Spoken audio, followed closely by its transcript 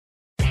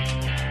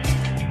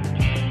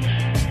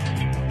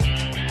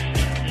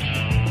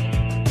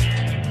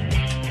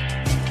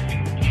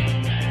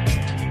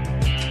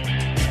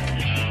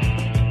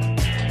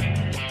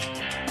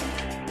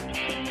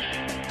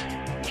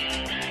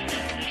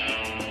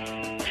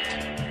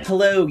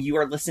Hello, you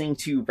are listening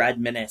to Red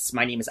Menace.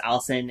 My name is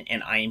Alyson,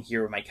 and I am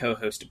here with my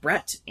co-host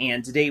Breht,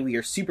 and today we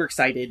are super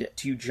excited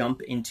to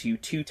jump into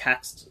two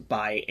texts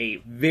by a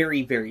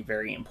very, very,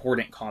 very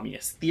important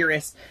communist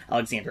theorist,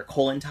 Alexandra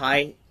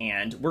Kollontai,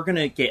 and we're going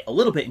to get a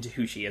little bit into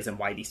who she is and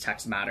why these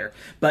texts matter.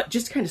 But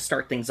just to kind of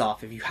start things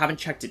off, if you haven't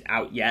checked it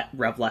out yet,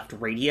 Rev Left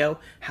Radio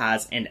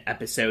has an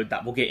episode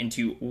that will get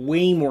into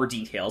way more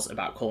details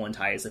about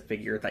Kollontai as a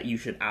figure that you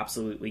should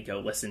absolutely go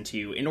listen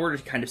to in order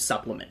to kind of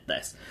supplement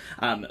this.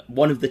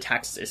 One of the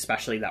texts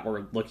especially that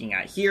we're looking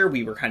at here,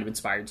 we were kind of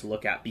inspired to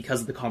look at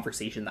because of the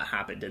conversation that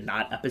happened in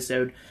that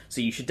episode,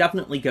 so you should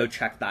definitely go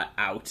check that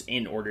out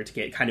in order to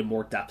get kind of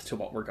more depth to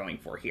what we're going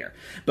for here.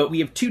 But we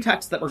have two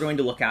texts that we're going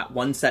to look at,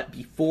 one set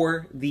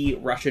before the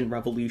Russian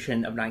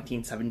Revolution of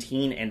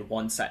 1917 and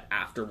one set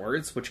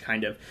afterwards, which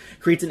kind of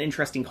creates an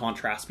interesting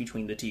contrast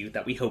between the two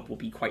that we hope will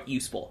be quite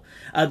useful.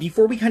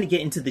 Before we kind of get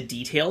into the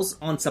details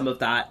on some of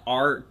that,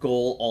 our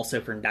goal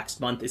also for next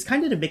month is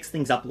kind of to mix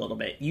things up a little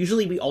bit.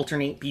 Usually we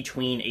alternate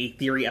between a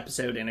theory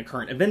episode and a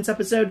current events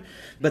episode,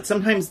 but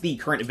sometimes the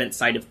current event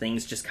side of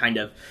things just kind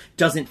of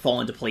doesn't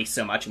fall into place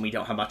so much and we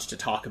don't have much to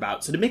talk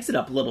about. So to mix it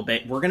up a little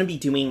bit, we're going to be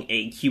doing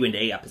a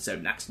Q&A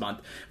episode next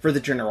month for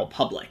the general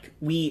public.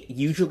 We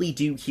usually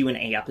do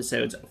Q&A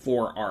episodes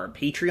for our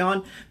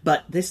Patreon,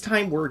 but this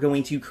time we're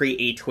going to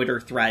create a Twitter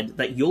thread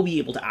that you'll be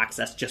able to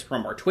access just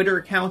from our Twitter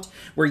account,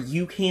 where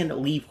you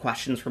can leave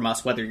questions from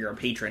us whether you're a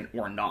patron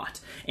or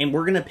not. And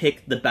we're going to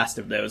pick the best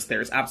of those.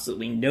 There's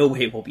absolutely no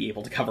way we'll be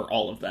able to cover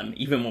all of them,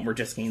 even when we're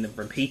just getting them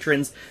from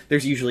patrons.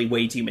 There's usually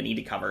way too many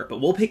to cover,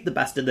 but we'll pick the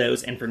best of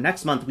those, and for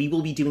next month we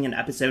will be doing an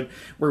episode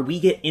where we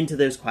get into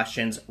those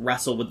questions,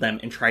 wrestle with them,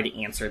 and try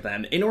to answer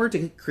them in order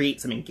to create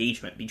some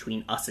engagement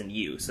between us and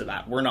you, so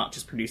that we're not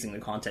just producing the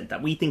content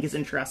that we think is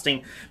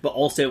interesting, but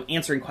also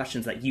answering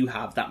questions that you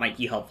have that might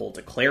be helpful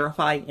to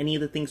clarify any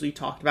of the things we've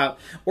talked about,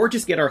 or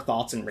just get our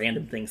thoughts and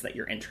random things that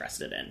you're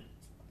interested in.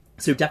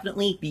 So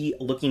definitely be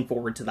looking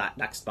forward to that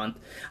next month.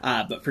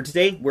 But for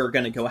today, we're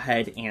going to go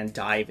ahead and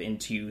dive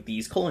into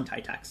these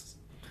Kollontai texts.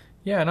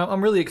 Yeah, and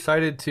I'm really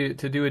excited to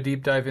do a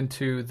deep dive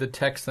into the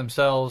texts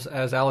themselves.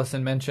 As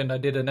Alyson mentioned, I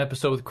did an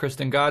episode with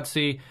Kristen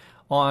Godsey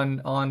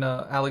on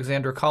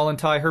Alexandra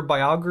Kollontai, her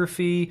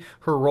biography,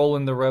 her role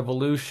in the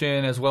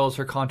revolution, as well as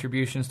her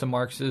contributions to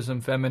Marxism,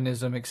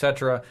 feminism,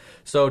 etc.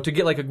 So to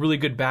get like a really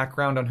good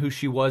background on who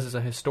she was as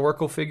a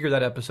historical figure,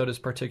 that episode is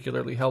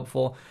particularly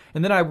helpful.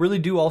 And then I really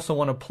do also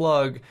want to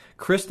plug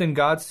Kristen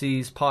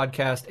Godsey's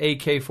podcast,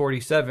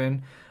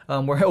 AK-47,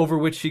 over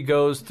which she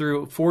goes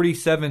through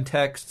 47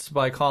 texts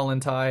by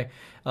Kollontai,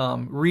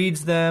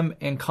 reads them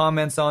and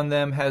comments on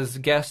them, has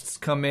guests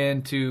come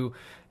in to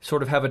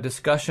sort of have a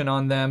discussion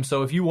on them.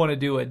 So if you want to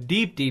do a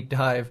deep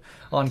dive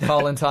on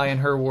Kollontai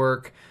and her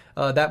work,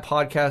 that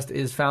podcast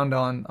is found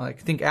on, I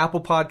think,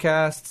 Apple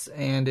Podcasts,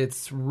 and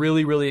it's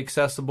really, really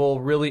accessible,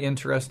 really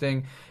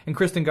interesting. And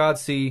Kristen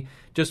Godsey,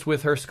 just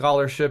with her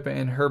scholarship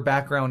and her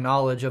background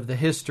knowledge of the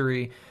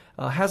history,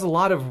 has a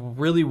lot of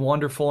really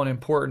wonderful and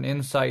important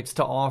insights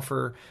to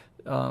offer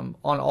on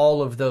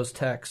all of those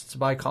texts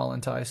by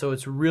Kollontai. So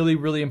it's really,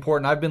 really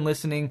important. I've been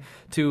listening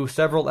to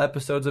several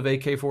episodes of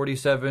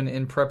AK-47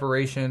 in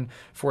preparation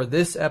for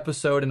this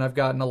episode, and I've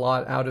gotten a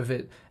lot out of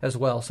it as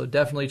well. So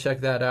definitely check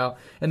that out.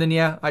 And then,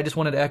 yeah, I just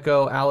wanted to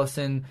echo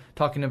Alyson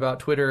talking about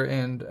Twitter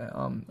and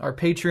our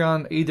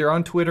Patreon. Either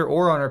on Twitter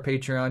or on our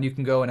Patreon, you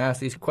can go and ask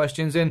these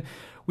questions. And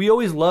we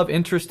always love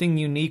interesting,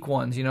 unique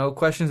ones,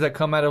 questions that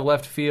come out of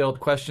left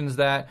field, questions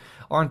that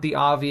aren't the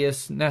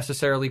obvious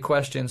necessarily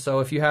questions. So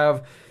if you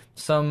have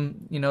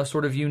some,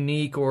 sort of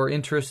unique or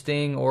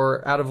interesting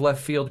or out of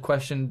left field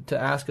question to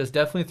ask us,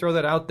 definitely throw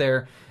that out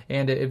there,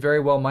 and it very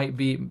well might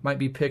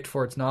be picked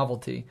for its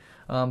novelty.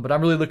 But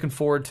I'm really looking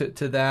forward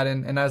to that.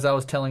 And as I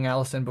was telling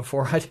Alyson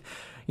before,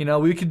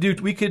 we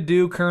could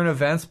do current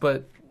events,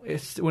 but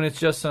when it's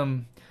just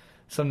some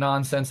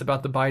nonsense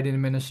about the Biden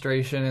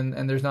administration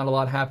and there's not a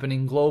lot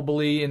happening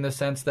globally in the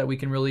sense that we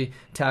can really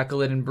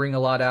tackle it and bring a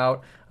lot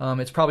out,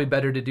 it's probably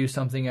better to do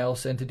something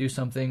else and to do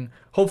something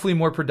hopefully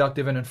more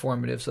productive and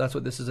informative. So that's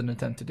what this is an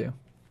attempt to do.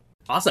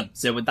 Awesome.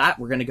 So with that,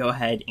 we're going to go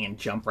ahead and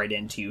jump right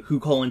into who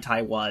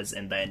Kollontai was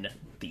and then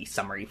the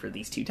summary for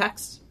these two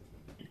texts.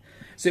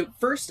 So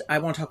first, I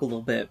want to talk a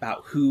little bit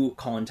about who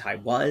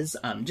Kollontai was,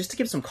 just to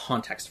give some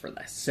context for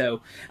this.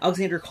 So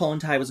Alexandra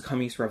Kollontai was a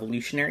communist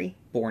revolutionary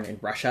born in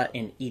Russia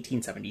in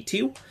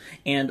 1872,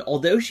 and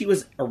although she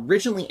was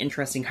originally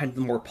interested in kind of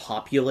the more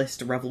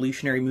populist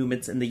revolutionary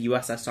movements in the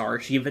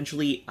USSR, she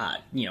eventually,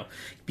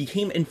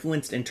 became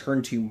influenced and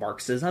turned to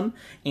Marxism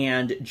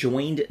and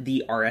joined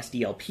the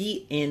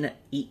RSDLP in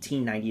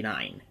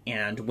 1899.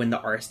 And when the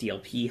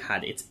RSDLP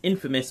had its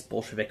infamous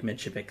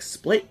Bolshevik-Menshevik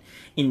split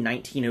in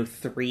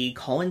 1903,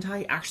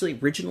 Kollontai actually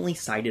originally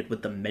sided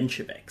with the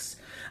Mensheviks.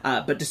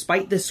 But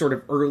despite this sort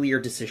of earlier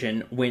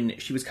decision, when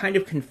she was kind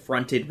of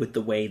confronted with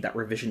the way that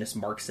revisionist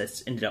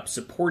Marxists ended up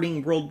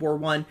supporting World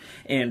War I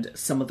and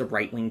some of the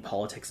right-wing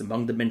politics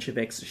among the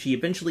Mensheviks. She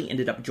eventually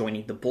ended up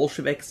joining the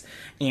Bolsheviks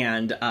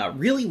and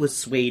really was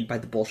swayed by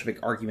the Bolshevik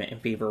argument in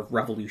favor of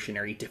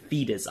revolutionary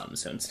defeatism.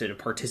 So instead of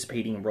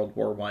participating in World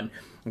War I,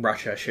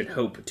 Russia should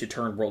hope to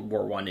turn World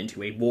War I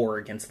into a war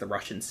against the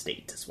Russian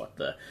state, is what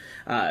the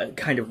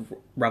kind of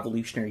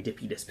revolutionary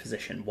defeatist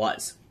position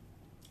was.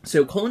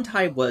 So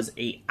Kollontai was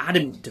an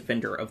adamant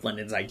defender of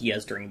Lenin's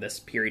ideas during this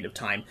period of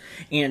time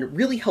and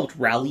really helped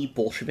rally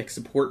Bolshevik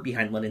support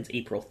behind Lenin's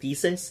April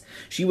thesis.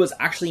 She was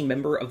actually a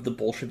member of the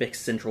Bolshevik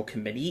Central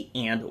Committee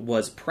and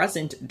was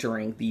present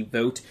during the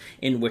vote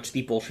in which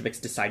the Bolsheviks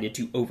decided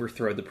to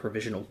overthrow the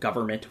provisional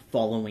government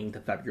following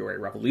the February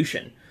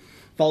Revolution.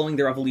 Following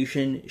the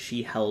revolution,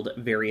 she held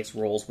various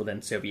roles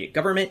within Soviet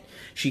government.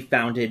 She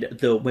founded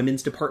the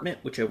Women's Department,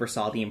 which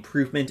oversaw the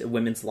improvement of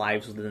women's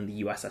lives within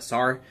the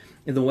USSR.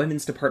 And the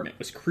Women's Department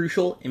was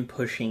crucial in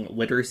pushing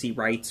literacy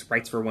rights,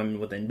 rights for women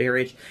within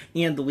marriage,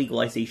 and the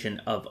legalization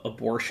of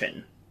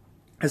abortion.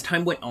 As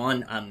time went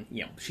on,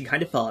 she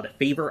kind of fell out of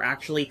favor,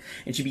 actually,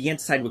 and she began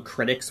to side with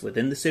critics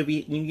within the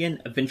Soviet Union,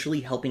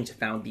 eventually helping to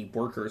found the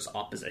Workers'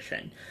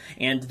 Opposition.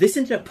 And this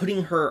ended up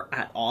putting her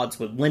at odds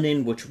with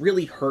Lenin, which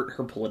really hurt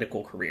her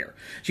political career.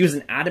 She was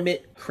an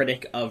adamant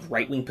critic of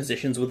right-wing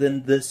positions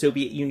within the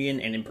Soviet Union,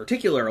 and in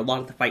particular, a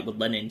lot of the fight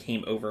with Lenin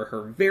came over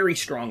her very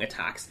strong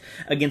attacks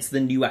against the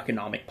new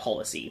economic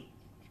policy.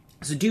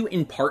 So due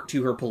in part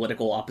to her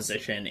political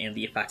opposition and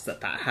the effects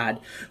that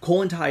had,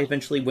 Kollontai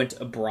eventually went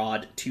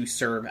abroad to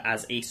serve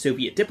as a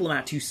Soviet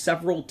diplomat to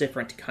several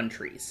different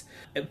countries.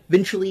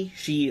 Eventually,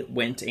 she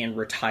went and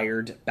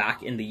retired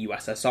back in the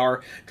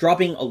USSR,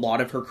 dropping a lot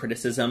of her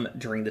criticism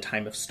during the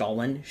time of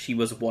Stalin. She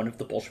was one of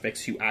the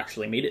Bolsheviks who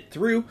actually made it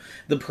through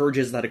the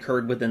purges that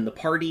occurred within the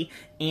party,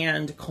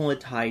 and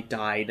Kollontai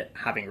died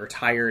having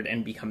retired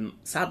and become,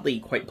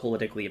 sadly, quite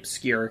politically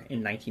obscure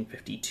in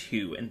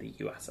 1952 in the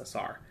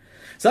USSR.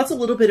 So that's a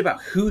little bit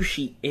about who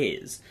she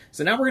is.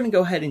 So now we're going to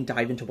go ahead and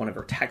dive into one of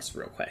her texts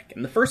real quick.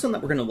 And the first one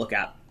that we're going to look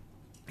at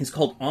is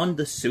called On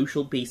the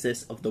Social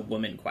Basis of the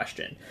Woman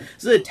Question.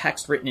 This is a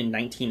text written in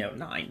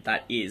 1909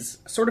 that is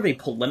sort of a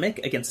polemic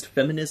against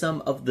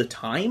feminism of the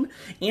time,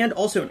 and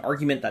also an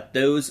argument that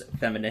those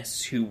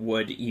feminists who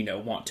would,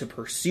 want to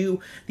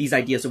pursue these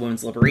ideas of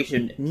women's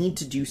liberation need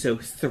to do so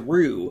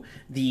through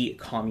the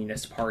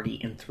Communist Party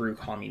and through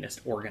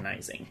communist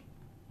organizing.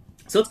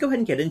 So let's go ahead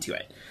and get into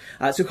it.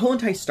 So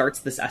Kollontai starts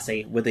this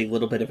essay with a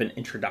little bit of an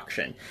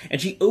introduction, and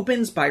she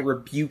opens by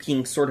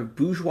rebuking sort of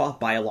bourgeois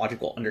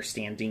biological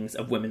understandings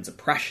of women's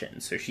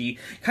oppression. So she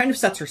kind of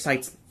sets her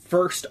sights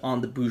first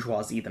on the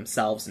bourgeoisie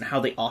themselves and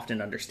how they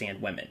often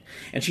understand women.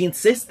 And she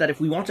insists that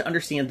if we want to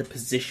understand the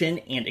position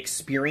and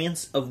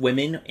experience of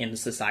women in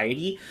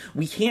society,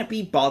 we can't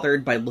be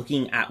bothered by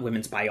looking at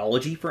women's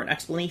biology for an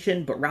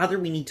explanation, but rather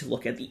we need to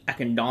look at the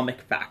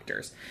economic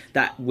factors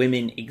that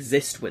women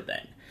exist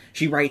within.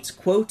 She writes,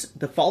 quote,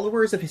 "The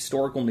followers of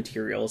historical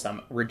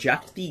materialism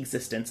reject the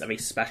existence of a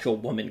special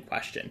woman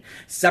question,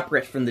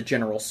 separate from the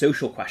general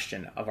social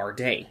question of our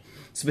day.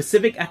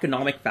 Specific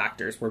economic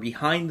factors were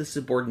behind the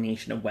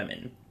subordination of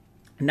women.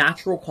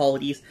 Natural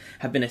qualities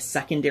have been a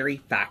secondary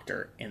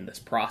factor in this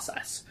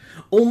process.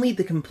 Only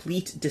the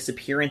complete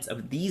disappearance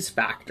of these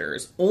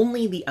factors,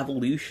 only the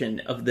evolution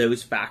of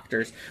those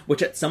factors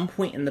which at some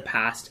point in the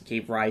past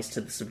gave rise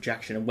to the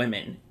subjection of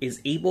women, is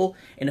able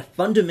in a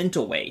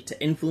fundamental way to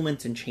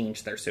influence and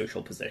change their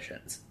social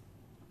positions.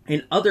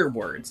 In other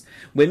words,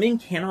 women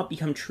cannot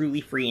become truly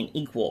free and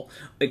equal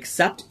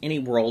except in a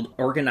world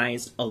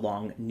organized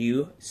along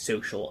new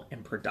social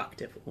and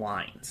productive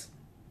lines."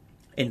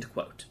 End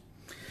quote.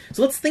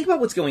 So let's think about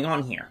what's going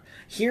on here.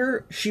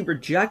 Here, she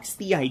rejects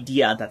the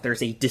idea that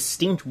there's a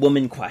distinct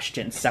woman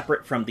question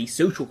separate from the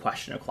social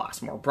question of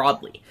class more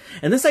broadly.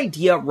 And this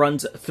idea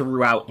runs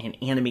throughout and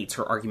animates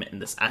her argument in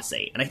this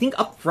essay. And I think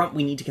up front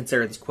we need to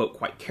consider this quote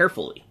quite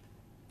carefully.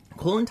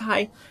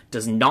 Kollontai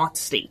does not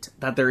state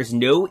that there is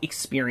no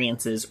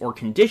experiences or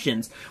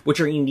conditions which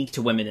are unique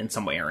to women in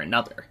some way or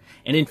another.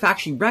 And in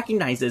fact, she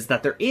recognizes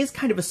that there is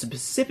kind of a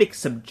specific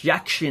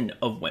subjection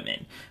of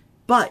women.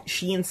 But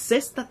she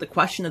insists that the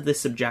question of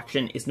this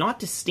subjection is not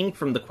distinct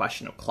from the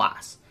question of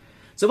class.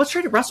 So let's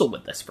try to wrestle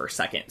with this for a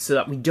second so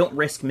that we don't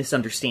risk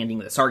misunderstanding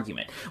this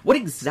argument. What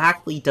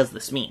exactly does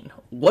this mean?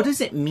 What does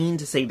it mean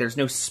to say there's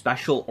no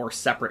special or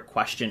separate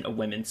question of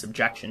women's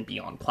subjection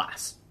beyond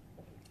class?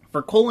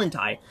 For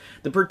Kollontai,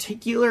 the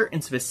particular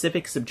and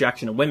specific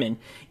subjection of women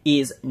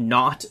is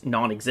not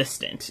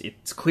non-existent.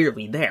 It's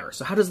clearly there.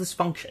 So how does this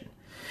function?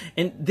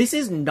 And this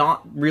is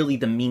not really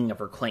the meaning of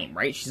her claim,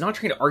 right? She's not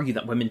trying to argue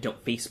that women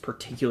don't face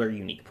particular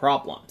unique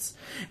problems.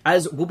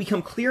 As will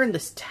become clear in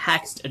this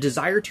text, a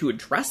desire to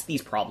address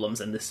these problems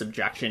and this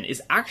subjection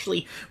is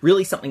actually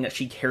really something that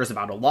she cares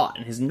about a lot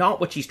and is not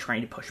what she's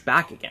trying to push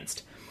back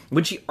against.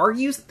 When she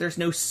argues that there's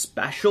no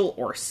special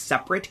or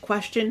separate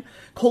question,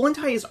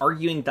 Kollontai is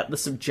arguing that the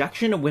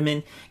subjection of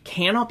women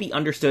cannot be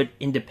understood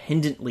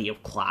independently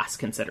of class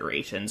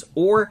considerations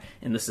or,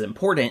 and this is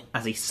important,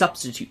 as a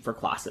substitute for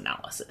class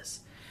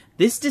analysis.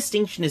 This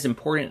distinction is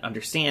important to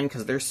understand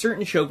because there are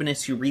certain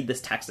chauvinists who read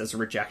this text as a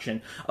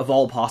rejection of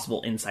all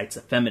possible insights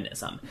of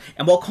feminism.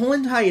 And while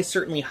Kollontai is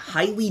certainly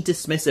highly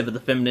dismissive of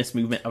the feminist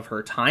movement of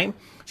her time,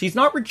 she's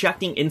not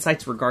rejecting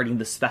insights regarding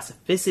the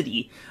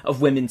specificity of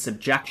women's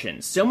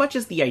subjection, so much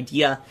as the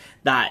idea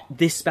that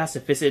this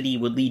specificity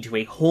would lead to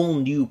a whole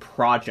new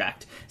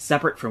project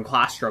separate from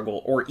class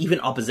struggle or even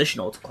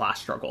oppositional to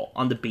class struggle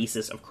on the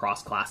basis of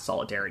cross-class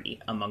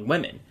solidarity among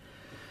women.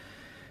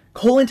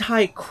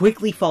 Kollontai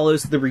quickly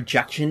follows the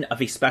rejection of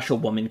a special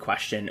woman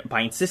question by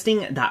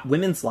insisting that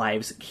women's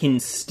lives can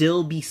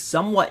still be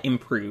somewhat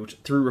improved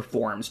through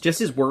reforms,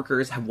 just as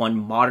workers have won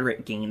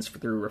moderate gains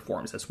through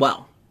reforms as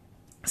well.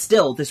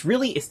 Still, this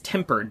really is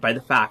tempered by the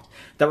fact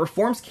that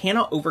reforms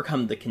cannot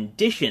overcome the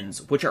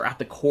conditions which are at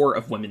the core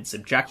of women's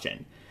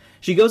subjection.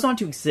 She goes on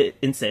to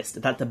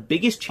insist that the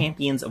biggest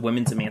champions of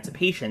women's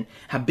emancipation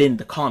have been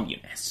the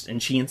communists,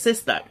 and she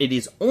insists that it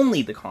is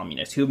only the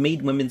communists who have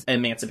made women's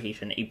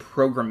emancipation a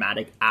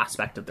programmatic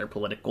aspect of their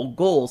political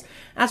goals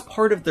as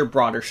part of their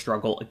broader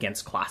struggle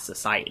against class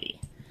society.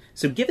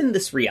 So given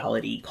this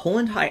reality,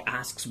 Kollontai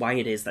asks why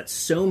it is that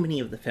so many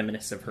of the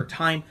feminists of her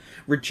time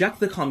reject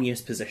the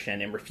communist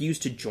position and refuse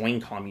to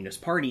join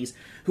communist parties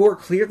who are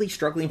clearly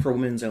struggling for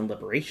women's own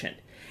liberation.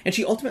 And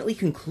she ultimately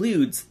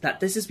concludes that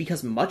this is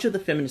because much of the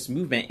feminist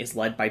movement is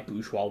led by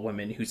bourgeois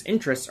women whose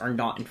interests are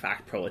not in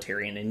fact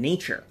proletarian in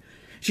nature.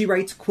 She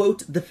writes,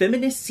 quote, "The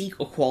feminists seek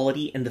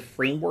equality in the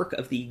framework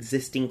of the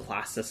existing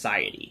class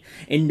society.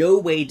 In no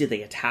way do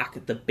they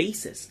attack the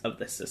basis of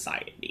this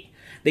society.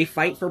 They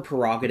fight for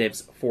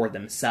prerogatives for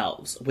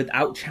themselves,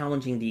 without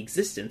challenging the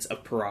existence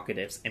of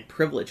prerogatives and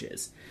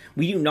privileges.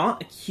 We do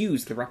not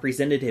accuse the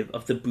representative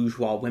of the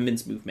bourgeois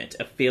women's movement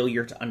of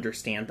failure to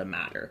understand the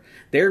matter.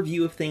 Their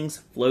view of things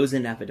flows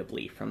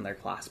inevitably from their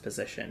class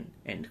position,"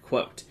 end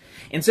quote.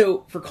 And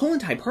so, for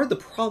Kollontai, part of the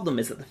problem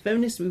is that the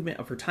feminist movement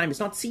of her time is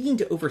not seeking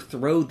to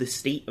overthrow the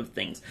state of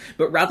things,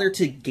 but rather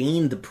to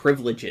gain the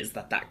privileges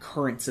that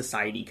current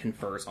society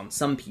confers on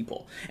some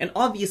people. And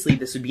obviously,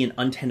 this would be an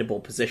untenable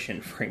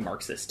position for a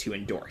Marxist to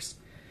endorse.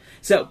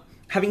 So,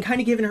 having kind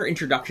of given her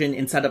introduction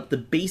and set up the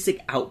basic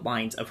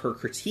outlines of her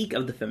critique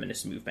of the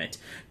feminist movement,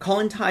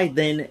 Kollontai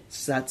then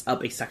sets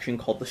up a section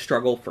called The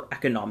Struggle for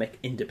Economic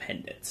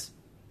Independence.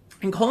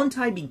 And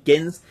Kollontai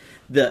begins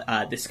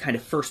this kind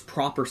of first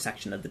proper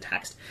section of the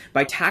text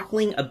by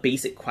tackling a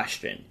basic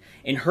question.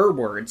 In her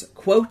words,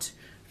 quote,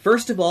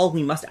 "First of all,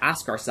 we must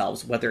ask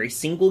ourselves whether a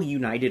single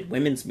united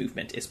women's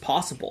movement is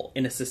possible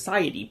in a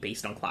society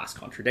based on class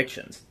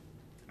contradictions.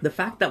 The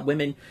fact that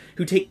women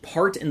who take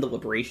part in the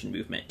liberation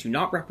movement do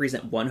not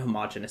represent one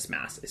homogeneous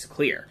mass is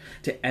clear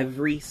to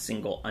every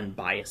single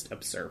unbiased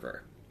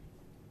observer."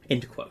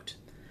 End quote.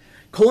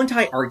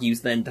 Kollontai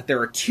argues then that there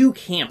are two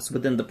camps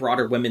within the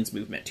broader women's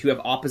movement who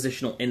have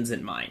oppositional ends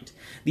in mind.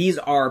 These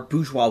are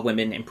bourgeois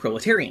women and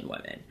proletarian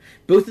women.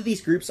 Both of these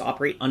groups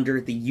operate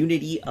under the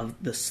unity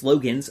of the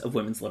slogans of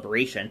women's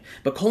liberation,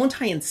 but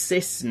Kollontai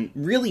insists and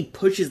really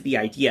pushes the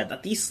idea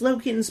that these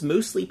slogans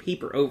mostly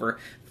paper over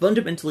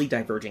fundamentally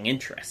diverging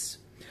interests.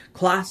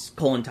 Class,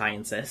 Kollontai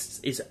insists,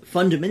 is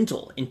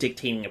fundamental in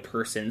dictating a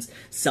person's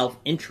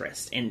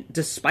self-interest, and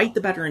despite the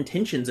better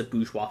intentions of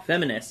bourgeois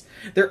feminists,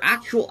 their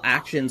actual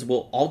actions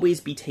will always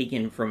be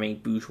taken from a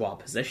bourgeois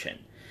position.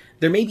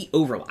 There may be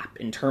overlap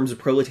in terms of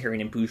proletarian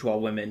and bourgeois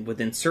women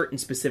within certain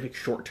specific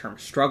short-term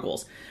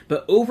struggles,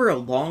 but over a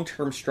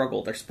long-term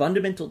struggle, there's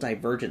fundamental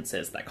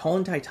divergences that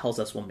Kollontai tells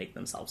us will make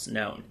themselves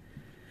known.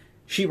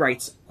 She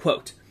writes,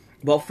 quote,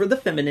 "While for the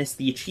feminists,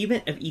 the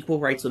achievement of equal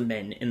rights with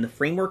men in the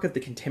framework of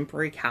the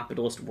contemporary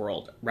capitalist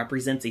world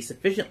represents a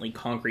sufficiently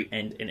concrete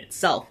end in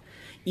itself,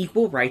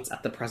 equal rights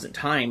at the present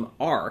time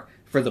are,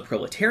 for the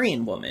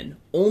proletarian woman,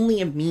 only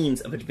a means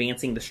of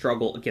advancing the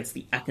struggle against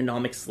the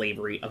economic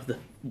slavery of the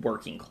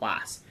working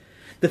class.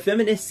 The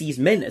feminist sees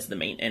men as the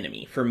main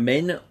enemy, for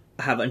men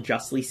have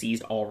unjustly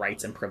seized all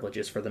rights and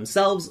privileges for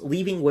themselves,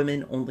 leaving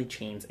women only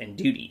chains and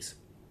duties.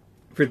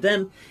 For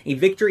them, a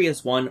victory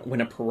is won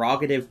when a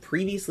prerogative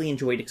previously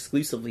enjoyed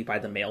exclusively by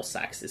the male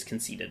sex is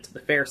conceded to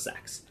the fair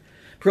sex.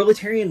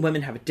 Proletarian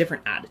women have a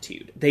different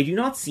attitude. They do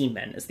not see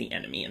men as the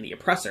enemy and the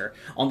oppressor.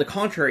 On the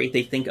contrary,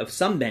 they think of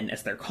some men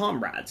as their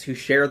comrades, who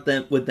share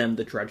with them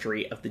the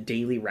drudgery of the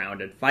daily round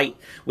and fight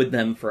with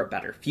them for a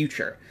better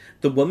future.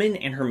 The woman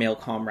and her male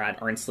comrade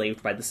are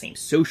enslaved by the same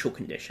social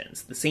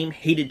conditions. The same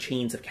hated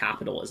chains of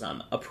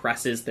capitalism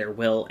oppresses their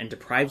will and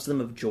deprives them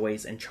of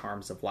joys and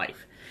charms of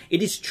life.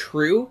 It is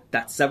true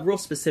that several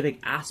specific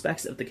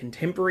aspects of the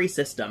contemporary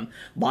system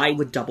lie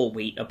with double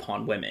weight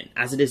upon women,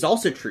 as it is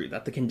also true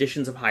that the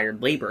conditions of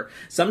hired labor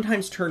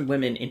sometimes turn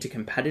women into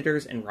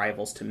competitors and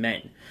rivals to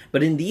men.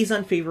 But in these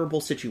unfavorable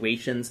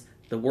situations,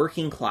 the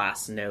working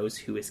class knows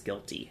who is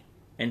guilty."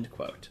 End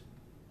quote.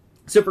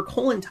 So for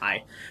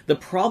Kollontai, the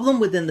problem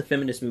within the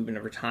feminist movement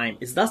over time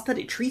is thus that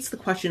it treats the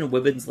question of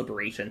women's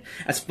liberation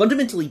as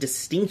fundamentally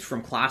distinct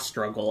from class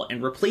struggle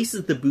and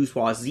replaces the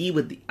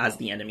bourgeoisie as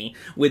the enemy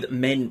with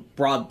men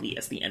broadly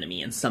as the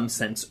enemy in some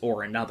sense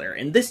or another.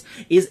 And this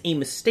is a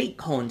mistake,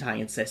 Kollontai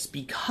insists,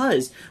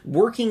 because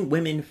working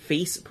women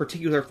face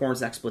particular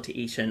forms of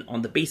exploitation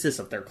on the basis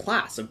of their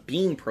class, of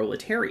being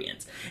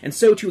proletarians. And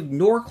so to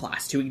ignore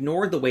class, to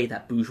ignore the way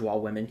that bourgeois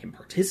women can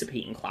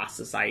participate in class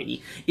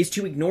society, is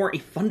to ignore a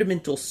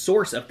fundamental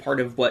source of part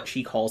of what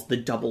she calls the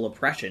double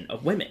oppression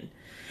of women.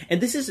 And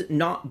this is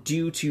not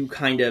due to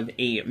kind of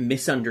a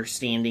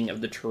misunderstanding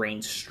of the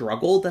terrain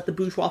struggle that the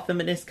bourgeois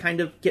feminists kind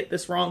of get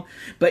this wrong,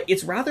 but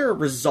it's rather a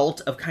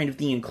result of kind of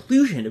the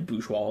inclusion of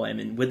bourgeois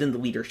women within the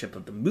leadership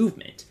of the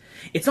movement.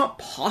 It's not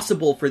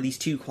possible for these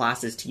two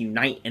classes to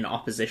unite in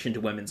opposition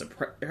to women's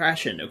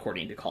oppression,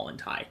 according to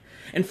Kollontai.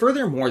 And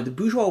furthermore, the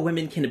bourgeois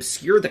women can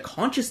obscure the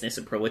consciousness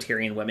of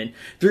proletarian women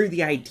through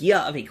the idea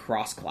of a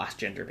cross-class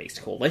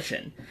gender-based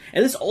coalition.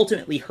 And this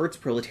ultimately hurts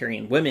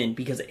proletarian women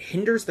because it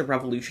hinders the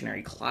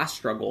revolutionary class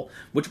struggle,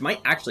 which might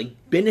actually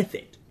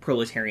benefit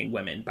proletarian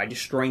women by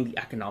destroying the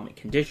economic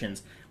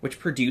conditions which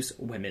produce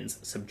women's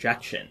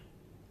subjection.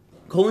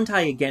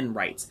 Kollontai again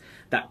writes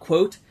that,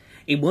 quote,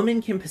 "A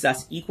woman can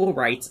possess equal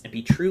rights and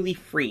be truly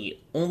free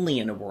only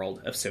in a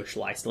world of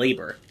socialized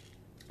labor,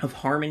 of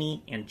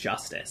harmony and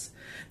justice.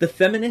 The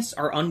feminists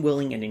are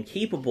unwilling and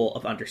incapable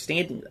of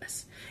understanding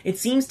this. It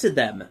seems to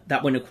them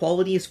that when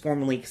equality is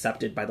formally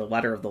accepted by the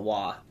letter of the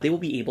law, they will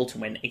be able to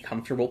win a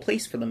comfortable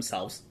place for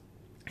themselves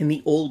in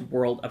the old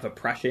world of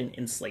oppression,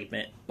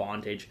 enslavement,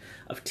 bondage,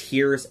 of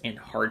tears and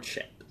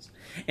hardship.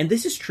 And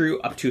this is true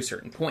up to a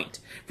certain point.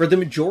 For the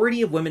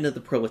majority of women of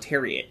the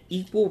proletariat,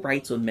 equal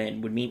rights with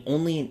men would mean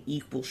only an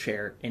equal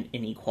share in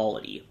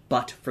inequality,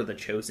 but for the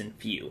chosen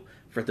few,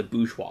 for the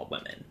bourgeois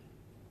women.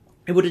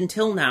 It would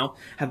until now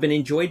have been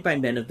enjoyed by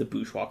men of the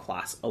bourgeois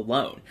class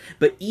alone,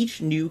 but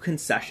each new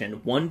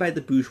concession won by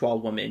the bourgeois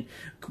woman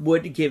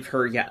would give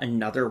her yet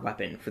another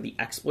weapon for the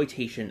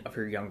exploitation of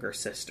her younger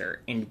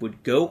sister, and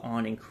would go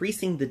on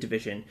increasing the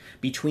division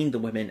between the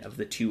women of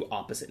the two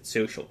opposite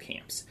social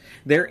camps.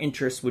 Their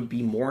interests would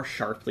be more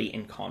sharply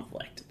in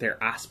conflict,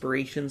 their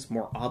aspirations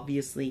more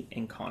obviously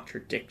in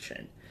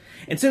contradiction.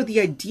 And so the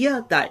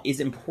idea that is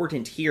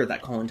important here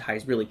that Kollontai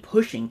is really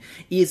pushing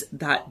is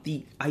that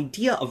the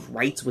idea of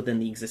rights within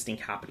the existing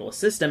capitalist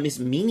system is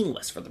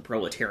meaningless for the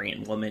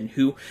proletarian woman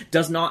who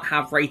does not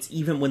have rights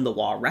even when the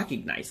law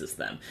recognizes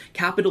them.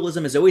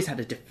 Capitalism has always had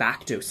a de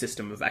facto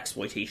system of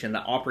exploitation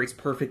that operates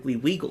perfectly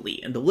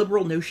legally, and the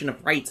liberal notion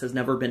of rights has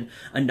never been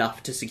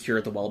enough to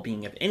secure the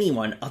well-being of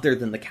anyone other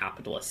than the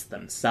capitalists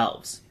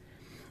themselves.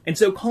 And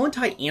so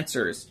Kollontai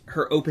answers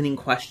her opening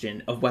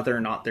question of whether or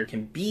not there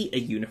can be a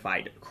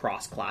unified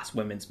cross-class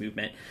women's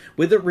movement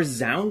with a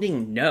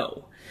resounding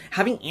no.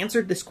 Having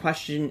answered this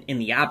question in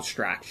the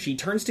abstract, she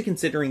turns to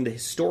considering the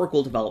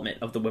historical development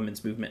of the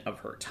women's movement of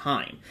her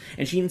time,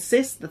 and she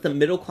insists that the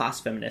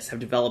middle-class feminists have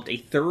developed a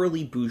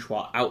thoroughly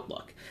bourgeois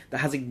outlook that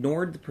has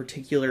ignored the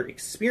particular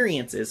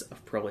experiences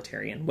of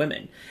proletarian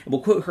women. And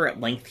we'll quote her at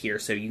length here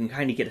so you can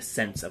kind of get a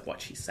sense of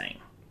what she's saying.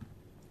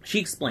 She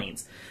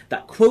explains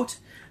that, quote,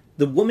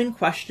 "The woman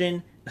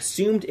question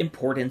assumed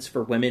importance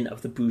for women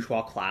of the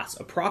bourgeois class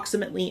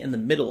approximately in the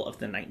middle of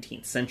the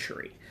 19th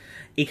century,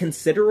 a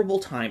considerable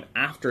time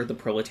after the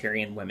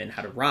proletarian women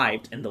had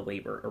arrived in the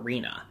labor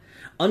arena.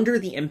 Under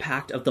the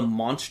impact of the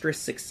monstrous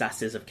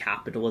successes of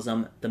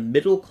capitalism, the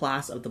middle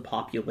class of the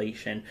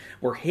population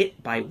were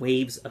hit by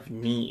waves of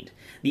need.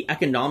 The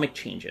economic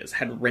changes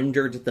had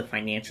rendered the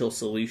financial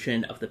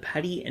solution of the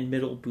petty and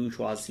middle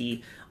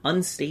bourgeoisie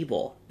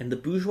unstable, and the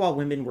bourgeois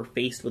women were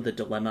faced with a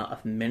dilemma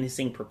of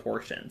menacing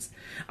proportions: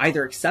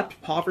 either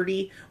accept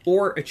poverty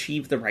or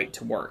achieve the right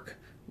to work.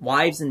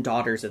 Wives and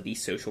daughters of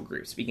these social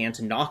groups began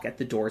to knock at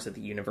the doors of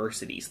the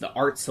universities, the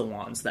art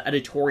salons, the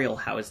editorial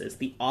houses,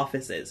 the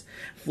offices,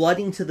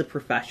 flooding to the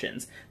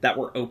professions that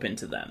were open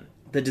to them.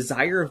 The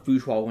desire of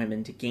bourgeois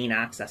women to gain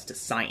access to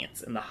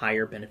science and the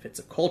higher benefits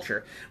of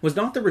culture was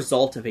not the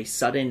result of a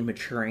sudden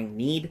maturing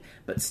need,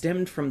 but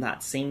stemmed from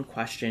that same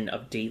question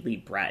of daily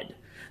bread.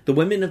 The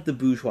women of the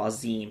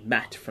bourgeoisie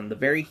met from the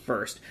very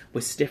first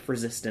with stiff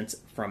resistance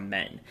from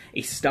men.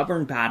 A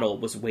stubborn battle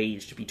was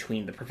waged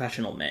between the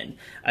professional men,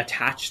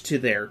 attached to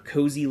their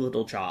cozy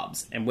little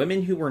jobs, and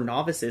women who were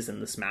novices in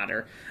this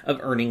matter of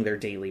earning their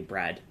daily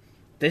bread.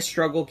 This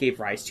struggle gave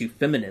rise to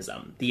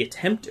feminism, the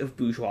attempt of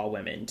bourgeois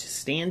women to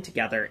stand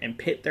together and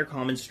pit their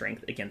common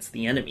strength against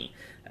the enemy,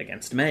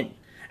 against men.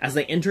 As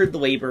they entered the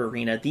labor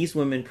arena, these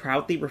women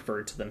proudly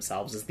referred to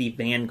themselves as the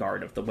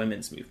vanguard of the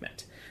women's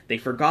movement. They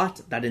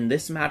forgot that in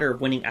this matter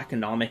of winning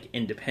economic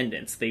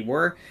independence, they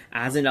were,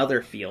 as in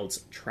other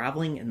fields,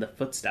 traveling in the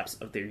footsteps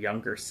of their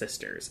younger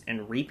sisters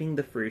and reaping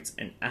the fruits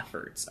and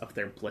efforts of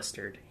their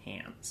blistered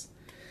hands."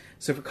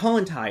 So for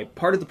Kollontai,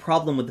 part of the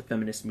problem with the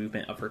feminist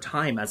movement of her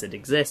time as it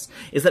exists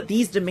is that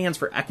these demands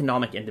for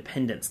economic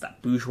independence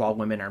that bourgeois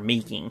women are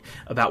making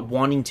about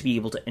wanting to be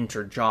able to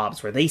enter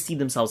jobs where they see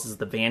themselves as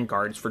the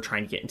vanguards for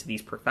trying to get into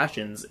these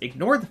professions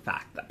ignore the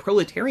fact that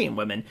proletarian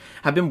women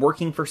have been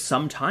working for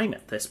some time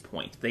at this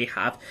point. They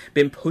have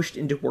been pushed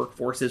into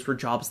workforces for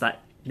jobs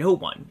that no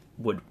one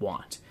would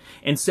want.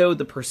 And so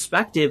the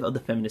perspective of the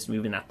feminist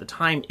movement at the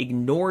time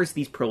ignores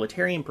these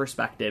proletarian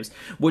perspectives,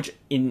 which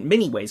in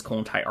many ways,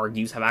 Kollontai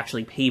argues, have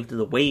actually paved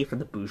the way for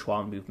the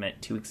bourgeois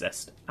movement to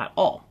exist at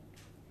all.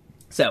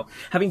 So,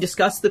 having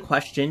discussed the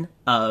question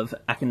of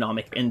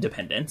economic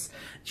independence,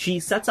 she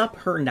sets up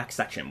her next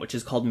section, which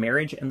is called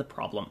Marriage and the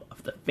Problem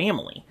of the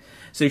Family.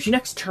 So she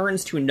next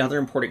turns to another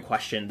important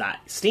question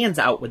that stands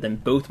out within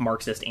both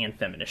Marxist and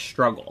feminist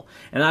struggle,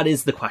 and that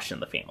is the question of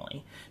the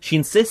family. She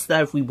insists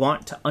that if we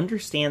want to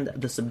understand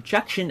the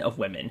subjection of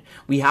women,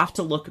 we have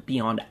to look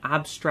beyond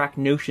abstract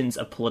notions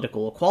of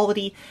political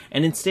equality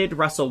and instead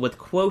wrestle with,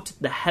 quote,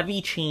 the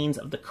heavy chains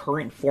of the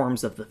current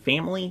forms of the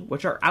family,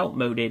 which are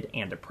outmoded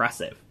and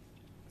oppressive.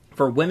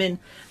 For women,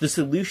 the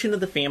solution of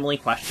the family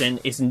question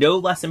is no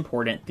less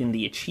important than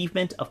the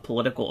achievement of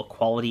political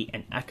equality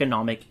and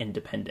economic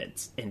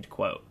independence, end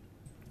quote.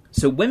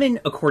 So women,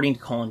 according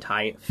to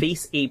Kollontai,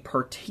 face a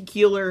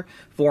particular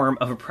form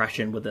of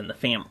oppression within the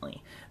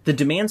family. The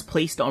demands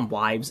placed on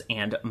wives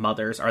and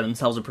mothers are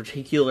themselves a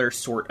particular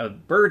sort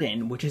of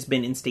burden, which has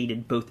been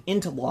instated both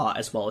into law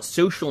as well as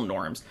social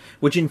norms,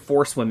 which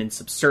enforce women's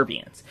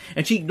subservience.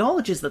 And she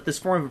acknowledges that this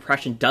form of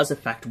oppression does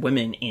affect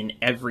women in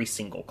every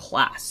single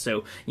class.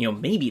 So,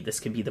 maybe this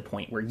could be the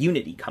point where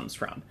unity comes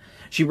from.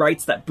 She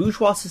writes that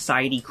bourgeois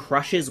society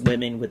crushes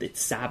women with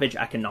its savage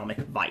economic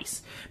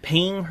vice,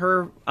 paying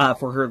her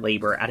for her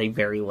labor at a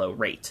very low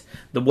rate.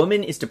 The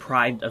woman is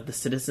deprived of the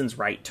citizen's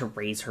right to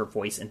raise her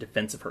voice in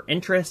defense of her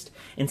interests.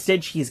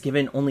 Instead, she is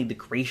given only the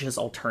gracious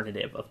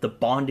alternative of the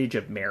bondage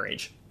of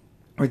marriage,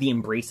 or the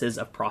embraces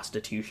of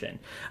prostitution,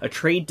 a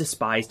trade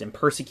despised and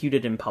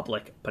persecuted in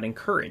public, but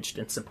encouraged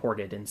and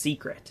supported in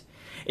secret.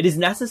 It is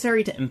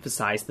necessary to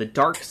emphasize the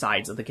dark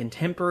sides of the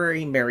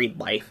contemporary married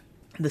life,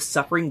 the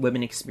suffering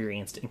women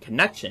experienced in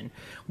connection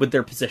with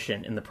their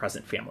position in the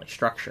present family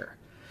structure.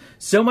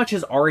 So much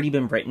has already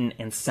been written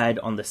and said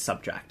on this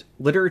subject.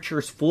 Literature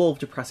is full of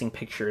depressing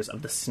pictures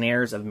of the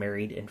snares of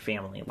married and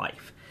family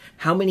life.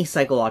 How many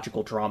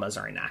psychological dramas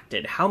are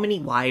enacted? How many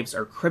lives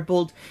are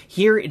crippled?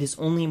 Here it is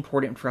only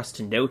important for us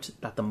to note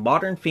that the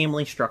modern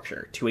family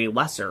structure, to a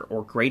lesser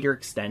or greater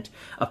extent,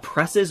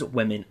 oppresses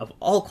women of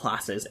all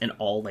classes and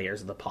all layers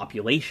of the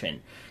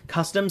population.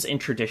 Customs and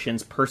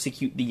traditions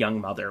persecute the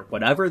young mother,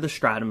 whatever the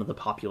stratum of the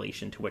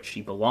population to which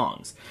she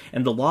belongs.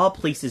 And the law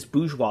places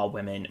bourgeois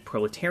women,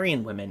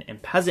 proletarian women,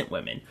 and peasant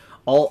women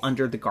all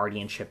under the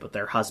guardianship of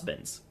their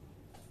husbands.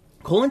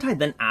 Kollontai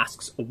then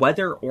asks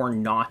whether or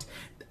not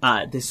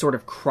this sort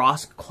of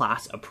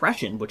cross-class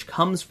oppression, which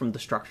comes from the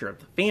structure of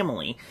the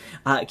family,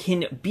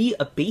 can be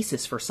a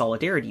basis for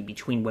solidarity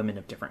between women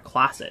of different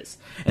classes.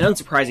 And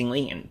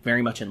unsurprisingly, and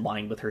very much in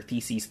line with her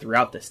theses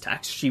throughout this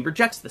text, she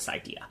rejects this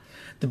idea.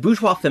 The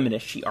bourgeois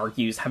feminists, she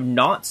argues, have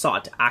not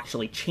sought to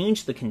actually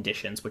change the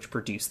conditions which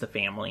produce the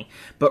family,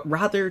 but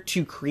rather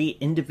to create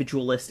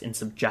individualist and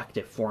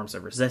subjective forms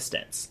of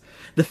resistance.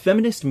 The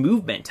feminist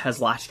movement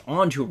has latched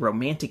on to a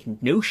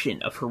romantic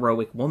notion of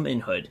heroic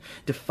womanhood,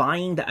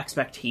 defying the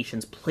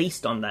expectations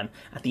placed on them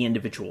at the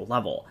individual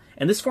level.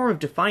 And this form of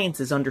defiance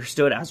is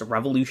understood as a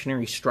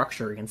revolutionary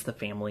structure against the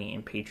family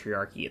and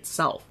patriarchy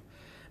itself.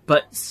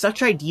 But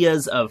such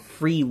ideas of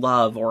free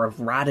love or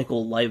of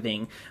radical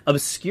living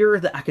obscure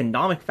the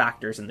economic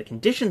factors and the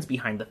conditions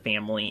behind the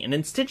family and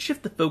instead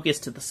shift the focus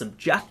to the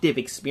subjective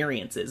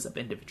experiences of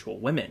individual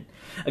women.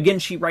 Again,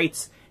 she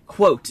writes,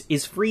 quote,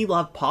 "Is free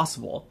love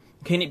possible?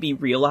 Can it be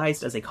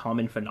realized as a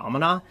common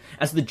phenomena,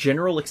 as the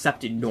general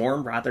accepted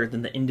norm rather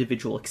than the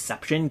individual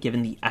exception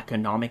given the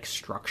economic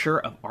structure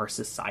of our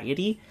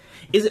society?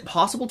 Is it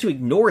possible to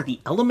ignore the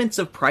elements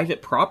of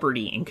private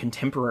property in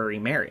contemporary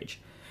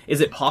marriage?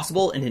 Is it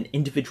possible in an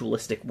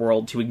individualistic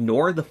world to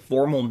ignore the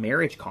formal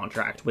marriage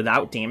contract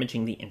without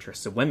damaging the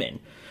interests of women?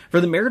 For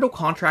the marital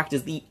contract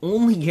is the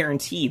only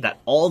guarantee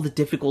that all the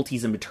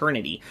difficulties of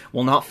maternity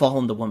will not fall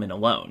on the woman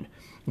alone.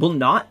 Will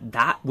not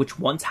that which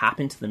once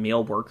happened to the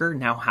male worker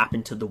now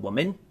happen to the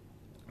woman?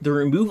 The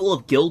removal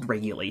of guild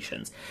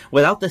regulations,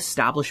 without the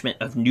establishment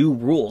of new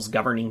rules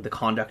governing the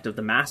conduct of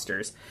the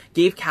masters,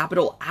 gave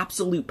capital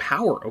absolute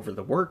power over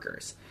the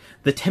workers.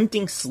 The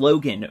tempting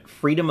slogan,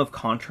 freedom of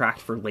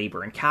contract for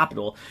labor and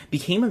capital,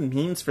 became a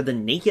means for the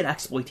naked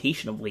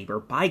exploitation of labor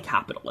by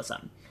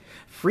capitalism.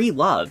 Free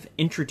love,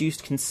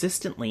 introduced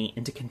consistently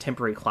into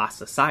contemporary class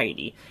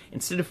society,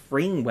 instead of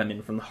freeing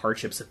women from the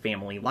hardships of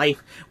family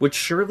life, would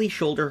surely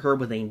shoulder her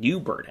with a new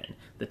burden,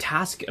 the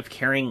task of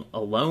caring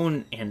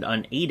alone and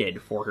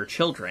unaided for her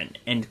children."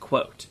 End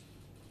quote.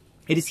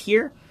 It is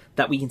here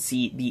that we can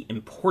see the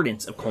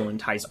importance of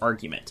Kollontai's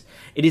argument.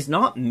 It is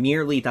not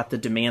merely that the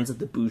demands of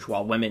the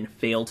bourgeois women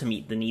fail to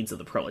meet the needs of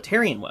the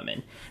proletarian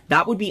women.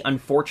 That would be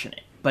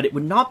unfortunate. but it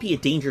would not be a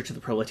danger to the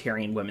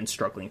proletarian women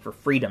struggling for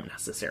freedom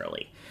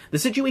necessarily. The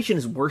situation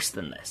is worse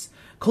than this.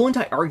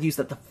 Kollontai argues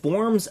that the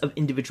forms of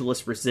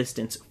individualist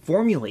resistance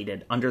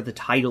formulated under the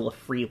title of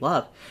free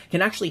love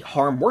can actually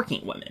harm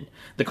working women.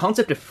 The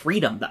concept of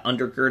freedom that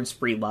undergirds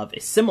free love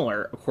is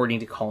similar, according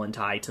to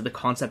Kollontai, to the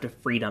concept of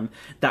freedom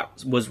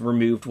that was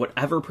removed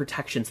whatever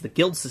protections the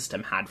guild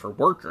system had for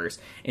workers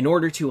in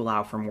order to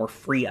allow for more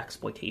free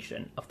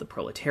exploitation of the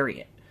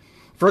proletariat.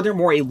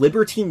 Furthermore, a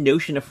libertine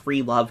notion of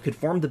free love could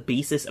form the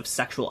basis of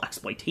sexual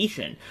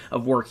exploitation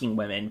of working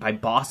women by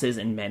bosses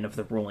and men of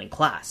the ruling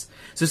class.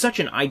 So such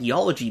an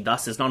ideology,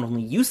 thus, is not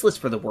only useless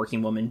for the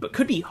working woman, but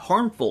could be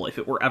harmful if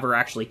it were ever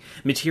actually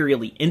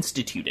materially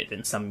instituted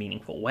in some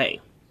meaningful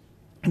way.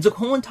 And so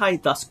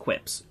Kollontai thus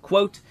quips,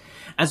 quote,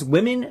 "As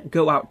women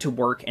go out to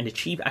work and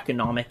achieve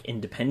economic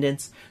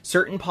independence,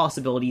 certain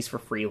possibilities for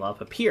free love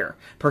appear,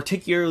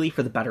 particularly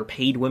for the better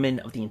paid women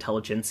of the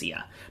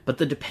intelligentsia. But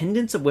the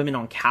dependence of women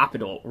on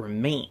capital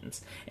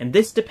remains, and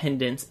this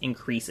dependence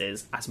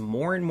increases as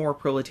more and more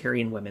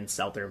proletarian women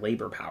sell their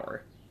labor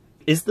power.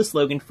 Is the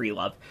slogan free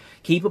love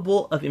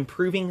capable of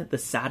improving the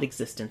sad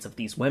existence of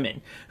these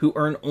women, who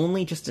earn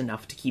only just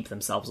enough to keep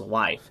themselves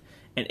alive?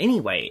 And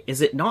anyway, is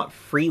it not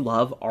free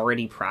love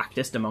already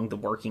practiced among the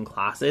working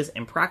classes,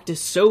 and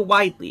practiced so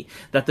widely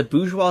that the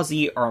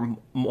bourgeoisie are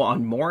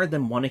on more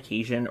than one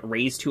occasion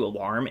raised to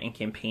alarm and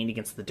campaigned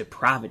against the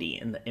depravity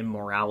and the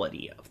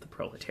immorality of the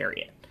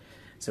proletariat?"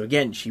 So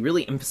again, she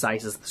really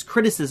emphasizes this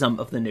criticism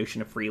of the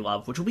notion of free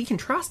love, which will be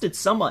contrasted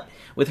somewhat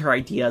with her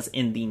ideas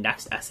in the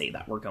next essay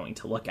that we're going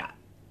to look at.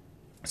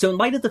 So in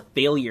light of the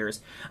failures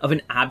of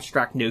an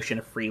abstract notion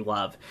of free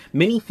love,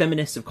 many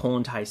feminists of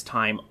Kollontai's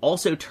time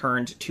also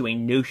turned to a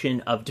notion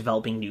of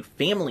developing new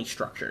family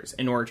structures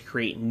in order to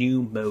create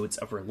new modes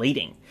of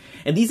relating.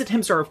 And these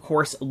attempts are, of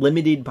course,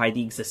 limited by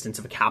the existence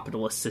of a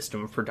capitalist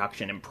system of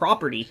production and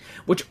property,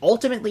 which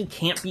ultimately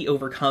can't be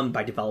overcome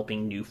by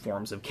developing new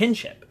forms of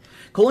kinship.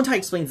 Kollontai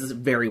explains this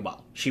very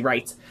well. She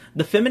writes,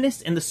 "The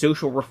feminists and the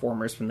social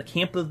reformers from the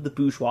camp of the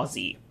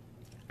bourgeoisie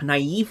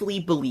naively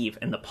believe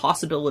in the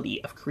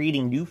possibility of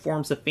creating new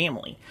forms of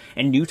family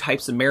and new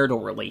types of marital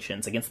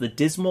relations against the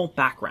dismal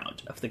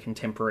background of the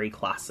contemporary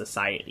class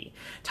society,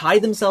 tie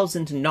themselves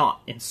into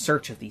knot in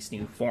search of these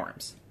new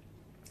forms.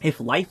 If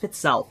life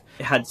itself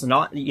has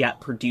not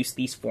yet produced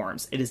these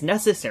forms, it is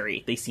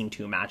necessary, they seem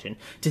to imagine,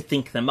 to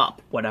think them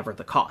up, whatever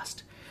the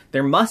cost.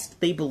 There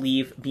must, they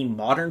believe, be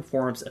modern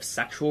forms of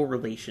sexual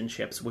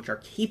relationships which are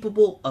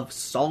capable of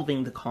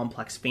solving the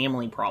complex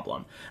family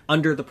problem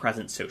under the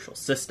present social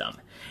system.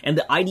 And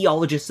the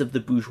ideologists of the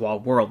bourgeois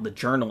world, the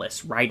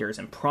journalists, writers,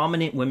 and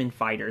prominent women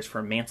fighters for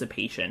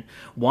emancipation,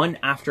 one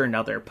after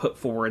another put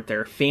forward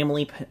their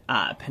family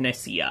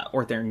panacea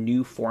or their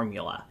new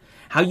formula.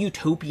 How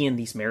utopian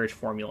these marriage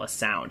formulas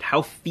sound,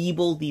 how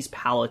feeble these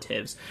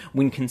palliatives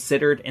when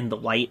considered in the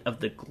light of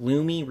the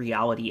gloomy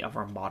reality of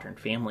our modern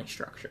family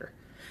structure.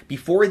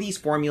 Before these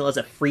formulas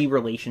of free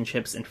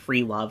relationships and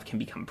free love can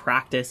become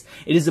practice,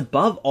 it is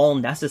above all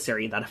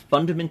necessary that a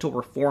fundamental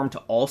reform to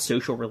all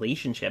social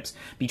relationships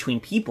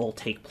between people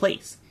take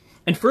place.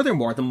 And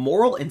furthermore, the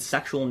moral and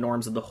sexual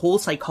norms of the whole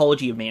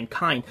psychology of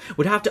mankind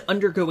would have to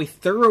undergo a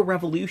thorough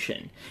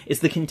revolution. Is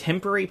the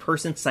contemporary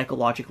person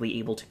psychologically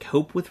able to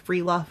cope with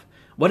free love?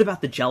 What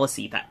about the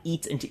jealousy that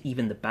eats into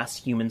even the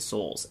best human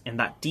souls, and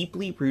that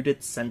deeply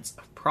rooted sense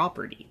of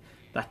property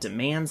that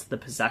demands the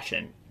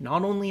possession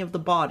not only of the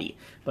body,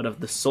 but of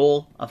the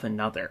soul of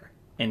another?"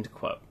 End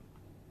quote.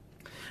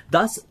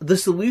 Thus, the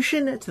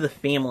solution to the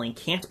family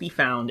can't be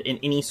found in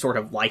any sort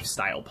of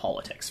lifestyle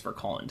politics for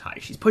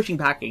Kollontai. She's pushing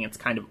back against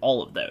kind of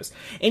all of those.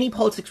 Any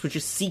politics which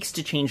just seeks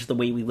to change the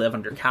way we live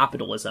under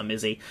capitalism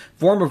is a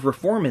form of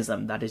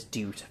reformism that is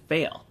due to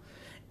fail.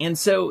 And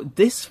so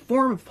this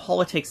form of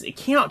politics, it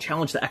cannot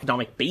challenge the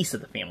economic base of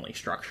the family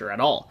structure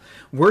at all.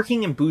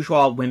 Working and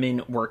bourgeois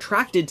women were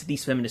attracted to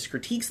these feminist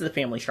critiques of the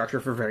family structure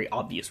for very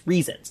obvious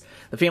reasons.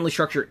 The family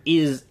structure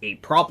is a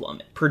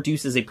problem. It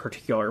produces a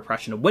particular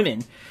oppression of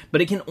women,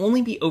 but it can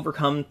only be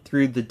overcome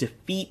through the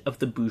defeat of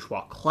the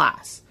bourgeois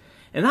class.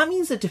 And that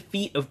means the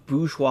defeat of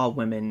bourgeois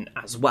women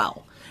as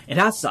well. And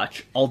as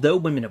such, although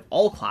women of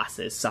all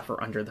classes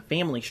suffer under the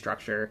family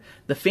structure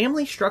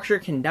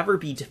can never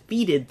be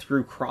defeated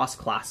through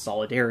cross-class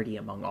solidarity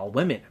among all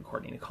women,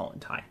 according to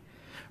Kollontai.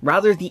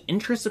 Rather, the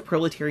interests of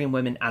proletarian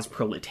women as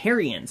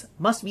proletarians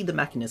must be the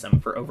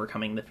mechanism for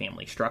overcoming the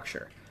family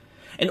structure.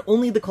 And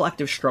only the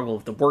collective struggle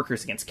of the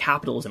workers against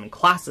capitalism and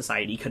class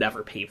society could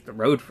ever pave the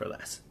road for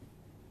this.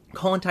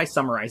 Kollontai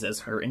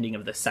summarizes her ending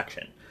of this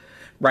section,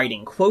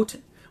 writing, quote,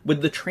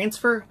 "With the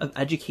transfer of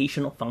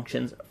educational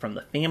functions from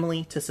the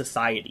family to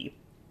society,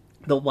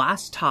 the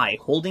last tie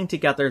holding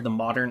together the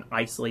modern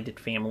isolated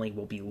family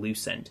will be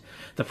loosened.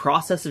 The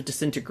process of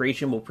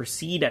disintegration will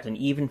proceed at an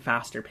even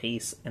faster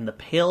pace, and the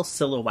pale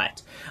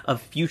silhouette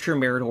of future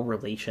marital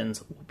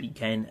relations will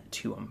begin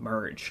to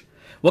emerge."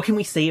 What can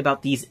we say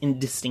about these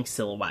indistinct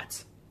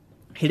silhouettes?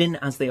 hidden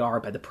as they are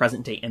by the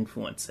present-day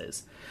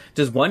influences.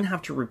 Does one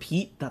have to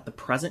repeat that the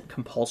present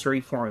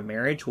compulsory form of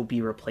marriage will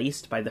be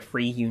replaced by the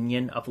free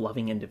union of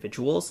loving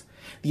individuals?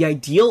 The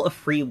ideal of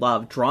free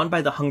love, drawn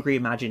by the hungry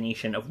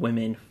imagination of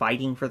women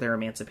fighting for their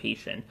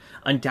emancipation,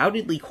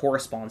 undoubtedly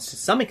corresponds to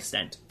some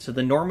extent to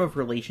the norm of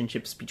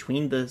relationships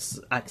between the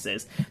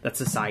sexes that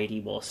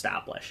society will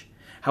establish.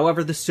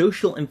 However, the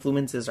social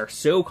influences are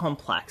so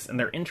complex and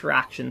their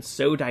interactions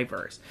so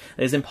diverse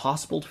that it is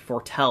impossible to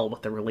foretell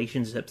what the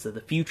relationships of the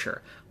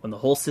future, when the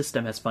whole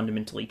system has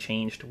fundamentally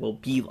changed, will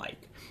be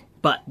like.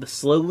 But the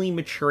slowly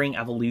maturing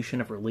evolution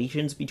of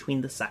relations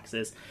between the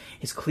sexes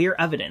is clear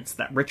evidence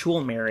that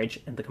ritual marriage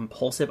and the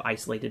compulsive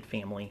isolated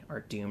family are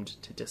doomed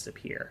to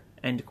disappear.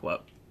 End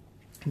quote.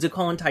 And so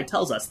Kollontai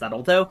tells us that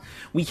although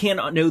we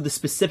cannot know the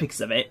specifics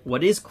of it,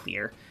 what is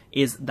clear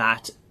is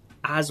that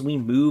as we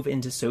move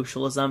into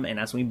socialism and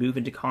as we move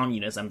into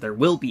communism, there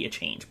will be a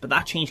change, but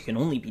that change can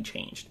only be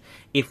changed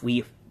if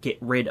we get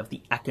rid of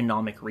the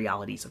economic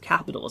realities of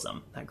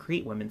capitalism that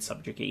create women's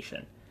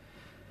subjugation.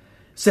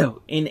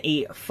 So, in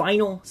a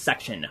final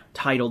section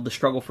titled The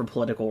Struggle for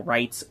Political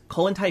Rights,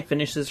 Kollontai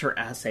finishes her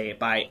essay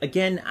by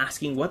again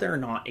asking whether or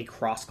not a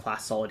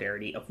cross-class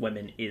solidarity of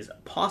women is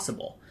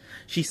possible.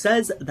 She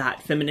says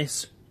that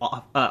feminists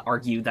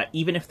argue that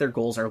even if their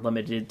goals are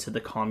limited to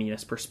the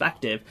communist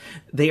perspective,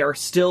 they are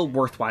still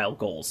worthwhile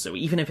goals. So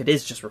even if it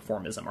is just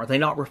reformism, are they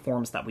not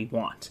reforms that we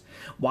want?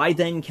 Why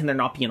then can there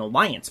not be an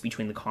alliance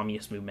between the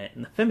communist movement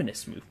and the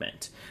feminist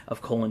movement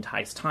of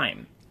Kollontai's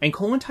time? And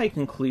Kollontai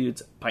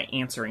concludes by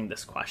answering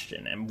this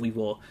question, and we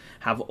will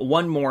have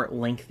one more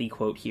lengthy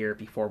quote here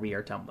before we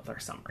are done with our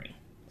summary.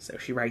 So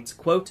she writes,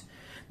 quote,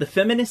 "The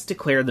feminists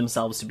declare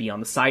themselves to be on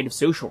the side of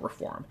social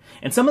reform,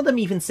 and some of them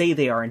even say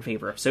they are in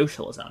favor of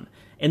socialism,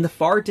 in the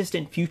far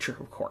distant future,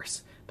 of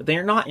course, but they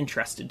are not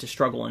interested to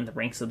struggle in the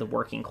ranks of the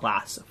working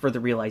class for the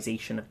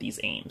realization of these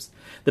aims.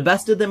 The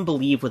best of them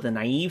believe with a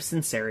naive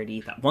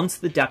sincerity that once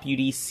the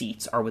deputies'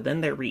 seats are within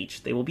their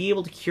reach, they will be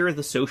able to cure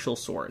the social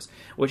sores,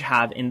 which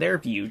have, in their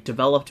view,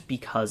 developed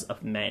because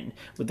of men,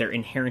 with their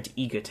inherent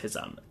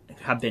egotism,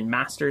 have been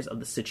masters of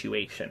the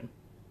situation.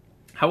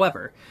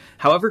 However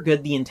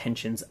good the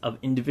intentions of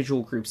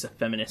individual groups of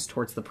feminists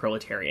towards the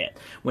proletariat,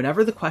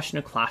 whenever the question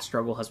of class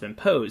struggle has been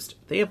posed,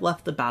 they have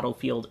left the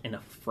battlefield in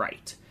a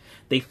fright.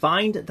 They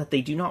find that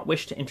they do not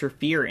wish to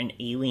interfere in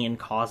alien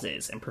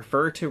causes and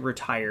prefer to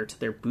retire to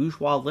their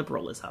bourgeois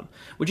liberalism,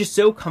 which is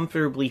so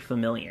comfortably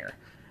familiar.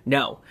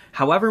 No,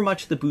 however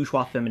much the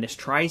bourgeois feminist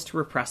tries to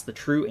repress the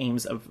true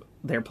aims of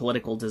their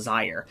political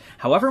desire,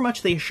 however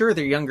much they assure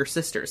their younger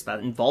sisters that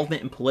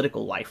involvement in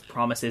political life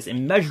promises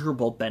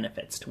immeasurable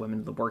benefits to women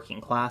of the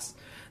working class,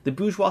 the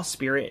bourgeois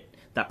spirit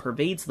that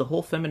pervades the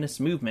whole feminist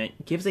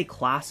movement gives a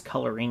class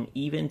coloring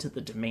even to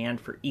the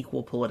demand for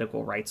equal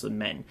political rights with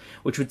men,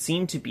 which would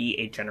seem to be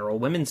a general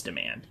women's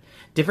demand.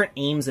 Different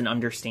aims and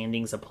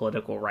understandings of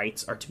political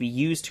rights are to be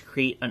used to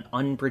create an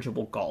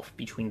unbridgeable gulf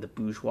between the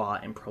bourgeois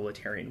and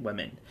proletarian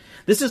women.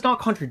 This does not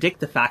contradict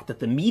the fact that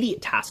the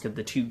immediate task of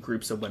the two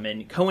groups of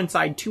women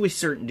coincide to a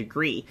certain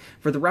degree,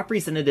 for the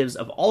representatives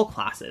of all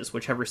classes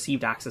which have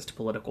received access to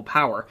political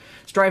power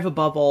strive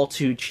above all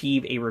to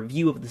achieve a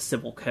review of the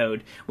civil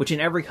code, which in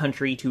every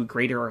country to a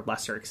greater or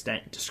lesser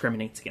extent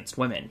discriminates against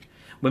women.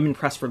 Women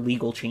press for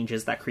legal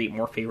changes that create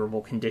more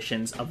favorable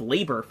conditions of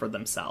labor for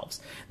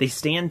themselves. They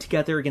stand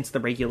together against the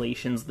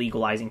regulations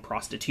legalizing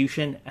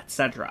prostitution,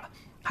 etc.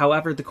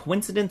 However, the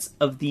coincidence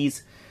of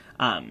these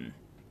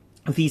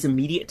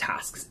immediate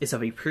tasks is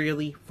of a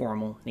purely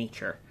formal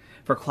nature,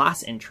 for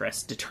class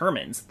interest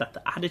determines that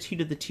the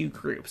attitude of the two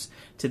groups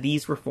to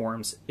these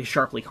reforms is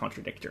sharply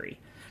contradictory.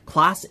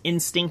 Class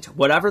instinct,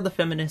 whatever the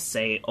feminists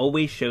say,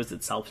 always shows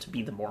itself to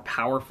be the more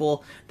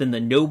powerful than the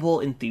noble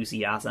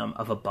enthusiasm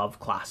of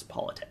above-class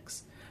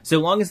politics. So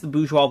long as the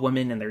bourgeois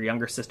women and their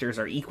younger sisters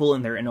are equal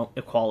in their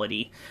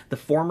inequality, the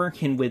former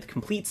can with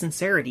complete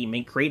sincerity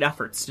make great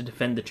efforts to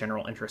defend the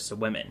general interests of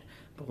women.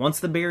 But once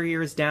the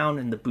barrier is down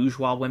and the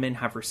bourgeois women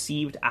have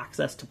received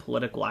access to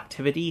political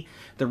activity,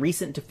 the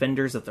recent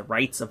defenders of the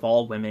rights of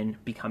all women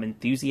become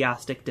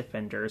enthusiastic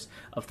defenders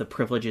of the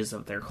privileges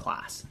of their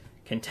class,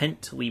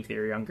 content to leave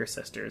their younger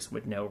sisters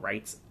with no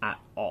rights at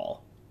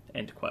all."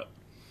 End quote.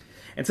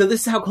 And so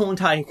this is how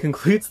Kollontai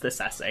concludes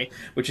this essay,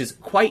 which is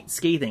quite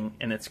scathing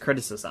in its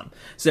criticism.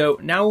 So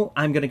now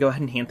I'm going to go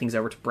ahead and hand things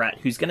over to Breht,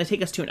 who's going to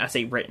take us to an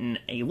essay written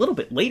a little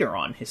bit later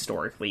on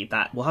historically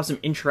that will have some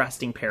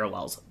interesting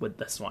parallels with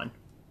this one.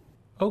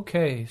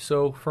 Okay,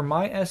 so for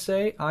my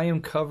essay, I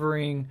am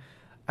covering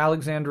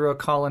Alexandra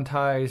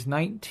Kollontai's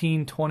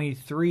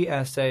 1923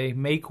 essay,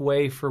 Make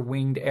Way for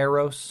Winged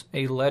Eros,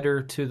 A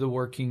Letter to the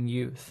Working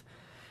Youth.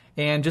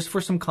 And just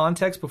for some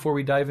context before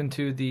we dive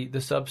into the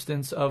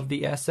substance of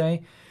the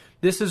essay,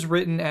 this is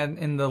written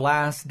in the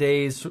last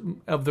days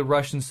of the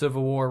Russian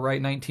Civil War,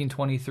 right?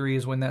 1923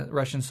 is when that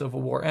Russian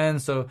Civil War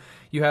ends. So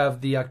you have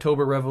the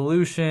October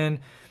Revolution,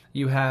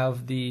 you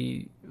have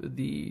the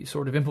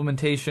sort of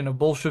implementation of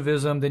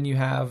Bolshevism, then you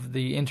have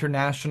the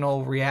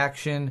international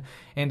reaction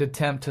and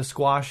attempt to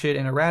squash it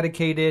and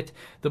eradicate it.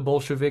 The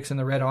Bolsheviks and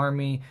the Red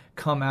Army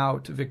come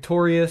out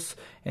victorious,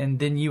 and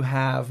then you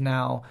have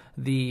now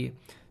the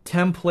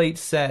template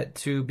set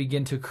to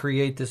begin to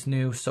create this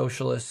new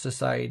socialist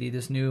society,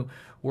 this new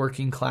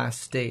working class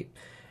state.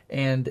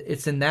 And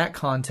it's in that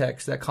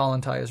context that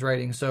Kollontai is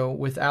writing. So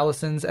with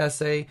Alyson's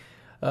essay,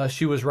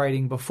 she was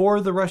writing before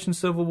the Russian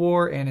Civil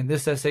War, and in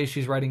this essay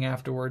she's writing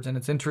afterwards. And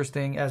it's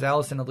interesting, as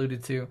Alyson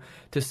alluded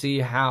to see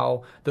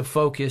how the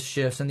focus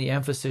shifts and the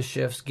emphasis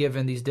shifts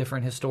given these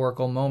different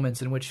historical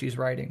moments in which she's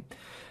writing.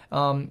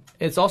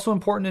 It's also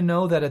important to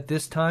know that at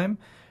this time,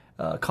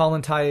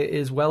 Kollontai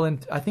is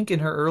I think in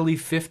her early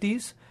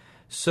 50s,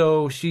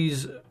 so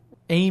she's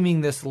aiming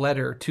this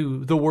letter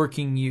to the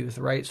working youth,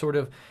 right? Sort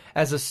of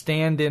as a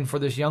stand-in for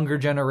this younger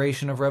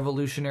generation of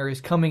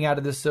revolutionaries coming out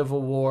of the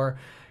Civil War,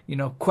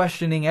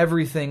 questioning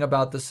everything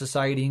about the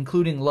society,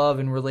 including love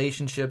and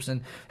relationships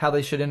and how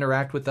they should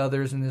interact with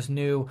others in this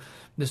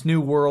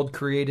new world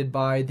created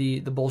by the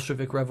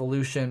Bolshevik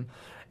Revolution.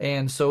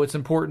 And so it's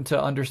important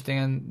to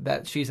understand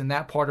that she's in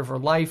that part of her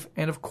life.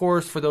 And of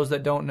course, for those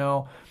that don't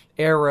know,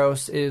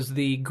 Eros is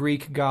the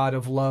Greek god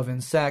of love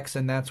and sex,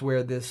 and that's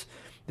where this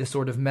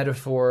sort of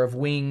metaphor of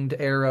winged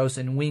Eros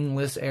and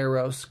wingless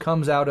Eros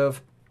comes out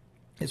of.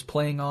 Is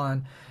playing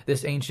on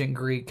this ancient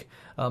Greek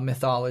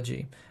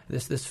mythology,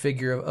 this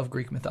figure of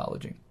Greek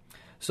mythology.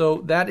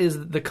 So that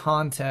is the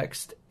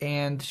context,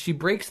 and she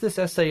breaks this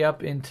essay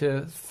up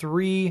into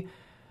 3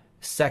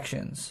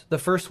 sections. The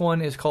first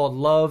one is called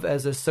Love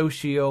as a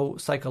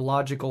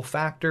Socio-Psychological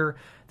Factor.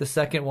 The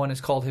second one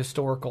is called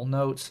Historical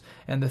Notes,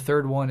 and the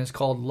third one is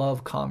called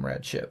Love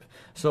Comradeship.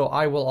 So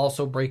I will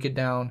also break it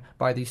down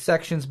by these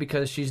sections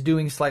because she's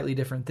doing slightly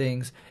different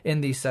things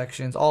in these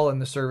sections, all in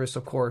the service,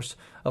 of course,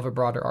 of a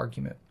broader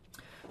argument.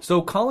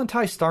 So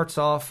Kollontai starts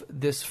off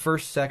this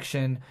first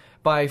section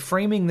by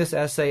framing this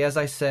essay, as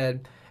I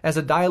said, as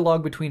a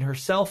dialogue between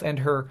herself and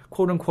her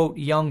quote-unquote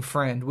young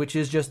friend, which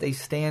is just a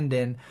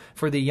stand-in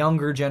for the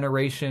younger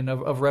generation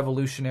of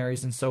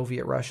revolutionaries in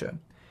Soviet Russia.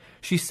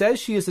 She says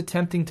she is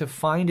attempting to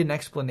find an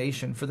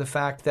explanation for the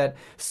fact that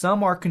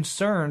some are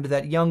concerned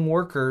that young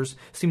workers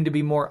seem to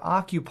be more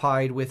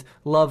occupied with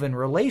love and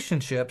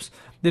relationships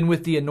than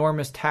with the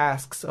enormous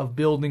tasks of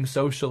building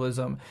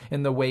socialism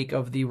in the wake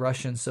of the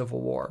Russian Civil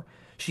War.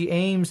 She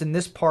aims in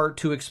this part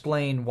to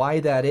explain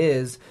why that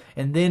is,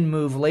 and then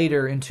move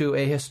later into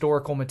a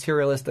historical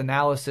materialist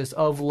analysis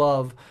of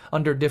love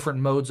under different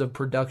modes of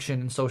production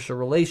and social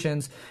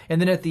relations,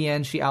 and then at the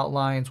end she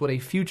outlines what a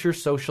future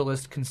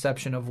socialist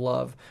conception of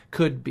love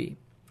could be.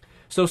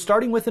 So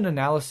starting with an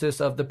analysis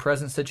of the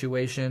present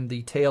situation,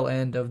 the tail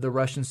end of the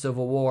Russian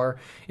Civil War,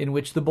 in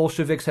which the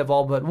Bolsheviks have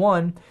all but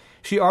won,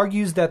 she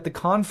argues that the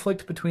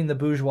conflict between the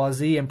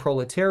bourgeoisie and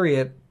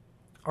proletariat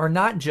are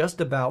not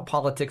just about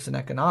politics and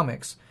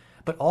economics,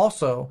 but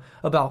also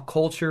about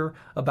culture,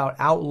 about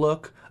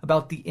outlook,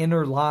 about the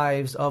inner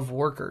lives of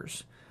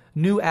workers.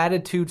 New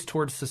attitudes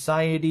towards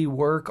society,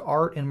 work,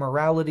 art, and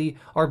morality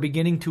are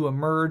beginning to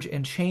emerge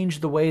and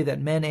change the way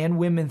that men and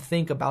women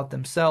think about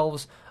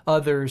themselves,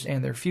 others,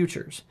 and their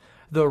futures.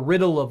 The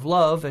riddle of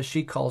love, as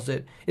she calls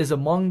it, is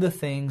among the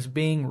things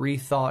being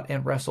rethought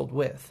and wrestled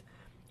with.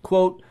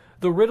 Quote,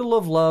 "The riddle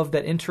of love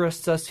that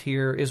interests us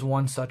here is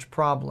one such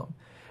problem.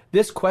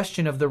 This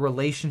question of the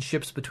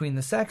relationships between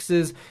the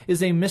sexes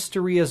is a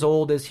mystery as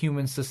old as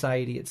human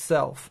society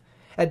itself.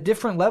 At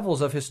different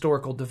levels of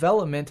historical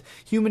development,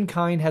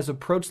 humankind has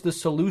approached the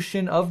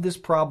solution of this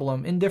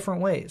problem in different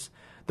ways.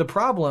 The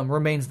problem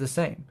remains the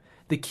same.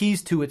 The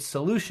keys to its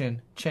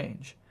solution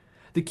change.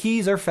 The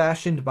keys are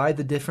fashioned by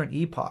the different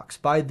epochs,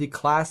 by the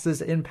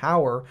classes in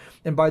power,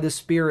 and by the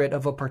spirit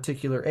of a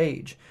particular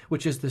age,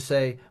 which is to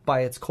say,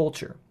 by its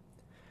culture."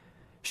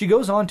 She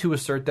goes on to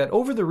assert that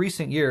over the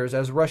recent years,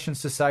 as Russian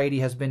society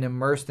has been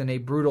immersed in a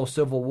brutal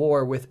civil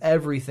war with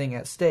everything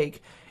at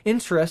stake,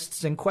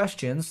 interests and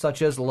questions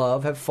such as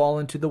love have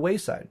fallen to the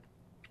wayside.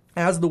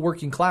 As the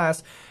working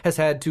class has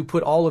had to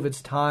put all of its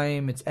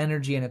time, its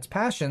energy, and its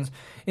passions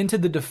into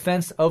the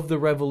defense of the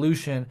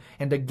revolution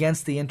and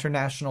against the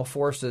international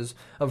forces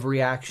of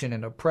reaction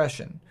and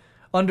oppression.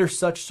 Under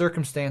such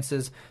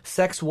circumstances,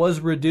 sex was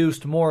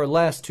reduced more or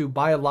less to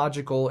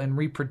biological and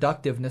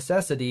reproductive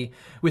necessity,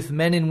 with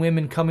men and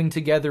women coming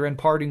together and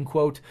parting,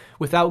 quote,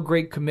 "without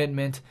great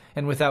commitment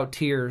and without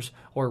tears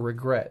or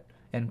regret,"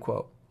 end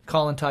quote.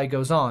 Kollontai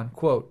goes on,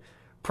 quote,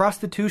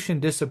 "Prostitution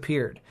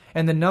disappeared,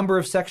 and the number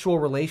of sexual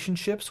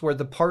relationships where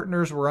the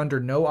partners were under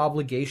no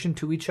obligation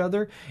to each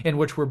other and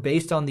which were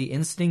based on the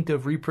instinct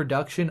of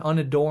reproduction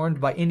unadorned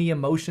by any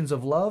emotions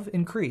of love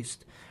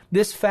increased.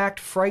 This fact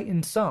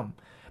frightened some.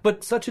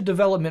 But such a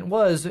development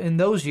was, in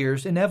those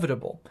years,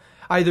 inevitable.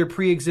 Either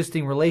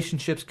pre-existing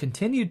relationships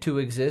continued to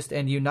exist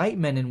and unite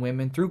men and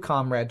women through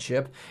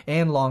comradeship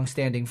and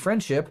long-standing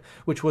friendship,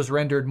 which was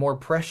rendered more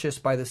precious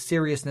by the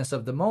seriousness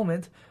of the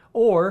moment,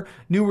 or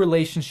new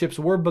relationships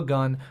were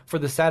begun for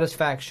the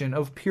satisfaction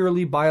of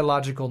purely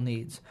biological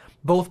needs,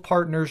 both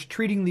partners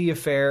treating the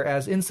affair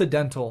as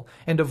incidental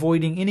and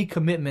avoiding any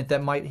commitment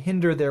that might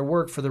hinder their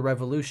work for the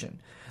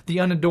revolution. The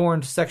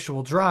unadorned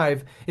sexual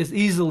drive is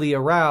easily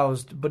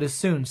aroused but is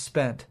soon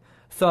spent.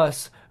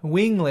 Thus,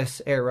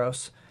 wingless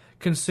Eros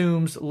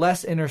consumes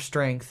less inner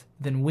strength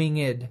than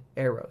winged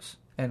Eros."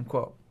 End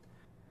quote.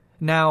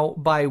 Now,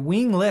 by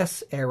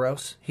wingless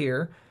Eros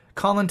here,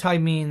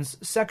 Kollontai means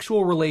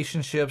sexual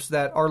relationships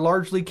that are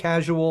largely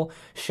casual,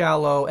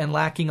 shallow, and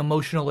lacking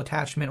emotional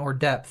attachment or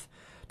depth.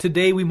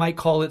 Today we might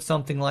call it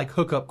something like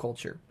hookup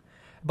culture.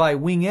 By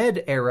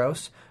winged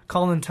Eros,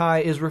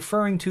 Kollontai is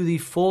referring to the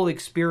full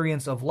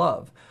experience of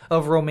love,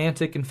 of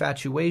romantic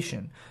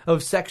infatuation,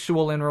 of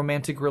sexual and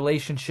romantic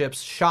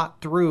relationships shot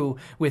through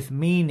with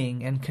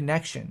meaning and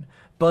connection,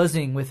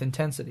 buzzing with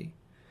intensity.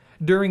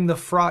 During the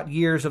fraught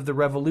years of the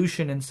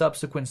Revolution and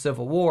subsequent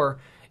Civil War,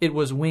 it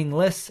was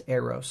wingless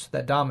Eros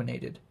that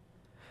dominated.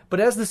 But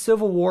as the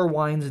Civil War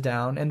winds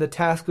down and the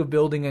task of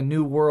building a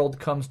new world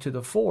comes to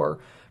the fore,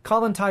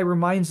 Kollontai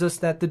reminds us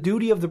that the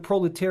duty of the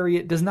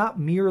proletariat does not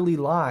merely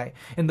lie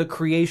in the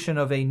creation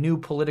of a new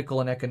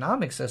political and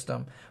economic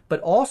system, but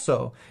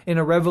also in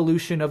a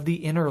revolution of the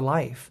inner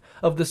life,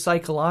 of the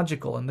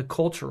psychological and the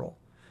cultural.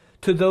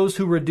 To those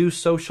who reduce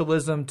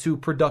socialism to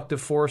productive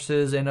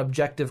forces and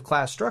objective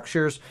class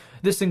structures,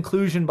 this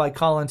inclusion by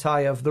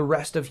Kollontai of the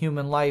rest of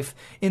human life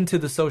into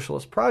the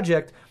socialist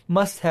project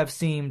must have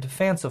seemed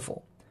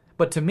fanciful.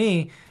 But to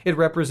me, it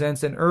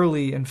represents an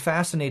early and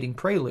fascinating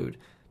prelude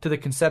to the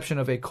conception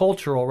of a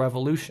cultural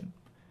revolution.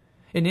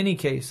 In any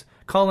case,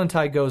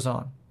 Kollontai goes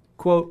on,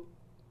 quote,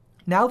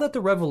 "Now that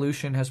the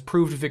revolution has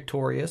proved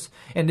victorious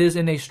and is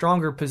in a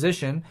stronger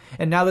position,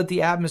 and now that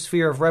the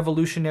atmosphere of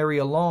revolutionary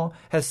elan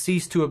has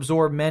ceased to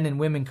absorb men and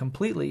women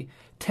completely,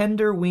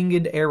 tender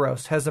winged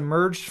Eros has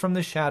emerged from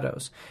the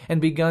shadows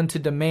and begun to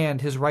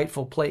demand his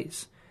rightful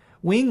place.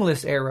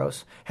 Wingless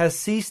Eros has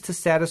ceased to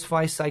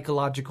satisfy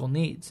psychological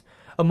needs.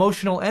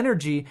 Emotional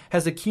energy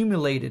has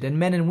accumulated, and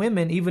men and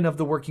women, even of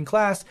the working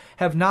class,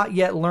 have not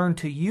yet learned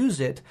to use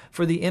it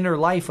for the inner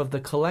life of the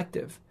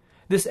collective.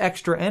 This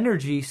extra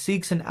energy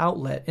seeks an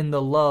outlet in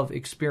the love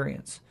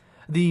experience.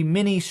 The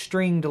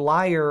many-stringed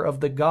lyre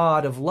of the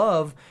god of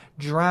love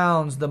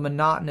drowns the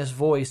monotonous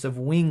voice of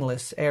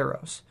wingless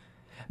Eros.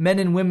 Men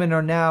and women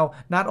are now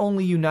not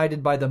only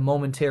united by the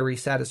momentary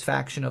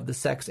satisfaction of the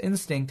sex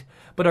instinct,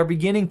 but are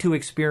beginning to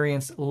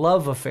experience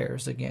love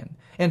affairs again,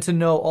 and to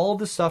know all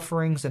the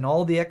sufferings and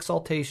all the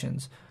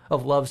exaltations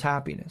of love's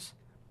happiness."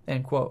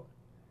 End quote.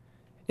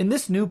 In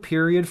this new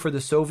period for the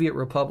Soviet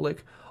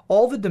Republic,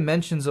 all the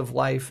dimensions of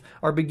life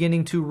are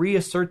beginning to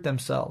reassert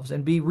themselves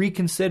and be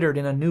reconsidered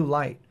in a new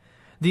light.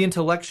 The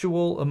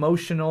intellectual,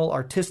 emotional,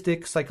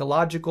 artistic,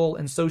 psychological,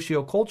 and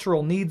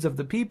sociocultural needs of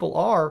the people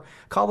are,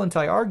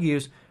 Kollontai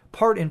argues,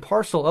 part and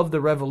parcel of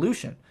the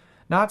revolution,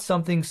 not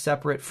something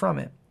separate from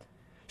it.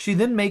 She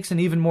then makes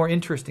an even more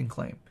interesting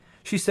claim.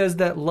 She says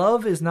that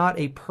love is not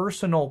a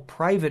personal,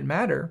 private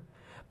matter,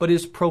 but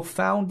is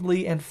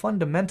profoundly and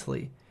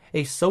fundamentally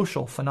a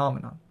social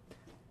phenomenon.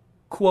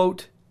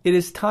 Quote, "It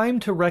is time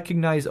to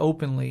recognize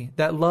openly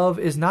that love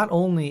is not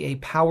only a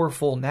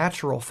powerful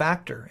natural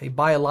factor, a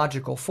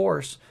biological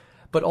force,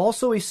 but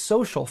also a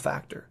social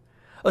factor.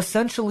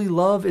 Essentially,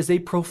 love is a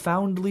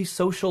profoundly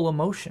social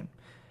emotion.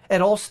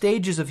 At all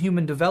stages of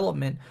human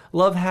development,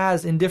 love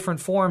has, in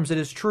different forms, it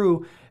is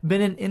true,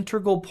 been an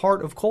integral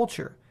part of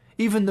culture.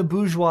 Even the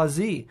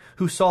bourgeoisie,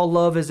 who saw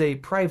love as a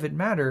private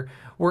matter,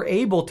 were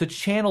able to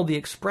channel the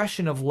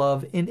expression of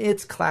love in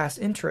its class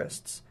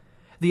interests.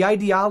 The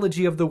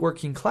ideology of the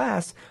working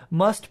class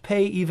must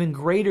pay even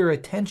greater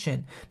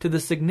attention to the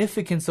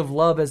significance of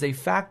love as a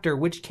factor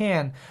which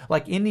can,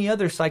 like any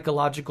other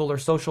psychological or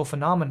social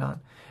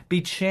phenomenon,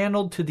 be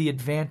channeled to the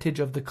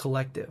advantage of the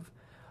collective.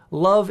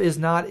 Love is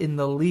not in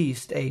the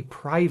least a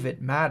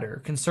private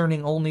matter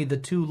concerning only the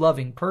two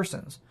loving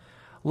persons.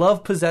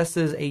 Love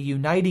possesses a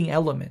uniting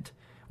element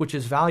which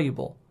is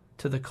valuable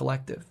to the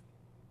collective."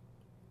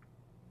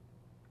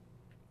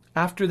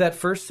 After that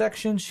first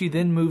section, she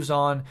then moves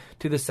on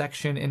to the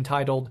section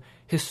entitled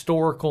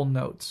Historical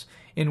Notes,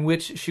 in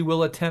which she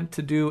will attempt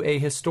to do a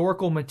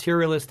historical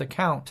materialist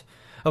account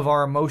of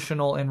our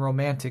emotional and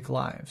romantic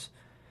lives.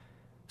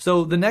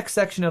 So the next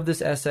section of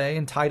this essay,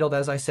 entitled,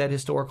 as I said,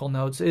 Historical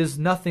Notes, is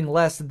nothing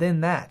less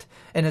than that,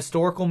 an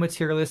historical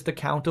materialist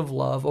account of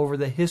love over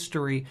the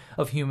history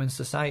of human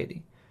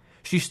society.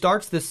 She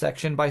starts this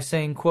section by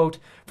saying, quote,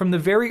 "From the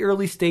very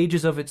early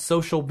stages of its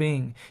social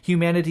being,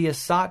 humanity has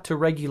sought to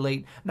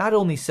regulate not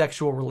only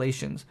sexual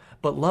relations,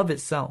 but love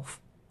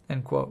itself."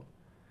 End quote.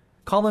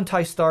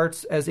 Kollontai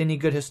starts, as any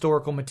good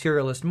historical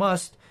materialist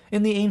must,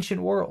 in the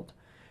ancient world.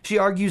 She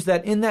argues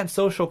that in that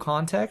social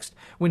context,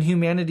 when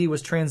humanity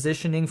was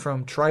transitioning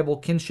from tribal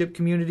kinship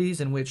communities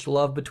in which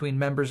love between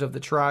members of the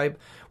tribe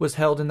was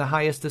held in the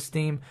highest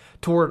esteem,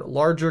 toward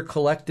larger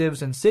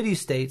collectives and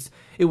city-states,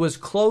 it was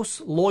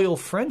close, loyal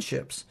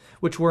friendships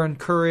which were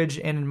encouraged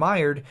and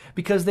admired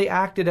because they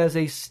acted as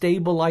a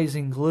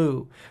stabilizing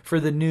glue for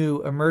the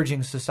new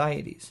emerging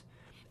societies.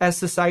 As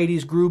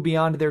societies grew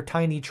beyond their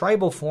tiny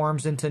tribal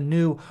forms into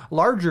new,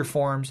 larger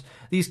forms,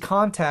 these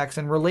contacts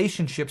and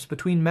relationships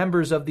between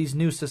members of these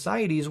new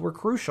societies were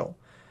crucial.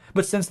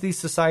 But since these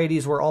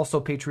societies were also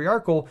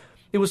patriarchal,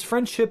 it was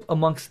friendship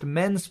amongst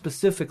men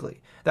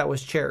specifically that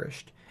was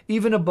cherished,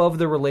 even above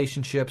the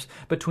relationships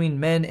between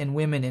men and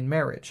women in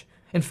marriage.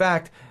 In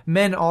fact,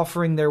 men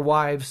offering their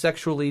wives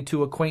sexually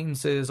to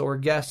acquaintances or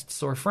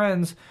guests or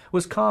friends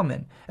was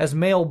common, as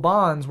male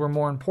bonds were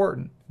more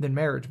important than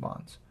marriage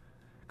bonds.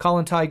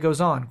 Kollontai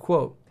goes on,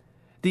 quote,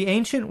 "The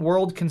ancient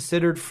world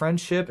considered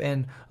friendship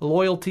and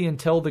loyalty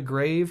until the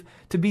grave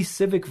to be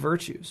civic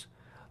virtues.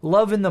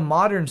 Love in the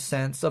modern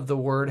sense of the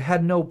word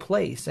had no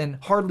place and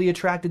hardly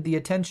attracted the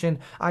attention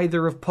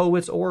either of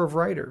poets or of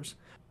writers.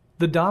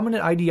 The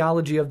dominant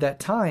ideology of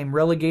that time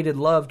relegated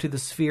love to the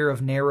sphere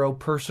of narrow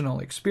personal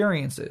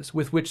experiences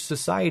with which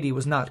society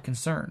was not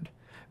concerned.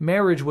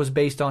 Marriage was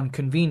based on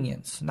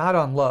convenience, not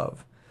on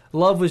love.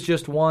 Love was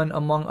just one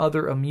among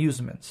other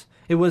amusements.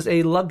 It was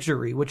a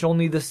luxury which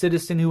only the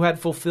citizen who had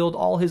fulfilled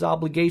all his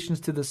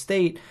obligations to the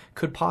state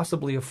could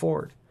possibly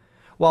afford.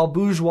 While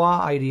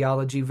bourgeois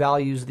ideology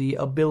values the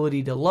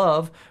ability to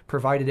love,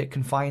 provided it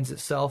confines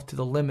itself to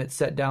the limits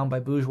set down by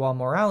bourgeois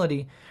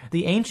morality,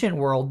 the ancient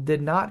world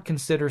did not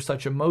consider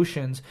such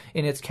emotions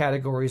in its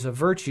categories of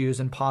virtues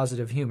and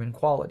positive human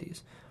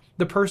qualities.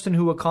 The person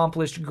who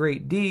accomplished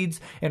great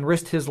deeds and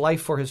risked his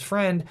life for his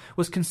friend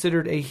was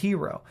considered a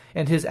hero,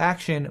 and his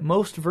action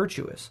most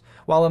virtuous,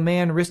 while a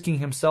man risking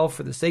himself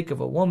for the sake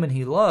of a woman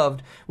he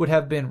loved would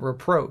have been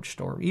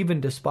reproached or even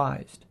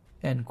despised."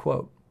 End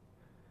quote.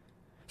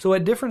 So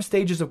at different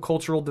stages of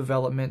cultural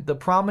development, the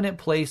prominent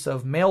place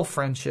of male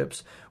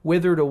friendships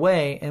withered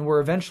away and were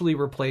eventually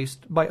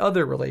replaced by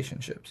other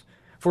relationships.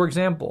 For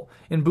example,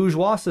 in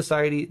bourgeois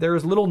society, there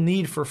is little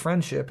need for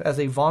friendship as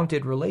a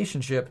vaunted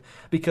relationship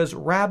because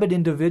rabid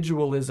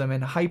individualism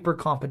and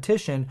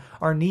hyper-competition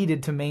are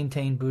needed to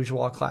maintain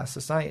bourgeois class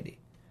society.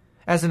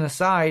 As an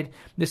aside,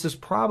 this is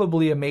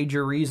probably a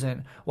major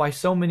reason why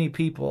so many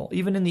people,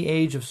 even in the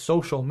age of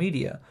social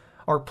media,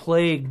 are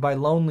plagued by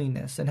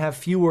loneliness and have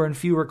fewer and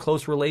fewer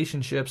close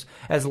relationships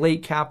as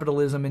late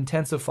capitalism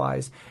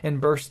intensifies and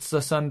bursts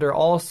asunder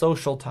all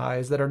social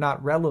ties that are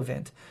not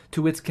relevant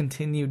to its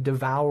continued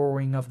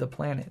devouring of the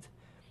planet.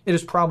 It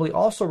is probably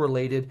also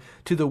related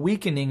to the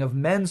weakening of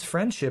men's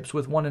friendships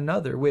with one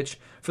another, which,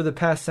 for the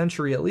past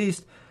century at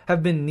least,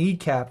 have been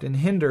kneecapped and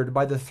hindered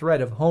by the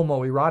threat of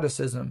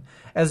homoeroticism,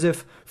 as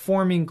if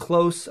forming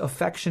close,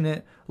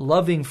 affectionate,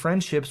 loving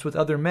friendships with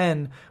other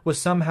men was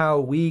somehow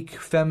weak,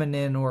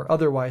 feminine, or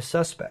otherwise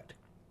suspect.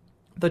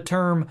 The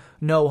term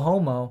no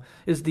homo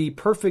is the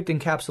perfect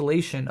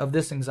encapsulation of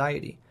this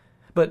anxiety.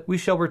 But we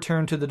shall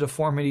return to the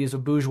deformities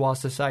of bourgeois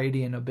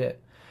society in a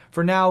bit.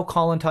 For now,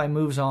 Kollontai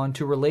moves on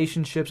to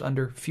relationships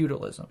under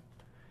feudalism.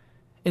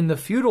 In the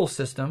feudal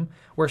system,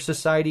 where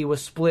society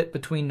was split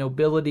between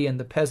nobility and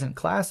the peasant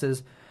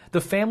classes, the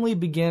family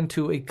began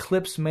to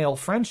eclipse male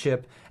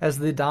friendship as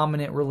the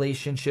dominant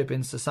relationship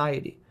in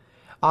society.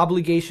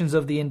 Obligations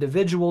of the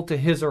individual to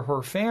his or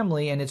her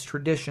family and its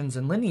traditions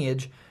and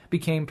lineage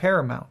became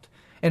paramount,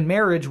 and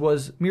marriage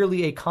was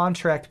merely a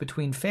contract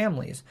between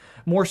families,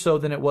 more so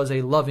than it was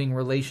a loving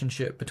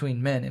relationship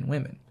between men and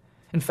women.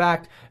 In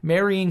fact,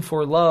 marrying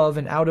for love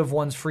and out of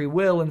one's free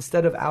will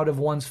instead of out of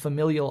one's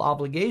familial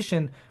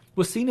obligation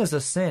was seen as a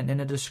sin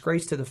and a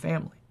disgrace to the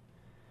family.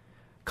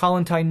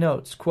 Kollontai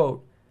notes,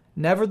 quote,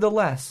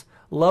 "Nevertheless,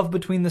 love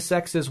between the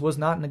sexes was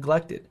not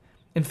neglected.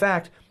 In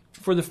fact,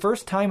 for the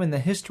first time in the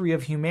history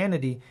of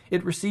humanity,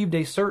 it received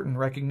a certain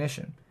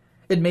recognition.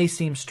 It may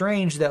seem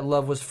strange that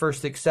love was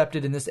first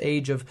accepted in this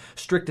age of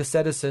strict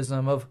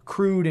asceticism, of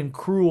crude and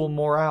cruel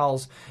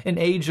morals, an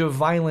age of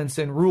violence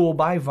and rule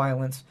by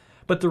violence,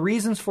 but the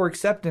reasons for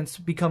acceptance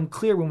become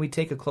clear when we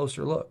take a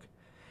closer look.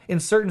 In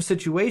certain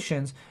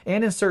situations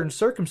and in certain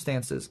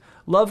circumstances,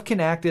 love can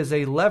act as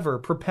a lever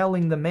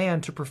propelling the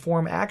man to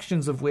perform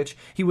actions of which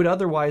he would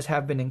otherwise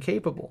have been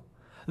incapable.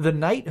 The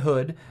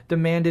knighthood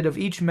demanded of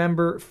each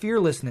member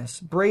fearlessness,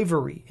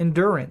 bravery,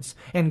 endurance,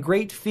 and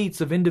great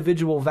feats of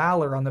individual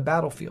valor on the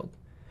battlefield.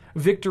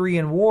 Victory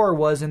in war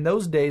was, in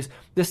those days,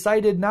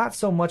 decided not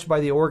so much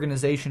by the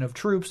organization of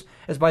troops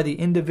as by the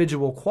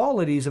individual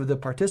qualities of the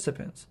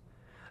participants.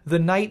 The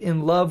knight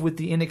in love with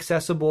the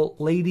inaccessible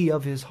lady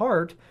of his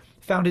heart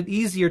found it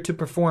easier to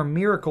perform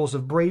miracles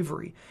of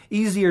bravery,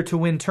 easier to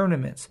win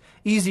tournaments,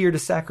 easier to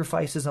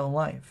sacrifice his own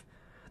life.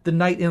 The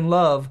knight in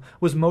love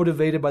was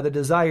motivated by the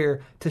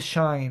desire to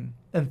shine,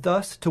 and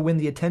thus to win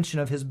the attention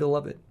of his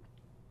beloved."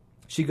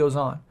 She goes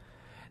on,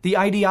 "The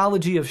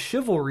ideology of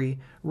chivalry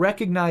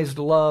recognized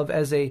love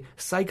as a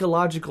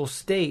psychological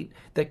state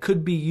that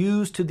could be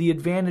used to the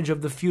advantage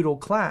of the feudal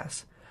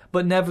class,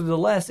 but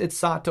nevertheless it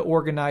sought to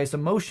organize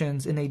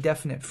emotions in a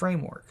definite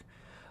framework.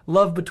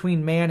 Love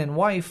between man and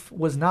wife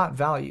was not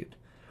valued.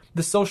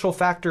 The social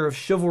factor of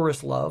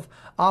chivalrous love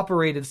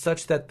operated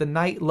such that the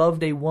knight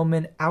loved a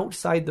woman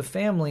outside the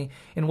family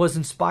and was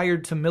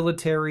inspired to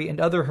military and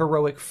other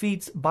heroic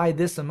feats by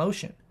this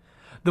emotion.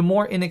 The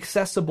more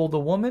inaccessible the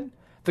woman,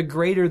 the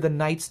greater the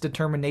knight's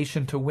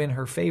determination to win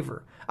her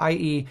favor,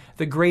 i.e.,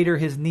 the greater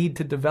his need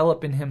to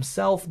develop in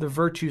himself the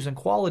virtues and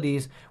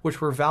qualities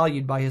which were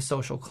valued by his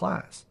social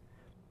class.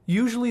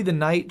 Usually the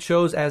knight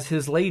chose as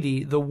his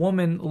lady the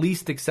woman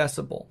least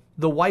accessible,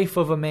 the wife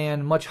of a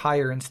man much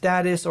higher in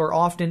status, or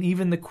often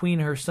even the queen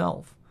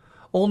herself.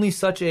 Only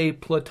such a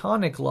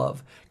platonic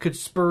love could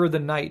spur the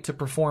knight to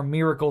perform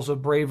miracles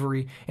of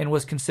bravery and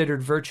was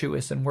considered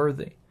virtuous and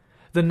worthy.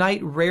 The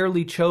knight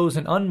rarely chose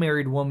an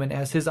unmarried woman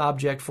as his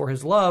object for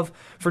his love,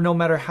 for no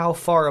matter how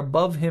far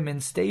above him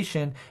in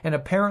station and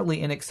apparently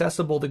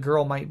inaccessible the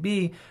girl might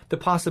be, the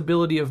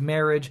possibility of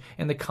marriage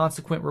and the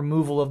consequent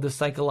removal of the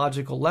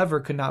psychological lever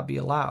could not be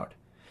allowed.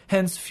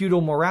 Hence,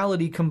 feudal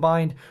morality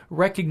combined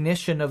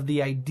recognition of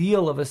the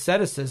ideal of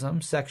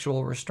asceticism,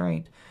 sexual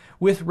restraint,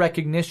 with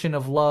recognition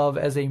of love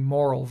as a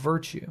moral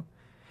virtue.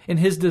 In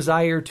his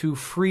desire to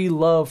free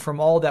love from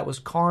all that was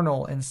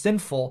carnal and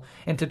sinful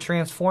and to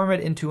transform it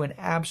into an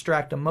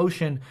abstract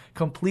emotion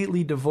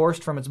completely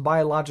divorced from its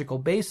biological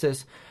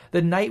basis,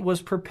 the knight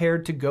was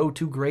prepared to go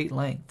to great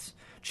lengths,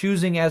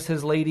 choosing as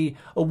his lady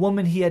a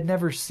woman he had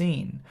never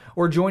seen,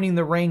 or joining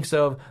the ranks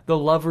of the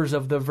lovers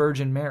of the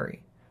Virgin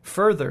Mary.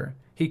 Further,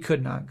 he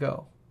could not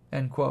go."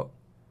 End quote.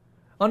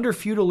 Under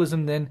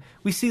feudalism, then,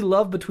 we see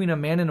love between a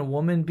man and a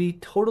woman be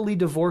totally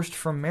divorced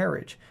from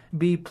marriage,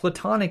 be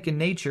platonic in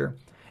nature,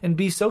 and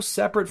be so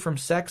separate from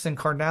sex and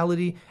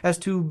carnality as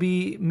to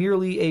be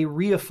merely a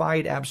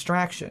reified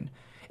abstraction,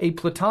 a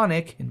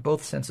platonic, in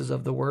both senses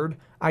of the word,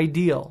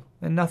 ideal,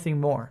 and nothing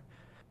more.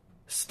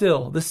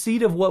 Still, the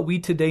seed of what we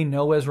today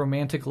know as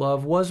romantic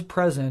love was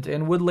present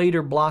and would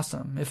later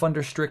blossom, if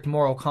under strict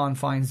moral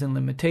confines and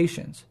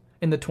limitations.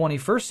 In the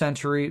 21st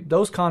century,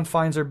 those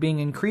confines are being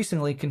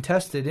increasingly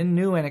contested in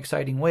new and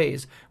exciting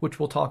ways, which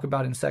we'll talk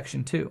about in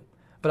Section 2.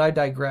 But I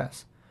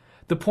digress.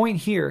 The point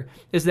here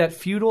is that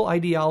feudal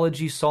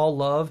ideology saw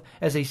love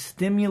as a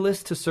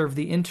stimulus to serve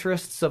the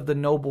interests of the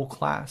noble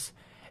class.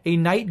 A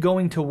knight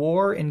going to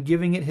war and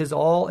giving it his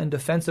all in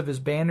defense of his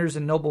banners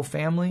and noble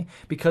family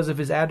because of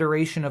his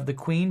adoration of the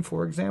queen,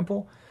 for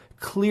example,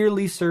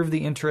 clearly served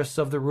the interests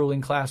of the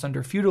ruling class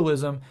under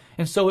feudalism,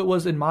 and so it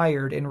was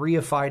admired and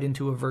reified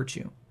into a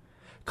virtue.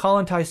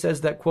 Kollontai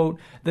says that, quote,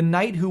 "The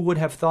knight who would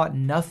have thought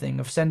nothing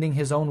of sending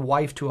his own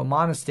wife to a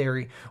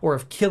monastery or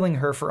of killing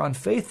her for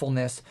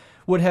unfaithfulness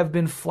would have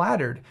been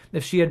flattered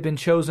if she had been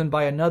chosen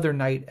by another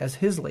knight as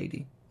his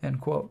lady."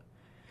 End quote.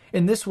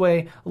 In this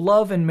way,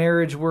 love and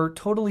marriage were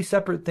totally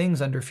separate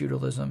things under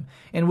feudalism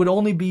and would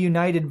only be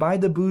united by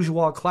the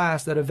bourgeois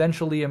class that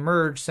eventually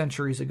emerged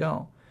centuries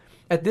ago.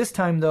 At this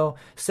time, though,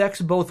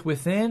 sex both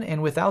within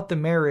and without the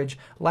marriage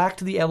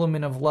lacked the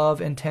element of love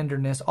and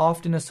tenderness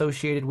often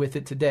associated with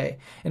it today,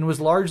 and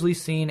was largely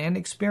seen and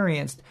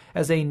experienced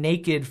as a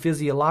naked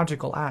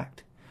physiological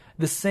act.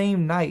 The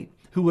same knight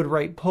who would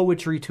write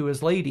poetry to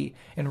his lady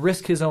and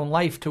risk his own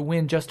life to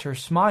win just her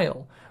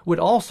smile would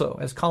also,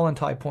 as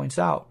Kollontai points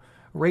out,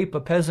 rape a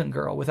peasant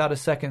girl without a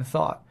second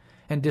thought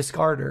and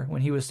discard her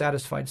when he was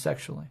satisfied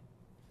sexually.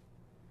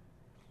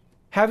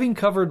 Having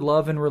covered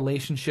love and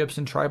relationships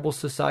in tribal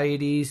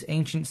societies,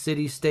 ancient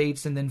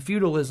city-states, and then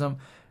feudalism,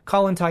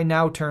 Kollontai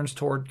now turns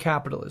toward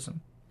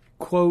capitalism.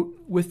 Quote,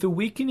 "With the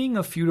weakening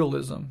of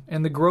feudalism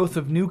and the growth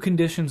of new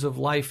conditions of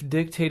life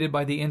dictated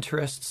by the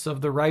interests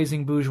of the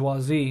rising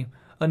bourgeoisie,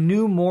 a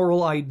new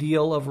moral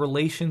ideal of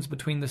relations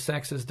between the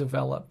sexes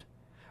developed.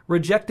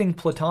 Rejecting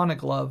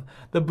platonic love,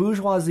 the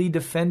bourgeoisie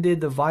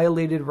defended the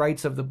violated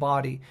rights of the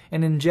body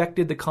and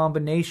injected the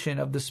combination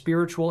of the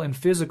spiritual and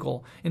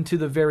physical into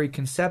the very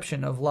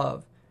conception of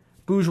love.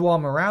 Bourgeois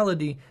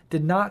morality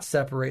did not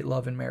separate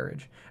love and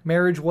marriage.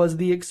 Marriage was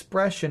the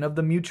expression of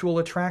the mutual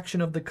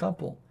attraction of the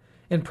couple.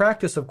 In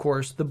practice, of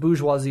course, the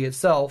bourgeoisie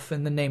itself,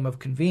 in the name of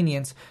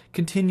convenience,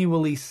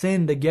 continually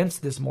sinned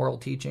against this moral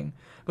teaching,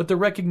 but the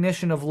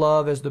recognition of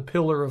love as the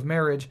pillar of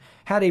marriage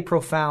had a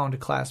profound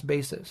class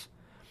basis."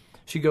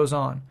 She goes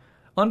on,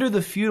 "Under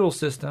the feudal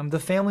system, the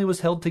family was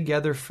held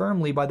together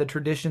firmly by the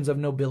traditions of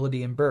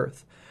nobility and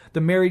birth.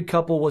 The married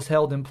couple was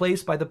held in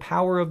place by the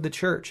power of the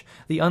church,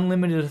 the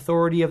unlimited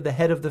authority of the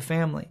head of the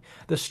family,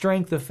 the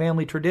strength of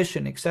family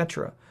tradition,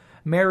 etc.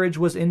 Marriage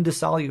was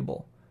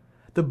indissoluble.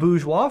 The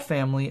bourgeois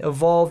family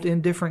evolved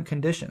in different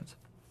conditions.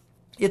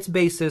 Its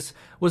basis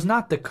was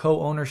not the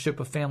co-ownership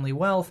of family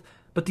wealth,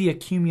 but the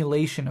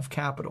accumulation of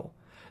capital.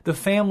 The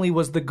family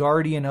was the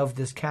guardian of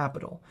this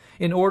capital.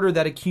 In order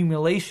that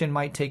accumulation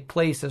might take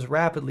place as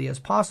rapidly as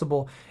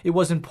possible, it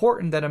was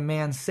important that a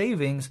man's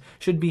savings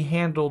should be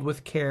handled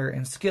with care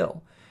and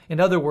skill. In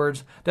other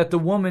words, that the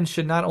woman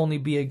should not only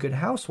be a good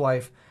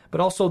housewife,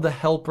 but also the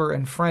helper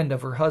and friend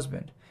of her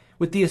husband.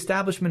 With the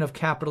establishment of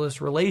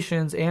capitalist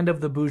relations and of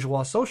the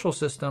bourgeois social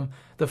system,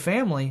 the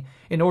family,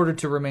 in order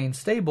to remain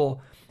stable,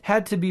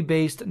 had to be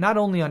based not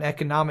only on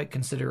economic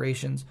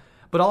considerations,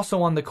 but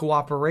also on the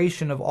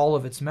cooperation of all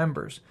of its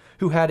members,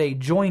 who had a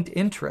joint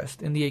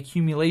interest in the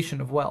accumulation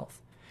of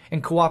wealth.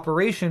 And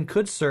cooperation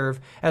could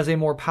serve as a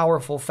more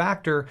powerful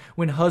factor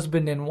when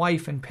husband and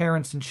wife and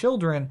parents and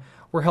children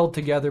were held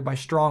together by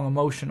strong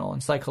emotional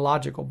and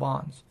psychological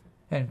bonds."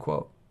 End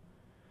quote.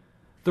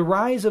 The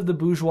rise of the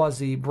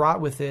bourgeoisie brought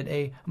with it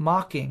a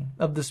mocking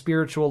of the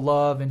spiritual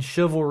love and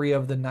chivalry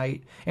of the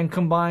knight, and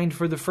combined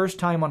for the first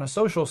time on a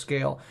social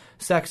scale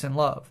sex and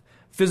love,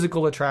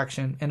 physical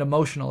attraction and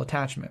emotional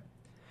attachment.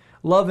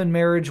 Love and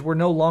marriage were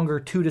no longer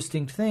two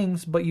distinct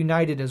things, but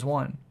united as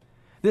one.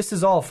 This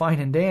is all fine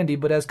and dandy,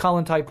 but as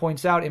Kollontai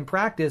points out, in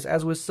practice,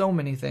 as with so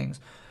many things,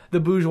 the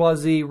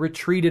bourgeoisie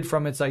retreated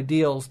from its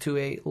ideals to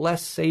a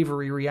less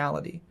savory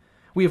reality.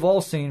 We have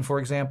all seen, for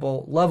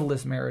example,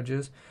 loveless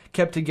marriages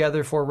kept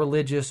together for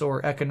religious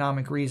or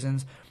economic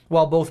reasons,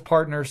 while both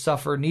partners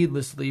suffer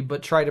needlessly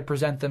but try to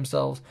present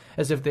themselves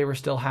as if they were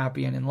still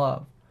happy and in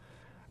love.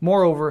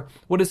 Moreover,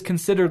 what is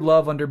considered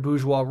love under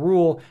bourgeois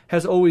rule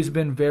has always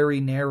been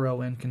very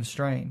narrow and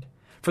constrained.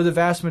 For the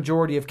vast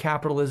majority of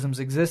capitalism's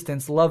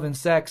existence, love and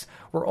sex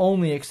were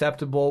only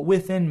acceptable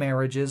within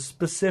marriages,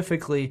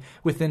 specifically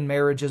within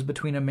marriages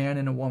between a man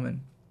and a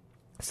woman.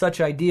 Such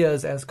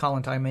ideas, as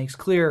Kollontai makes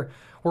clear,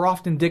 were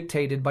often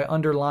dictated by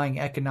underlying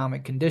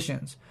economic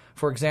conditions,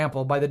 for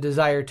example, by the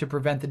desire to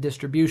prevent the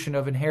distribution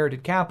of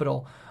inherited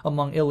capital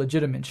among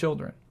illegitimate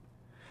children.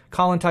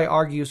 Kollontai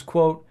argues,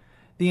 quote,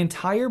 "The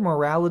entire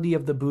morality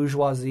of the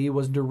bourgeoisie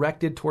was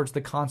directed towards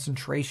the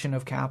concentration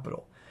of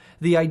capital.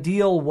 The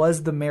ideal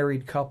was the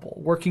married couple,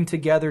 working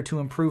together to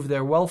improve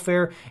their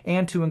welfare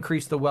and to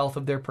increase the wealth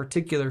of their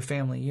particular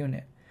family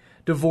unit,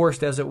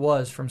 divorced as it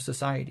was from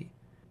society.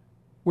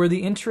 Where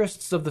the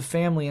interests of the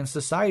family and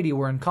society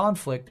were in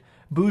conflict,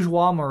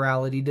 bourgeois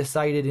morality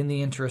decided in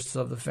the interests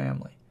of the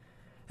family.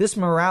 This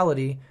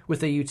morality,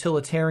 with a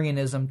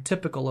utilitarianism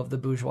typical of the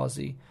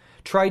bourgeoisie,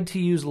 tried to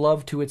use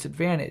love to its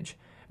advantage,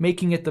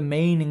 making it the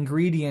main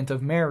ingredient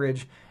of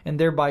marriage and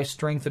thereby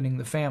strengthening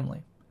the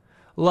family.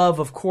 Love,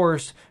 of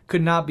course,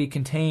 could not be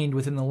contained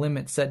within the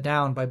limits set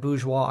down by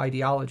bourgeois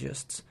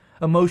ideologists.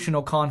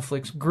 Emotional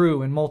conflicts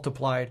grew and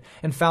multiplied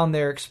and found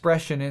their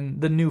expression in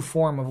the new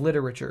form of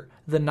literature,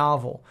 the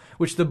novel,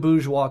 which the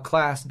bourgeois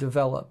class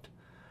developed.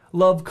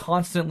 Love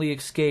constantly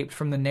escaped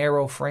from the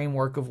narrow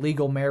framework of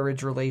legal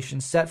marriage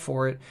relations set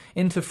for it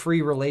into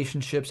free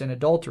relationships and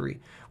adultery,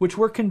 which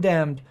were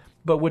condemned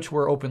but which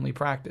were openly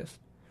practiced.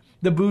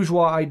 The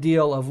bourgeois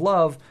ideal of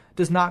love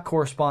does not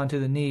correspond to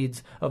the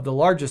needs of the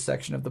largest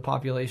section of the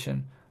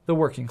population, the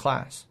working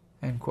class."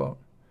 End quote.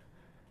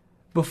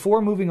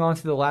 Before moving on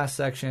to the last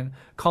section,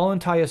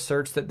 Kollontai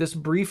asserts that this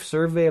brief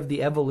survey of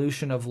the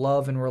evolution of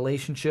love and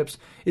relationships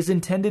is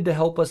intended to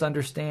help us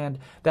understand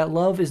that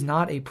love is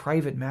not a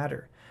private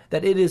matter,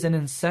 that it is an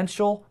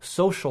essential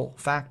social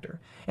factor,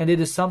 and it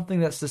is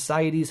something that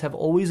societies have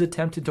always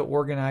attempted to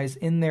organize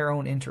in their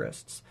own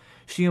interests.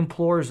 She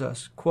implores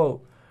us,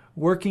 quote,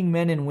 "Working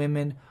men and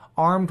women,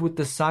 armed with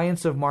the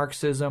science of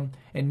Marxism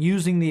and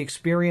using the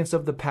experience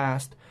of the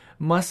past,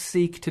 must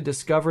seek to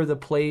discover the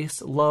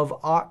place love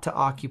ought to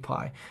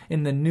occupy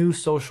in the new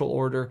social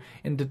order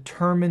and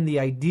determine the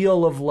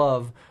ideal of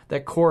love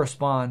that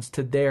corresponds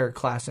to their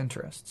class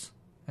interests."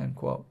 End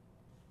quote.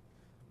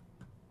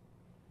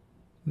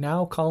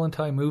 Now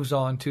Kollontai moves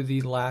on to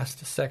the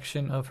last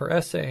section of her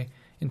essay,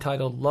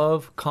 entitled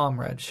Love,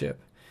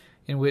 Comradeship,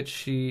 in which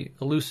she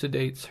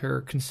elucidates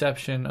her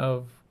conception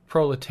of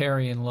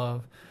proletarian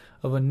love,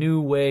 of a new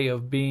way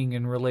of being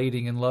and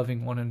relating and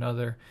loving one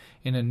another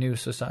in a new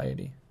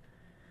society.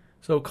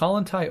 So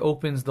Kollontai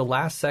opens the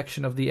last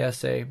section of the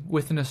essay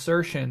with an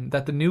assertion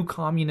that the new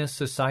communist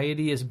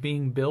society is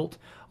being built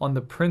on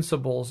the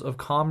principles of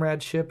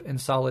comradeship and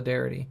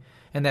solidarity,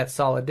 and that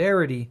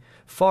solidarity,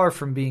 far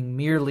from being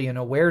merely an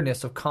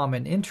awareness of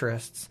common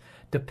interests,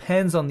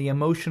 depends on the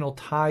emotional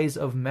ties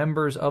of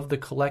members of the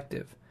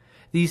collective.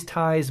 These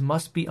ties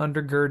must be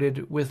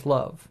undergirded with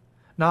love.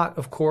 Not,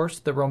 of course,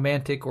 the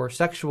romantic or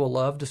sexual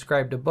love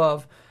described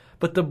above,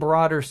 but the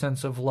broader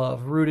sense of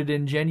love, rooted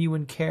in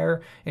genuine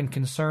care and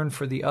concern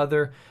for the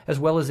other, as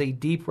well as a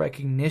deep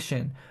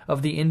recognition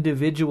of the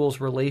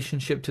individual's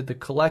relationship to the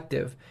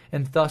collective,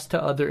 and thus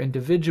to other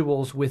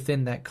individuals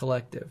within that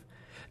collective.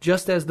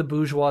 Just as the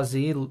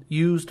bourgeoisie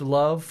used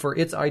love for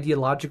its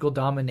ideological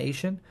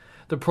domination,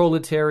 the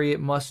proletariat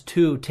must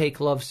too take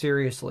love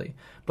seriously,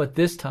 but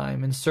this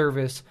time in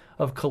service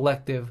of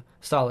collective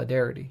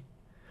solidarity.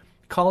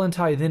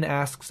 Kollontai then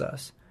asks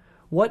us,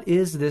 what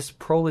is this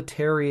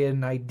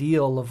proletarian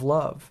ideal of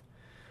love?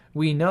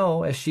 We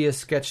know, as she has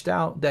sketched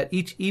out, that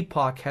each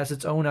epoch has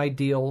its own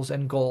ideals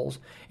and goals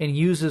and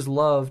uses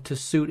love to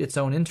suit its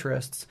own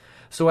interests.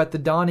 So at the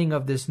dawning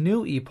of this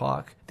new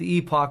epoch, the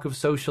epoch of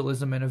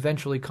socialism and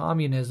eventually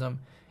communism,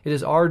 it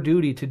is our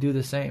duty to do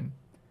the same.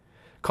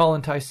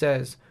 Kollontai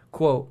says,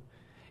 quote,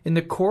 "In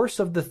the course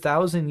of the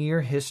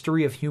 1,000-year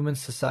history of human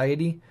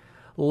society,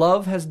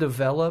 love has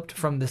developed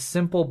from the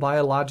simple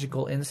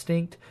biological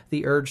instinct,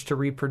 the urge to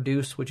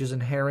reproduce, which is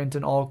inherent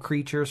in all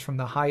creatures from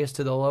the highest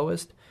to the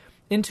lowest,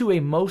 into a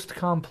most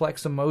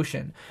complex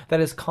emotion that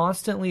is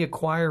constantly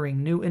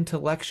acquiring new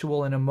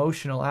intellectual and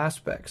emotional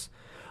aspects.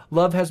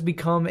 Love has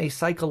become a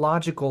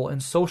psychological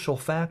and social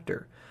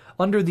factor.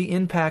 Under the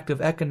impact of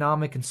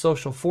economic and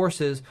social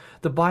forces,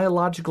 the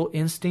biological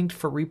instinct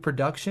for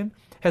reproduction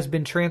has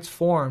been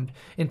transformed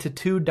into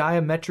two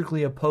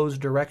diametrically opposed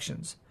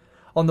directions.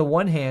 On the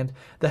one hand,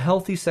 the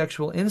healthy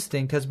sexual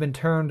instinct has been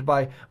turned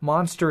by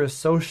monstrous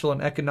social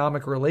and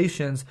economic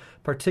relations,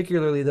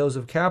 particularly those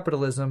of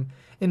capitalism,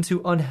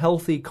 into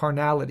unhealthy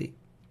carnality.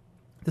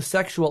 The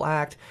sexual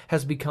act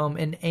has become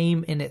an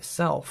aim in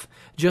itself,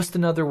 just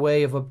another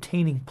way of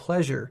obtaining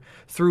pleasure,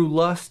 through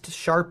lust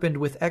sharpened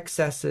with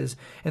excesses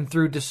and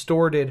through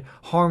distorted,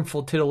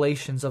 harmful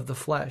titillations of the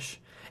flesh.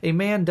 A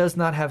man does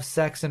not have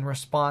sex in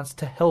response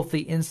to healthy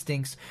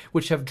instincts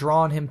which have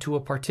drawn him to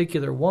a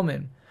particular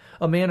woman.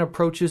 A man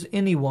approaches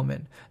any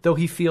woman, though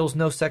he feels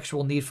no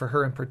sexual need for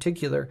her in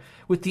particular,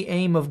 with the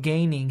aim of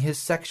gaining his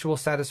sexual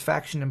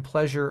satisfaction and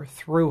pleasure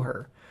through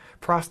her.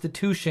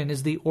 Prostitution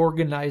is the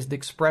organized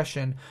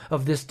expression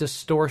of this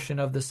distortion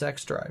of the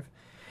sex drive.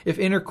 If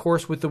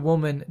intercourse with the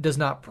woman does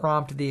not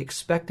prompt the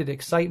expected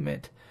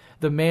excitement,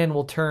 the man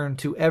will turn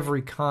to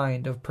every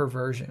kind of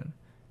perversion."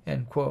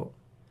 End quote.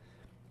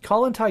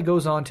 Kollontai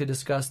goes on to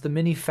discuss the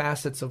many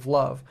facets of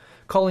love,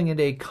 calling it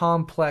a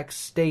complex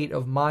state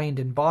of mind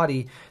and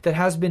body that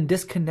has been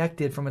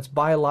disconnected from its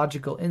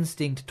biological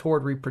instinct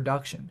toward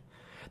reproduction.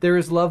 There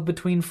is love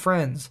between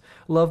friends,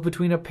 love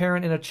between a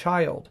parent and a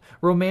child,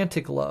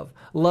 romantic love,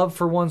 love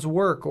for one's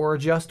work or a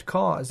just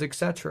cause,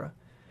 etc.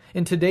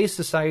 In today's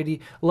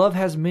society, love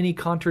has many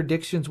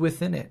contradictions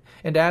within it,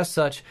 and as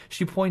such,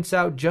 she points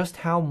out just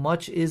how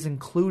much is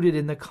included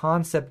in the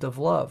concept of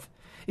love.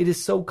 It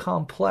is so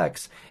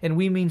complex, and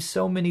we mean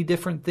so many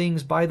different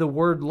things by the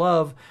word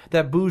love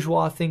that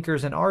bourgeois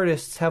thinkers and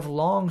artists have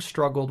long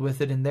struggled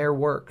with it in their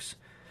works.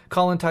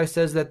 Kollontai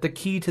says that the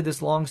key to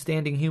this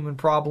long-standing human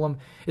problem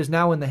is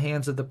now in the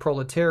hands of the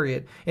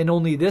proletariat, and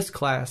only this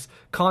class,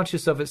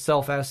 conscious of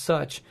itself as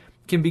such,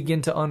 can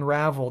begin to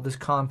unravel this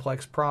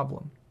complex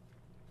problem.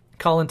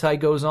 Kollontai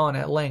goes on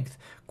at length,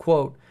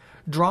 quote,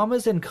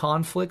 "Dramas and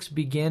conflicts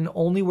begin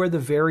only where the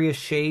various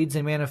shades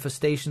and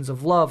manifestations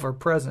of love are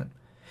present.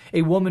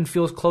 A woman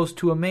feels close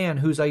to a man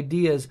whose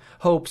ideas,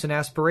 hopes, and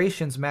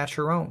aspirations match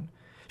her own.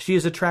 She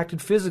is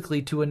attracted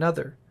physically to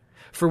another.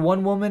 For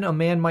one woman, a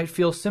man might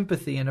feel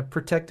sympathy and a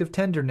protective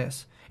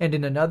tenderness, and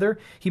in another,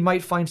 he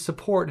might find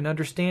support and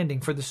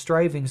understanding for the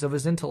strivings of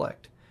his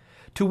intellect.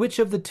 To which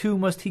of the two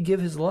must he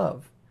give his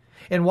love?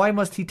 And why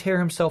must he tear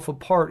himself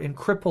apart and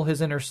cripple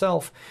his inner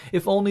self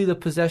if only the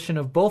possession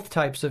of both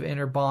types of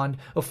inner bond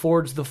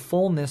affords the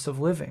fullness of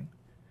living?"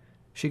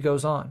 She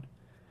goes on.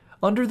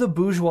 Under the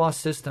bourgeois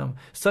system,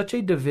 such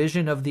a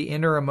division of the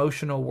inner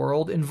emotional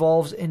world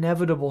involves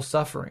inevitable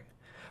suffering.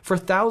 For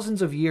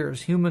thousands of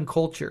years, human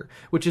culture,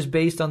 which is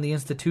based on the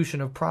institution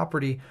of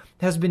property,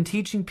 has been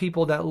teaching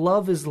people that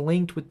love is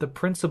linked with the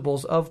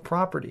principles of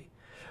property.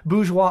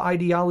 Bourgeois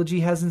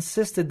ideology has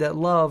insisted that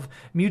love,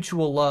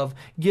 mutual love,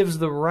 gives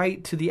the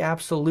right to the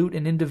absolute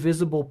and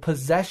indivisible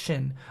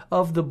possession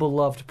of the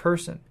beloved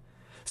person.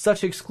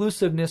 Such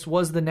exclusiveness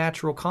was the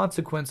natural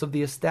consequence of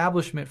the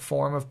establishment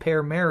form of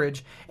pair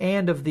marriage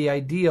and of the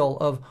ideal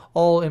of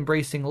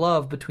all-embracing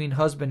love between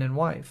husband and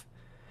wife.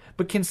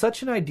 But can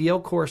such an ideal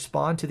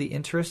correspond to the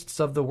interests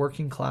of the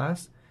working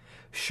class?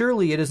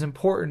 Surely it is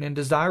important and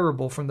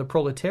desirable from the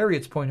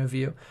proletariat's point of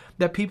view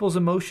that people's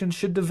emotions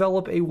should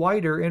develop a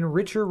wider and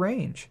richer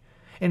range.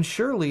 And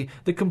surely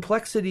the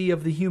complexity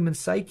of the human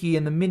psyche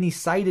and the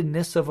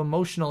many-sidedness of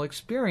emotional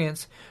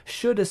experience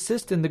should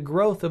assist in the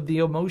growth of the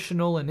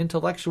emotional and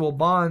intellectual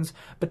bonds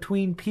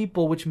between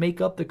people which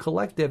make up the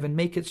collective and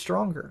make it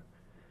stronger.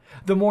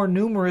 The more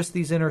numerous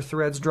these inner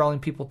threads drawing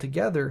people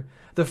together,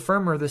 the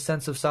firmer the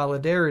sense of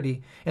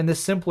solidarity, and the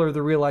simpler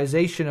the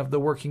realization of the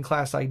working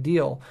class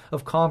ideal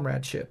of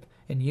comradeship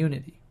and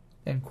unity."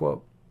 End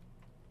quote.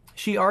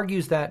 She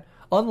argues that,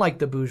 unlike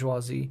the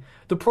bourgeoisie,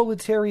 the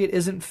proletariat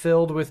isn't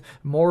filled with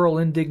moral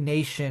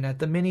indignation at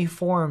the many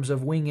forms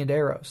of Winged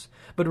Eros,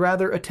 but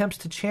rather attempts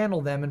to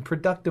channel them in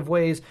productive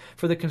ways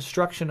for the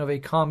construction of a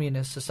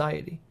communist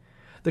society.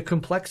 The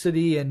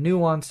complexity and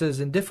nuances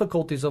and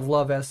difficulties of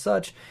love as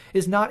such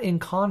is not in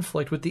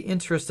conflict with the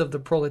interests of the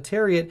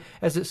proletariat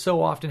as it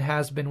so often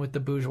has been with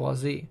the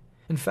bourgeoisie.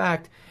 In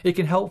fact, it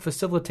can help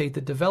facilitate the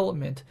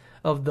development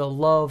of the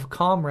love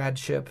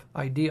comradeship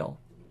ideal.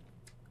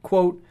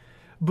 Quote,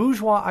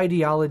 "Bourgeois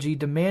ideology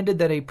demanded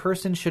that a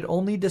person should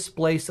only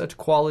display such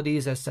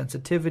qualities as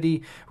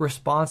sensitivity,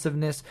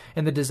 responsiveness,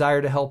 and the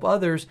desire to help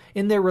others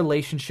in their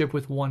relationship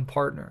with one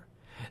partner.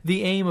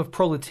 The aim of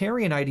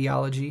proletarian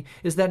ideology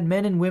is that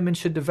men and women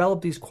should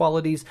develop these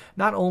qualities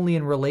not only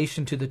in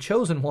relation to the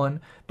chosen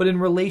one, but in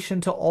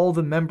relation to all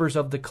the members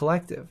of the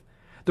collective.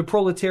 The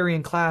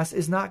proletarian class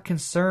is not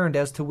concerned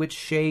as to which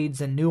shades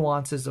and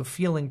nuances of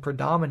feeling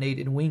predominate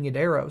in Winged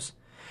Eros.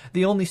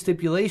 The only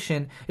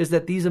stipulation is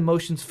that these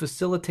emotions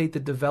facilitate the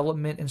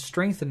development and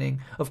strengthening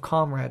of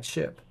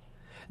comradeship.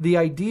 The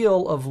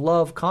ideal of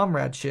love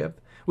comradeship,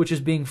 which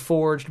is being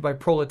forged by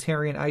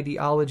proletarian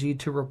ideology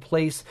to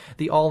replace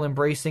the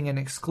all-embracing and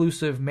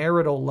exclusive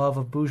marital love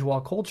of bourgeois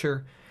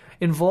culture,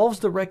 involves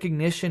the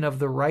recognition of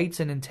the rights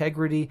and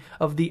integrity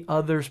of the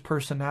other's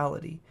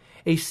personality,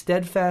 a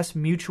steadfast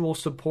mutual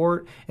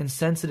support and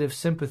sensitive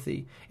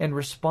sympathy and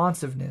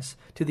responsiveness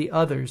to the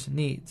other's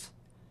needs."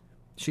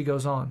 She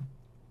goes on.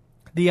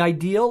 "The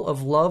ideal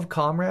of love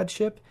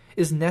comradeship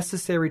is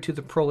necessary to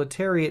the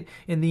proletariat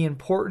in the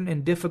important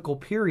and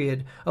difficult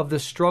period of the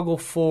struggle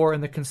for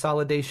and the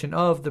consolidation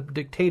of the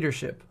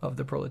dictatorship of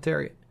the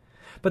proletariat.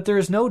 But there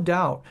is no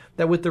doubt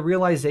that with the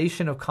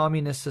realization of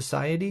communist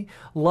society,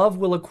 love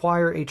will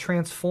acquire a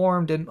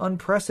transformed and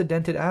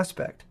unprecedented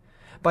aspect.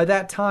 By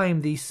that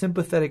time, the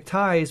sympathetic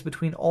ties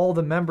between all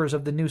the members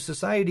of the new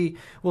society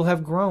will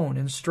have grown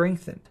and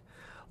strengthened.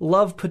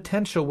 Love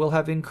potential will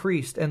have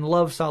increased, and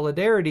love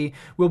solidarity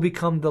will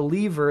become the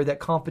lever that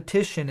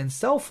competition and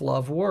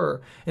self-love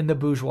were in the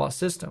bourgeois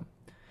system.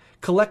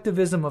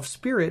 Collectivism of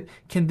spirit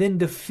can then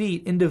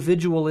defeat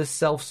individualist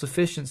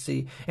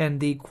self-sufficiency and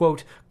the,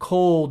 quote,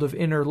 cold of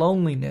inner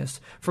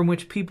loneliness from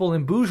which people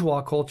in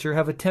bourgeois culture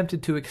have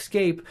attempted to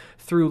escape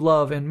through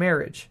love and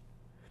marriage.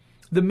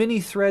 The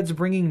many threads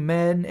bringing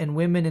men and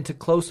women into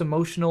close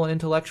emotional and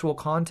intellectual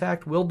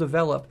contact will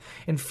develop,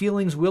 and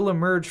feelings will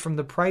emerge from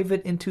the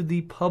private into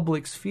the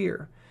public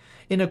sphere.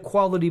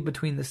 Inequality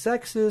between the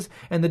sexes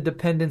and the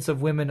dependence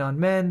of women on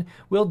men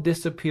will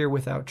disappear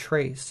without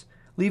trace,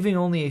 leaving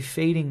only a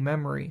fading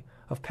memory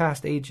of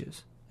past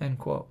ages." End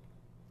quote.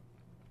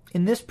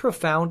 In this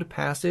profound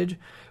passage,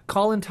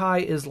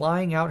 Kollontai is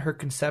laying out her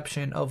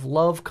conception of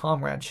love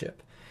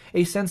comradeship,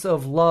 a sense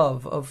of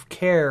love, of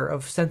care,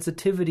 of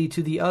sensitivity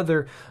to the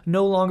other,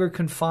 no longer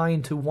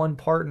confined to one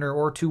partner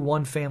or to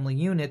one family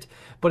unit,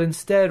 but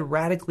instead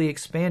radically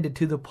expanded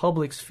to the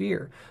public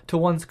sphere, to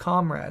one's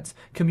comrades,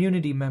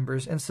 community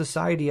members, and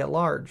society at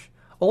large.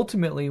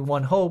 Ultimately,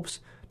 one hopes,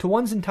 to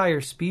one's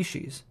entire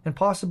species, and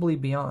possibly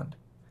beyond.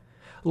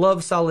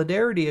 Love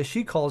solidarity, as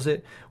she calls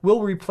it,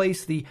 will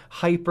replace the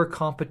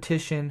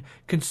hyper-competition,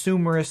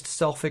 consumerist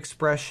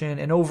self-expression,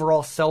 and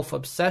overall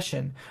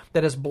self-obsession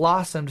that has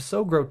blossomed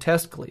so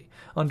grotesquely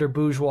under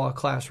bourgeois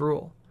class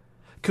rule.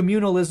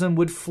 Communalism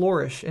would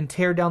flourish and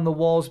tear down the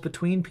walls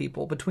between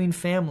people, between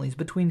families,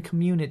 between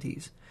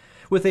communities.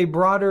 With a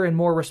broader and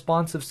more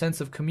responsive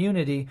sense of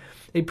community,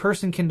 a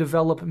person can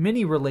develop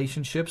many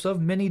relationships of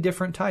many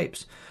different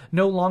types,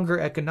 no longer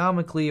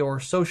economically or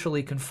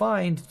socially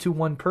confined to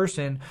one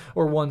person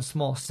or one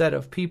small set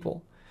of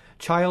people.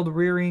 Child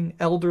rearing,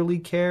 elderly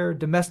care,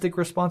 domestic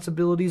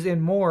responsibilities,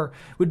 and more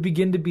would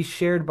begin to be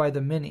shared by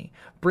the many,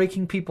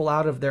 breaking people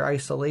out of their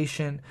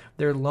isolation,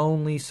 their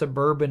lonely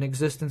suburban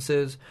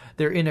existences,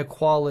 their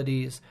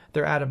inequalities,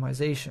 their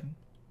atomization.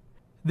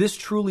 This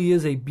truly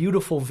is a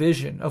beautiful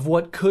vision of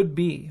what could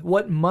be,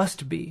 what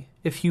must be,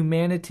 if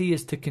humanity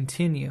is to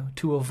continue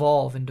to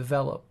evolve and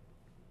develop.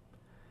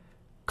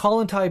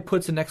 Kollontai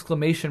puts an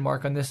exclamation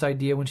mark on this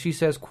idea when she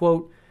says,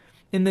 quote,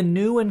 "In the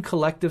new and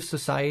collective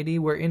society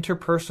where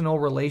interpersonal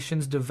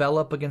relations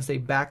develop against a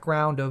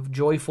background of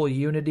joyful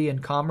unity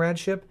and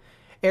comradeship,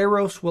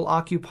 Eros will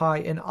occupy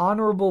an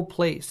honorable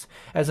place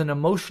as an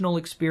emotional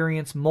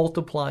experience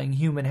multiplying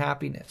human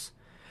happiness.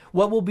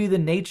 What will be the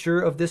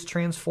nature of this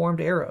transformed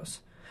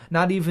Eros?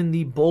 Not even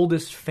the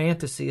boldest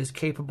fantasy is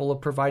capable of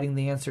providing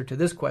the answer to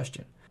this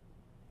question.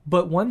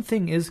 But one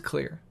thing is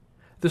clear.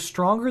 The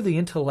stronger the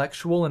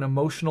intellectual and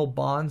emotional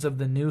bonds of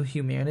the new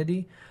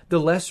humanity, the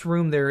less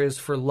room there is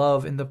for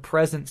love in the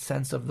present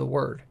sense of the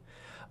word.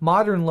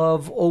 Modern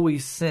love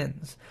always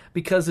sins,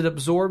 because it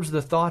absorbs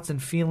the thoughts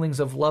and feelings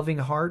of loving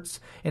hearts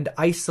and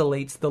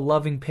isolates the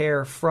loving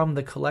pair from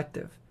the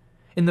collective.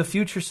 In the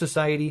future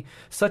society,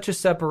 such a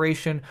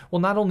separation will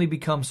not only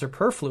become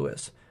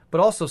superfluous, but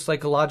also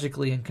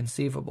psychologically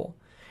inconceivable.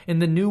 In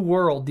the new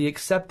world, the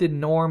accepted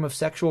norm of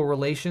sexual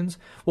relations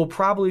will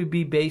probably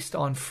be based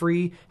on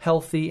free,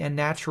 healthy, and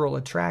natural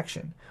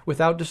attraction,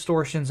 without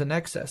distortions and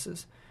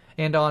excesses,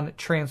 and on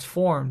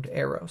transformed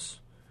eros."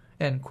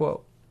 End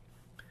quote.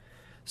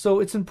 So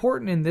it's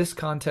important in this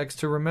context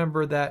to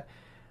remember that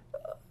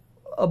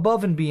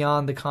above and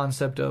beyond the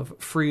concept of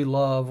free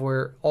love,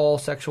 where all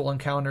sexual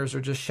encounters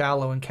are just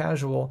shallow and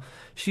casual,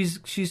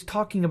 she's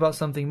talking about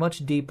something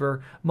much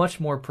deeper, much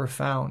more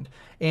profound,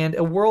 and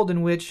a world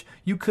in which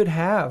you could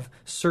have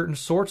certain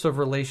sorts of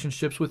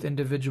relationships with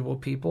individual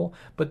people,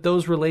 but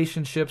those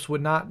relationships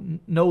would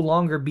no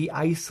longer be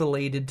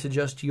isolated to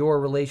just your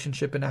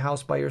relationship in a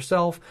house by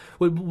yourself,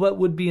 what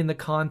would be in the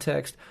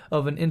context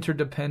of an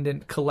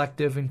interdependent,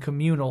 collective, and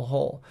communal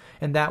whole,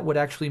 and that would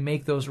actually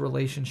make those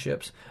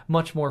relationships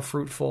much more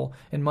fruitful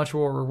and much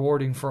more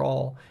rewarding for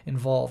all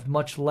involved,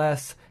 much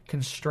less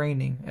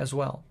constraining as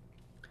well.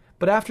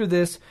 But after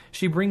this,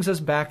 she brings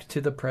us back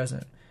to the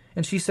present.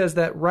 And she says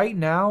that right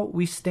now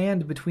we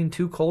stand between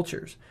two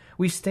cultures.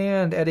 We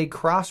stand at a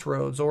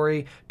crossroads or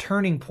a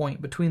turning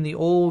point between the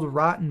old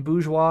rotten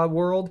bourgeois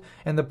world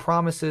and the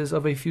promises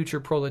of a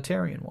future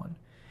proletarian one.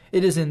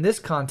 It is in this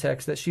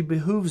context that she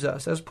behooves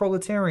us as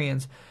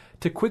proletarians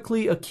to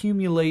quickly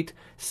accumulate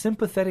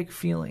sympathetic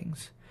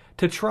feelings,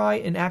 to try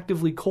and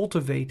actively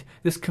cultivate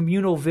this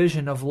communal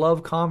vision of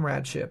love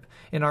comradeship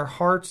in our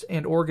hearts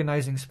and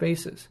organizing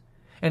spaces.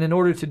 And in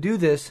order to do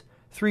this,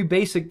 3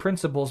 basic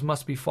principles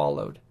must be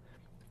followed.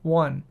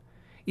 1.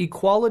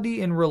 Equality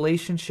in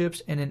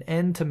relationships and an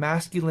end to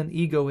masculine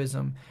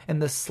egoism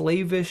and the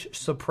slavish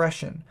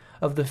suppression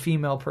of the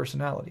female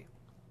personality.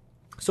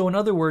 So in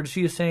other words,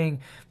 she is saying,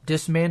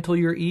 dismantle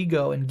your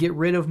ego and get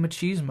rid of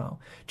machismo.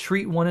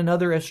 Treat one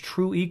another as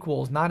true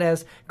equals, not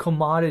as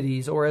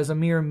commodities or as a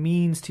mere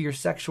means to your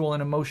sexual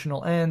and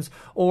emotional ends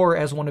or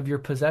as one of your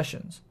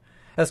possessions.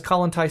 As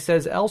Kollontai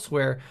says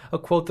elsewhere, a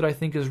quote that I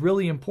think is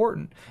really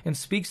important and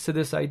speaks to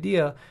this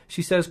idea,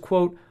 she says,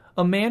 quote,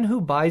 "A man who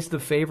buys the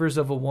favors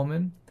of a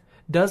woman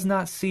does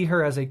not see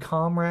her as a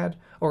comrade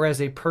or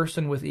as a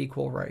person with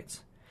equal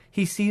rights.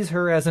 He sees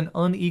her as an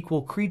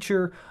unequal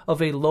creature of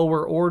a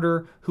lower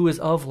order who is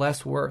of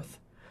less worth.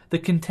 The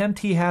contempt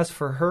he has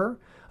for her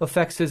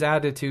affects his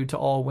attitude to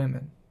all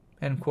women."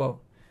 End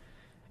quote.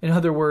 In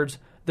other words,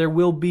 there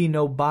will be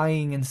no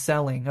buying and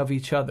selling of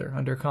each other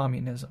under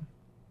communism.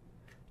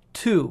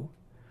 2.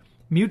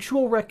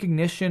 Mutual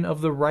recognition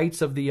of the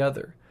rights of the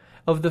other,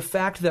 of the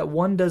fact that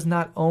one does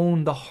not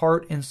own the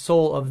heart and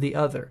soul of the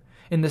other,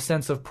 in the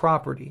sense of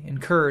property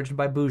encouraged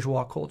by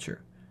bourgeois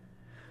culture.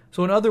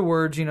 So in other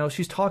words,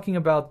 she's talking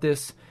about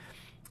this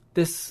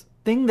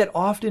thing that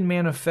often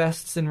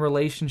manifests in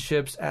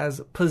relationships as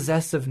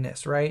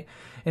possessiveness, right?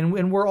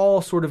 And we're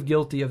all sort of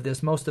guilty of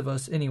this, most of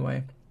us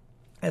anyway,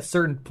 at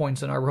certain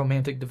points in our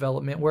romantic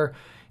development where,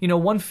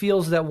 one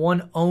feels that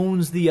one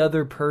owns the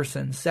other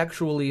person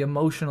sexually,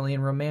 emotionally,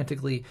 and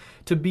romantically.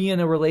 To be in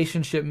a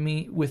relationship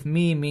with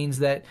me means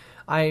that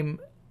I'm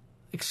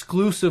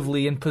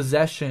exclusively in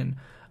possession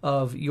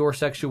of your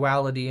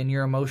sexuality and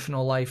your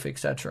emotional life,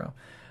 etc.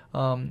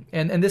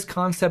 And this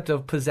concept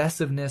of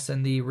possessiveness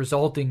and the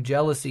resulting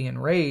jealousy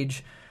and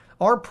rage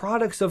are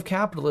products of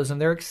capitalism.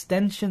 They're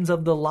extensions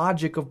of the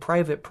logic of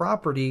private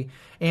property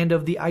and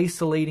of the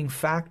isolating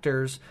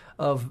factors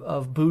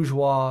of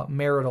bourgeois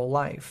marital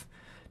life.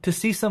 To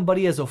see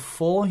somebody as a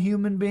full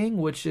human being,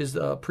 which is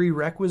a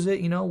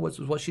prerequisite,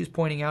 what she's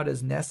pointing out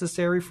as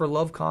necessary for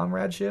love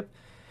comradeship,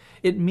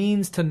 it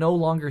means to no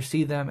longer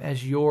see them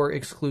as your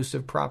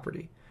exclusive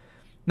property.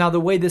 Now, the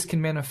way this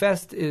can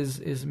manifest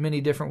is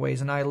many different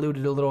ways, and I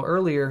alluded a little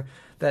earlier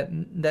that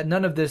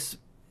none of this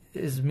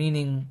is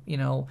meaning,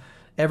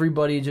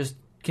 everybody just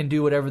can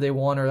do whatever they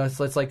want, or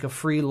that's like a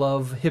free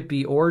love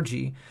hippie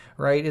orgy,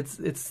 right?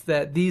 It's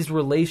that these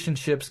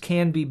relationships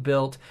can be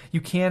built.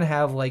 You can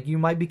have, you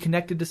might be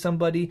connected to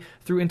somebody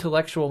through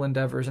intellectual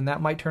endeavors, and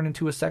that might turn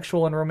into a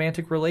sexual and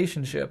romantic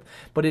relationship,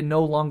 but it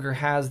no longer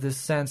has this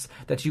sense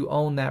that you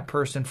own that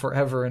person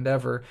forever and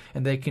ever,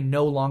 and they can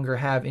no longer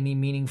have any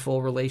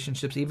meaningful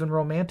relationships, even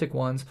romantic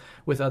ones,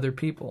 with other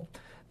people.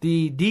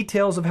 The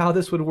details of how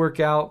this would work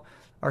out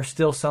are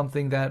still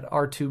something that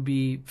are to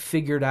be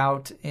figured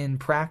out in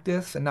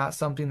practice and not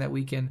something that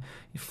we can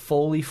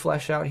fully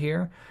flesh out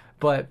here.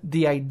 But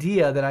the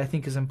idea that I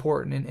think is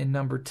important in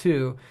number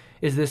 2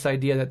 is this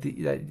idea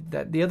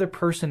that the other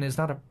person is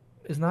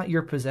not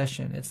your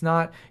possession. It's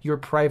not your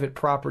private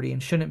property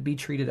and shouldn't be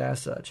treated as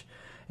such.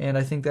 And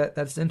I think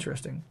that's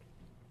interesting.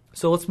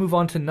 So let's move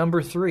on to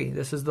number 3.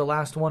 This is the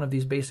last one of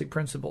these basic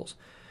principles.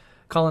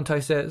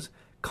 Kollontai says,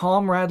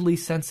 comradely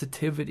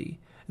sensitivity,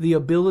 the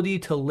ability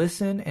to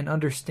listen and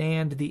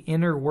understand the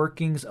inner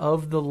workings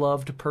of the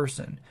loved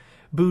person.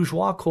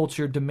 Bourgeois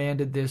culture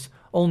demanded this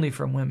only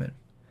from women.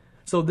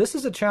 So this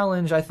is a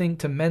challenge, I think,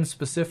 to men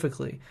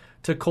specifically,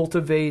 to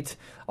cultivate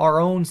our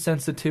own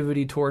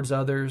sensitivity towards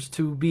others,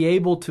 to be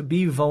able to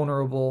be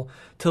vulnerable,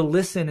 to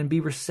listen and be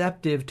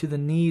receptive to the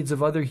needs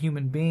of other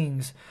human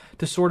beings,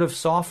 to sort of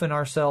soften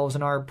ourselves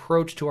in our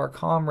approach to our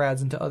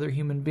comrades and to other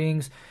human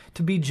beings,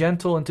 to be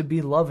gentle and to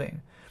be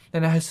loving.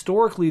 And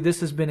historically,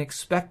 this has been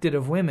expected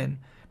of women,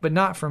 but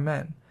not for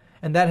men.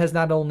 And that has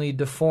not only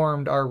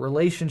deformed our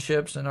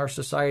relationships and our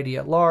society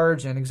at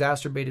large and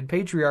exacerbated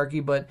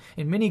patriarchy, but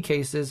in many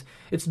cases,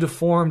 it's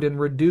deformed and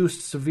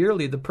reduced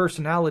severely the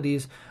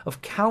personalities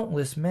of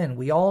countless men.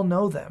 We all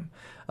know them.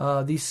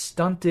 These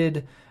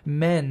stunted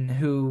men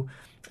who,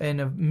 in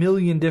a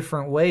million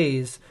different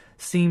ways,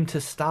 seem to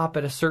stop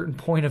at a certain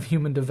point of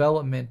human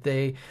development.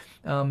 They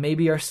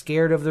maybe are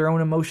scared of their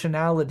own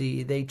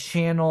emotionality. They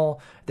channel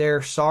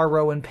their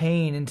sorrow and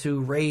pain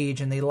into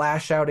rage, and they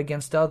lash out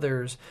against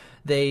others.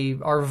 They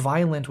are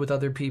violent with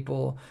other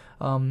people.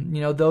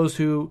 Those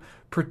who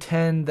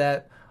pretend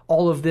that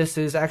all of this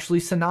is actually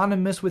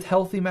synonymous with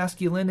healthy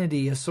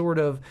masculinity, a sort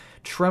of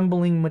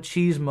trembling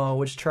machismo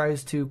which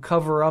tries to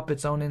cover up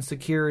its own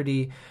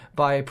insecurity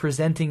by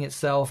presenting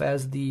itself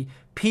as the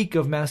peak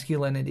of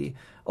masculinity,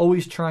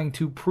 always trying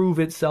to prove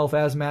itself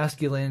as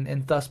masculine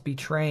and thus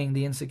betraying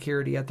the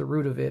insecurity at the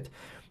root of it.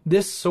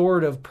 This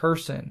sort of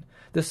person,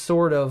 this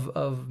sort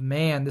of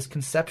man, this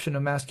conception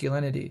of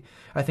masculinity,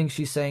 I think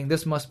she's saying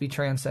this must be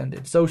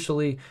transcended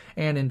socially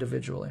and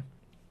individually.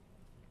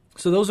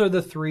 So those are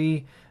the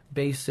 3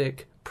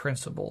 basic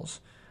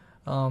principles.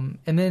 And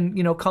then,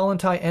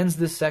 Kollontai ends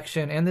this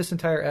section and this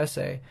entire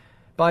essay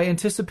by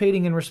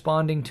anticipating and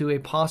responding to a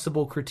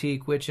possible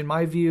critique, which in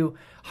my view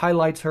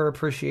highlights her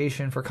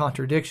appreciation for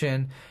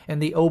contradiction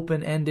and the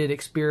open-ended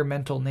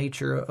experimental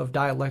nature of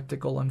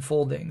dialectical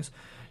unfoldings.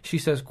 She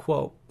says,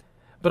 quote,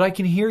 "But I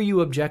can hear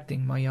you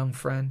objecting, my young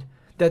friend,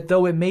 that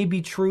though it may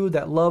be true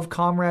that love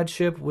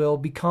comradeship will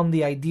become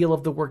the ideal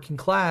of the working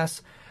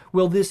class,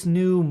 Will this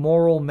new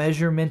moral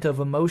measurement of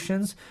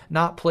emotions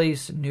not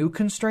place new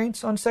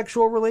constraints on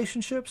sexual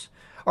relationships?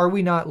 Are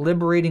we not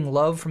liberating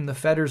love from the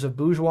fetters of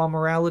bourgeois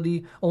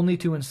morality only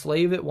to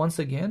enslave it once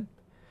again?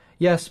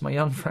 Yes, my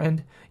young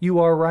friend, you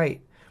are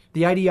right.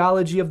 The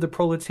ideology of the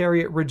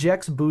proletariat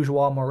rejects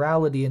bourgeois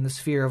morality in the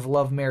sphere of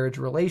love-marriage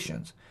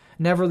relations.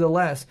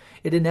 Nevertheless,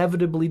 it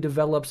inevitably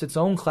develops its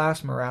own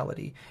class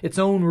morality, its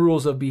own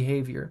rules of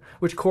behavior,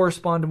 which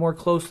correspond more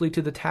closely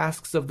to the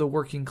tasks of the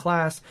working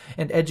class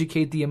and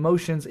educate the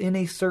emotions in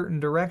a certain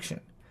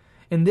direction.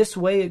 In this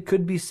way, it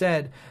could be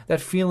said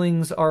that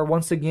feelings are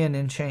once again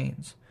in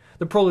chains.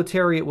 The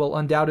proletariat will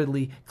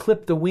undoubtedly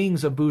clip the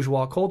wings of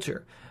bourgeois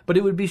culture, but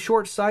it would be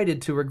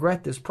short-sighted to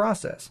regret this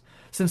process,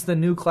 since the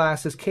new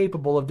class is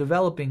capable of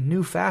developing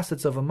new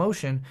facets of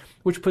emotion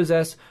which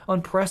possess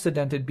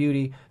unprecedented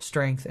beauty,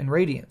 strength, and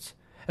radiance.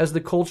 As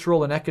the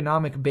cultural and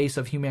economic base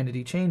of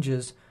humanity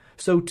changes,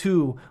 so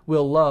too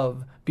will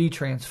love be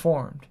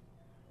transformed.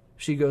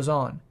 She goes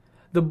on.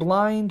 The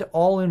blind,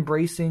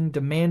 all-embracing,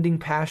 demanding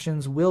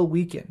passions will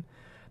weaken.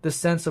 The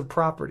sense of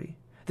property,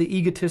 the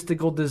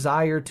egotistical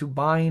desire to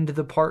bind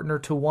the partner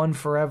to one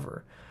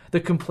forever,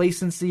 the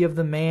complacency of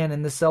the man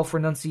and the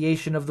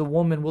self-renunciation of the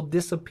woman will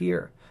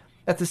disappear.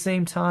 At the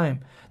same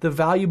time, the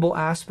valuable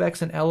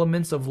aspects and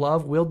elements of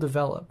love will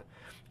develop.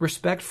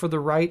 Respect for the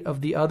right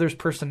of the other's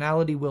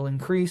personality will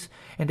increase,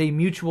 and a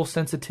mutual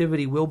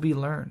sensitivity will be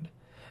learned.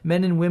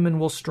 Men and women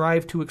will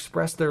strive to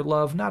express their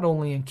love not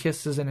only in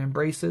kisses and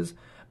embraces,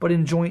 but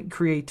in joint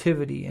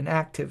creativity and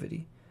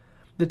activity.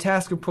 The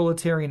task of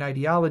proletarian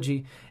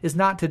ideology is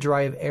not to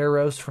drive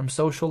Eros from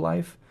social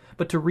life,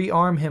 but to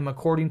rearm him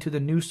according to the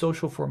new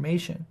social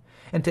formation,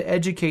 and to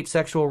educate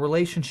sexual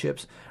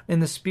relationships in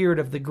the spirit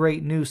of the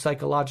great new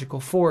psychological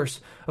force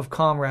of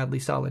comradely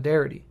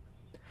solidarity.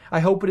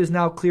 I hope it is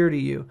now clear to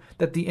you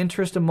that the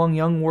interest among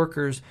young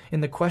workers in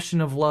the question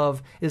of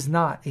love is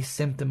not a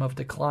symptom of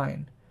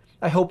decline.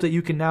 I hope that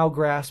you can now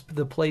grasp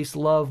the place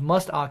love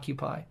must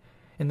occupy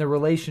in the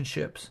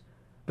relationships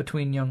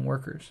between young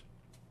workers.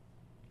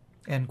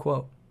 End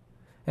quote.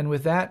 And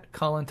with that,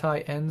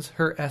 Kollontai ends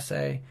her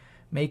essay,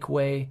 Make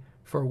Way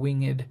for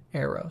Winged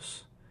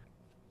Eros.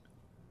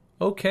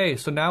 Okay,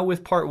 so now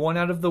with part 1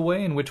 out of the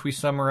way, in which we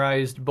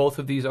summarized both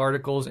of these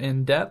articles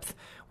in depth,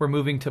 we're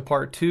moving to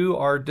part 2,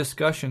 our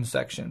discussion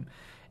section.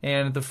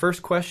 And the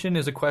first question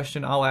is a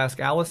question I'll ask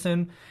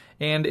Alyson,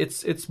 and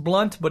it's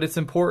blunt, but it's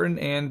important,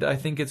 and I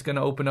think it's going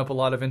to open up a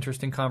lot of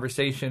interesting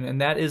conversation, and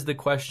that is the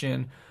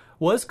question,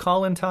 was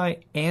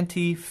Kollontai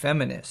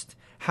anti-feminist?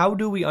 How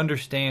do we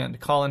understand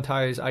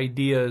Kollontai's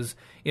ideas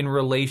in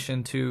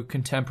relation to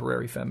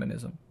contemporary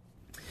feminism?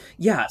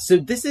 Yeah, so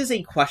this is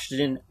a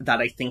question that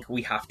I think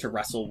we have to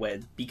wrestle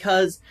with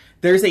because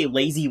there's a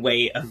lazy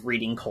way of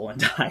reading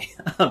Kollontai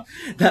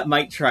that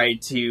might try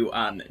to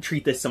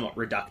treat this somewhat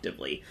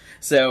reductively.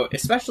 So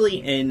especially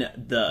in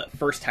the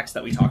first text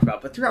that we talked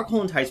about, but throughout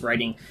Kollontai's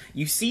writing,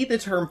 you see the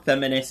term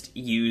feminist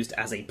used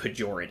as a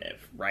pejorative,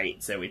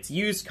 right? So it's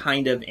used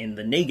kind of in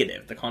the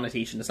negative. The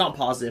connotation is not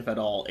positive at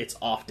all. It's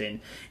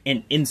often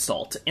an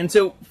insult. And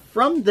so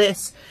from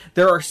this,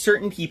 there are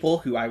certain people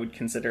who I would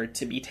consider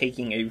to be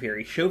taking a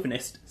very chauvinist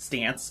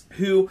stance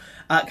who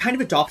kind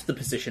of adopt the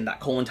position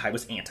that Kollontai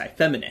was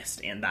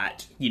anti-feminist and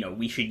that,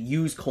 we should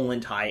use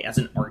Kollontai as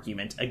an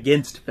argument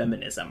against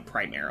feminism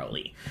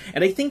primarily.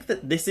 And I think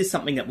that this is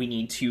something that we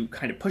need to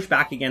kind of push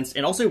back against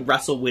and also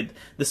wrestle with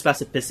the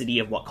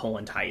specificity of what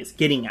Kollontai is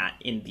getting at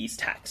in these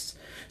texts.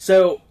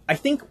 So I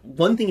think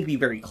one thing to be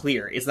very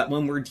clear is that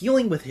when we're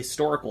dealing with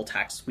historical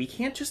texts, we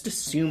can't just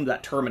assume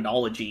that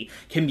terminology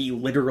can be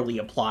literally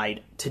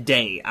applied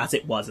today as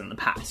it was in the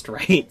past,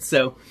 right?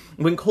 So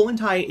when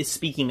Kollontai is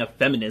speaking of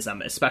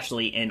feminism,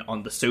 especially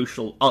on the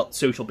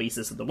social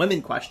basis of the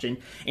women question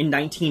in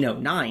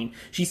 1909,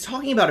 she's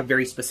talking about a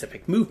very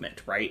specific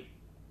movement, right?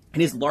 It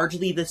is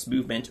largely this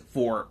movement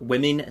for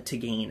women to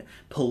gain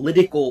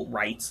political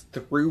rights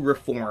through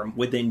reform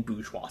within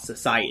bourgeois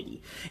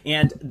society.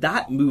 And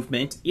that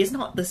movement is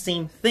not the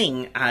same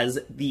thing as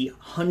the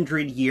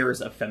 100 years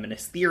of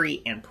feminist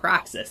theory and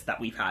praxis that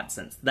we've had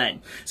since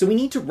then. So we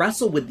need to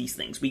wrestle with these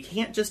things. We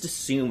can't just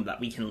assume that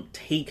we can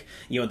take,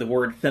 the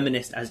word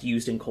feminist as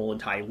used in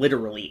Kollontai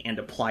literally and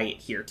apply it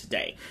here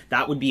today.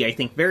 That would be, I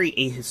think, very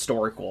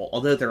ahistorical,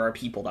 although there are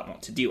people that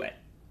want to do it.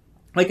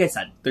 Like I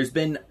said, there's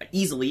been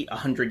easily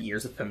 100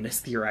 years of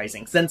feminist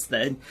theorizing since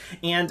then,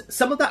 and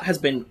some of that has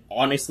been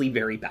honestly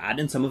very bad,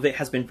 and some of it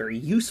has been very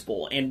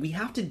useful, and we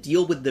have to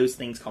deal with those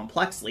things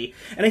complexly,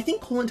 and I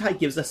think Kollontai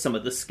gives us some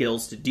of the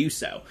skills to do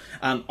so.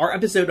 Our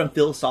episode on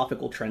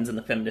philosophical trends in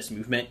the feminist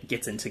movement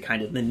gets into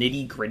kind of the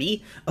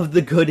nitty-gritty of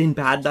the good and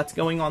bad that's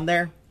going on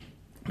there.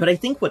 But I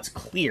think what's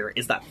clear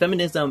is that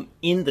feminism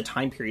in the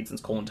time period since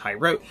Kollontai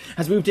wrote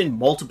has moved in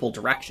multiple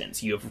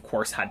directions. You have, of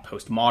course, had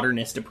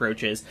postmodernist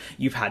approaches,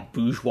 you've had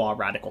bourgeois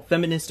radical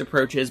feminist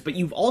approaches, but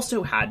you've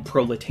also had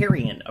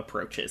proletarian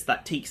approaches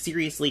that take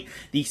seriously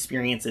the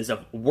experiences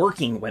of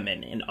working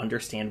women and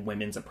understand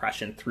women's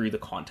oppression through the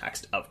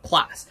context of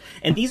class.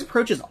 And these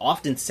approaches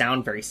often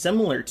sound very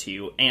similar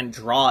to and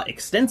draw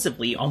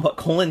extensively on what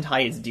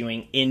Kollontai is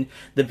doing in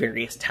the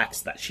various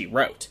texts that she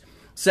wrote.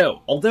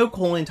 So, although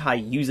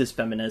Kollontai uses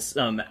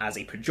feminism as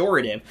a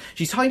pejorative,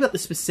 she's talking about the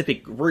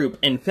specific group,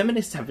 and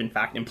feminists have in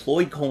fact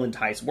employed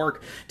Kollontai's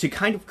work to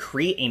kind of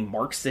create a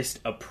Marxist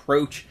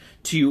approach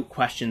to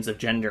questions of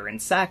gender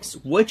and sex,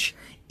 which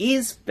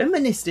is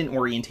feminist in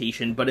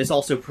orientation, but is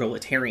also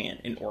proletarian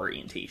in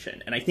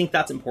orientation. And I think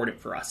that's important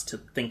for us to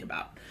think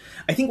about.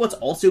 I think what's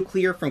also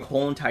clear from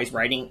Kollontai's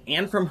writing,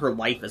 and from her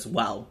life as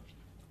well,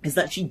 is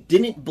that she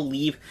didn't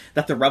believe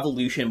that the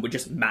revolution would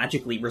just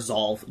magically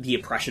resolve the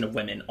oppression of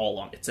women all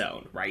on its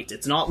own, right?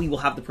 It's not we will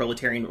have the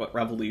proletarian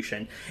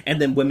revolution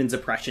and then women's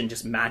oppression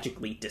just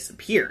magically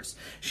disappears.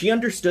 She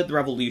understood the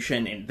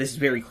revolution, and this is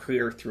very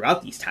clear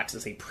throughout these texts,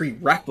 as a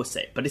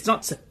prerequisite, but it's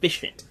not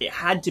sufficient. It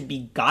had to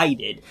be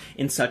guided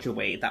in such a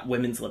way that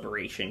women's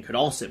liberation could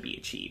also be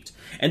achieved.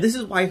 And this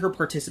is why her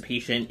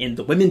participation in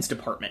the women's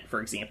department,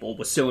 for example,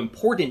 was so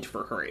important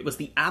for her. It was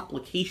the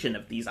application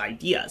of these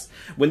ideas.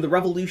 When the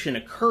revolution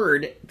occurred,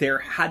 there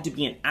had to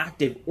be an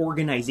active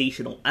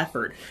organizational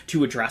effort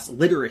to address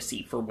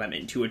literacy for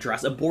women, to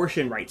address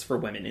abortion rights for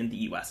women in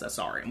the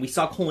USSR. And we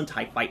saw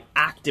Kollontai fight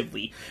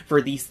actively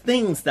for these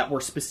things that were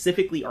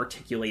specifically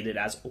articulated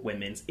as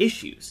women's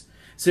issues.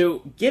 So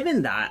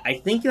given that, I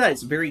think that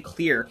it's very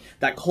clear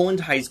that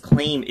Kollontai's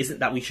claim isn't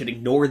that we should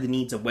ignore the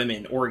needs of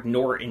women or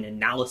ignore an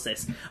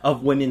analysis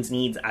of women's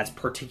needs as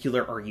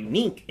particular or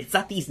unique. It's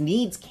that these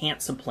needs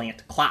can't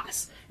supplant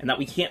class, and that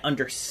we can't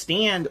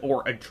understand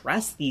or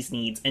address these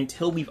needs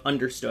until we've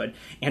understood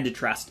and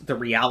addressed the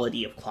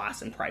reality of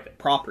class and private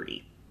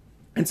property.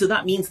 And so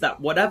that means that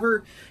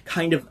whatever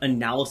kind of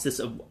analysis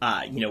of,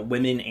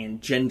 women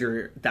and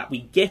gender that we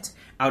get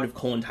out of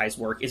Kollontai's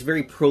work is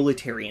very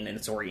proletarian in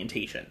its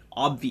orientation,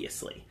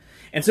 obviously.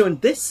 And so in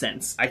this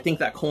sense, I think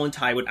that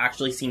Kollontai would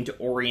actually seem to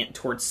orient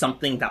towards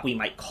something that we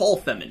might call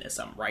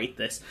feminism, right?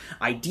 This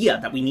idea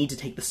that we need to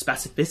take the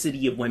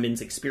specificity of women's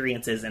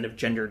experiences and of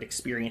gendered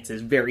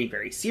experiences very,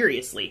 very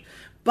seriously.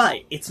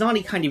 But it's not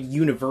a kind of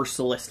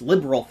universalist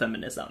liberal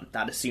feminism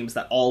that assumes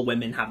that all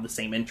women have the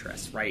same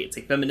interests, right? It's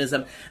a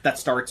feminism that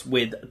starts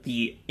with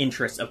the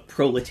interests of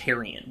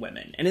proletarian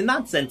women. And in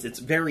that sense, it's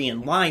very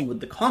in line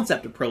with the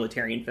concept of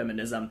proletarian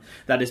feminism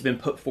that has been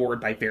put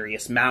forward by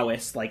various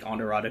Maoists, like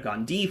Anuradha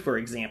Gandhi, for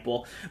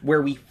example,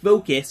 where we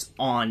focus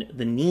on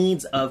the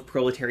needs of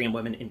proletarian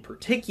women in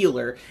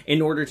particular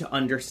in order to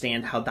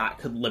understand how that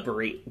could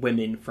liberate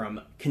women from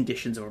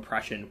conditions of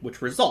oppression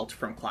which result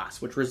from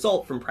class, which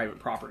result from private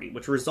property,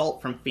 which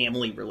result from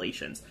family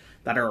relations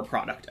that are a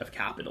product of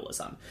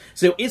capitalism.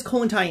 So is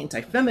Kollontai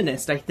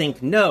anti-feminist? I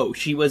think no.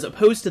 She was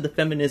opposed to the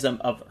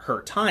feminism of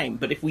her time,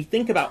 but if we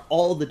think about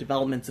all the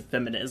developments of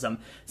feminism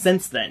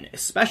since then,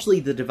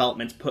 especially the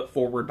developments put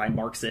forward by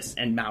Marxists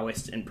and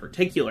Maoists in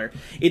particular,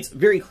 it's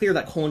very clear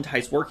that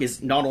Kollontai's work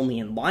is not only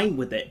in line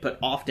with it, but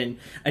often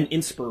an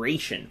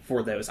inspiration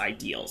for those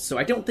ideals. So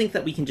I don't think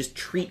that we can just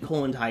treat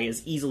Kollontai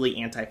as easily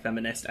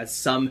anti-feminist as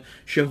some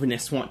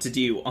chauvinists want to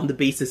do on the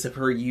basis of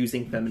her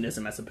using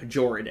feminism as a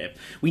pejorative.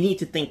 We need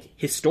to think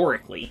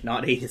historically,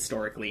 not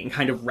ahistorically, and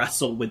kind of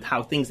wrestle with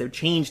how things have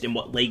changed and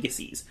what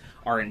legacies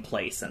are in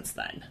place since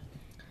then.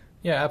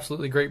 Yeah,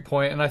 absolutely. Great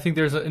point. And I think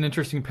there's an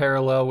interesting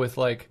parallel with,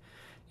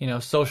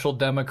 social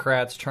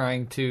democrats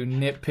trying to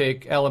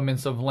nitpick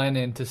elements of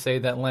Lenin to say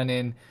that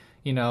Lenin,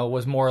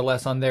 was more or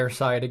less on their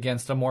side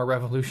against a more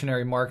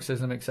revolutionary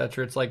Marxism,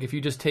 etc. It's like if you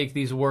just take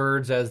these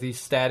words as these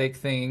static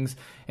things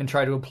and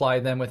try to apply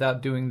them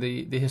without doing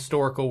the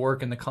historical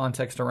work and the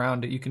context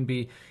around it, you can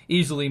be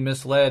easily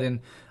misled.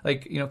 And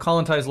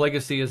Kollontai's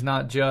legacy is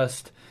not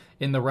just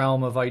in the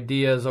realm of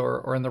ideas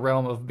or in the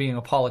realm of being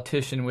a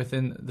politician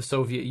within the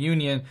Soviet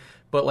Union,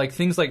 but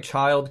things like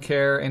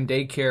childcare and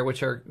daycare,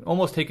 which are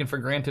almost taken for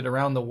granted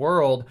around the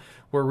world,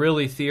 were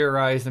really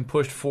theorized and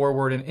pushed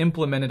forward and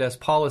implemented as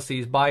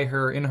policies by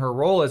her in her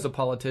role as a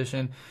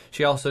politician.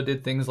 She also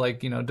did things like,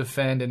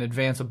 defend and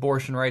advance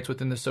abortion rights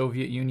within the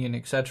Soviet Union,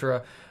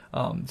 etc.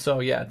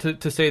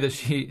 To say that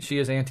she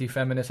is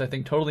anti-feminist, I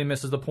think totally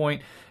misses the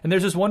point. And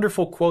there's this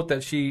wonderful quote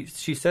that she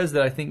says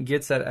that I think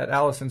gets at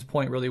Alyson's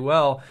point really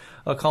well.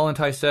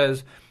 Kollontai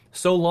says,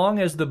 "So long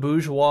as the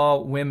bourgeois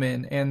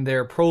women and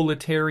their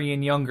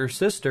proletarian younger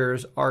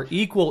sisters are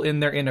equal in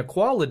their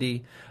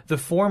inequality, the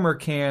former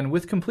can,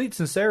 with complete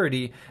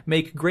sincerity,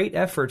 make great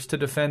efforts to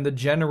defend the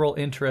general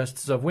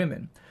interests of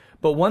women.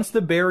 But once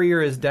the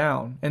barrier is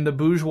down and the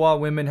bourgeois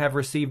women have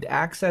received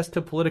access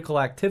to political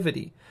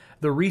activity,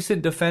 the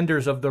recent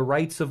defenders of the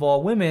rights of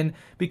all women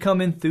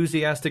become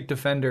enthusiastic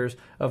defenders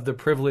of the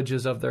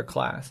privileges of their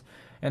class."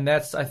 And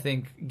that's, I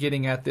think,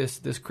 getting at this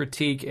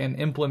critique and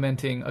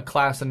implementing a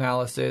class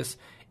analysis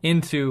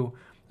into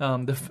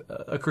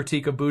a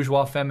critique of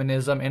bourgeois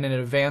feminism and an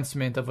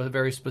advancement of a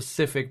very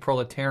specific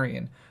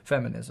proletarian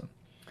feminism.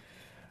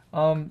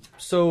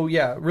 So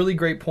yeah, really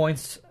great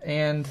points.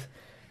 And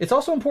it's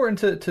also important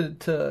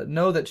to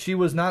know that she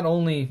was not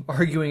only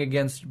arguing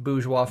against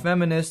bourgeois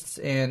feminists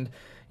and,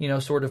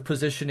 sort of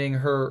positioning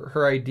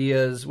her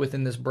ideas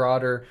within this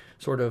broader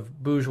sort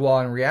of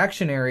bourgeois and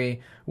reactionary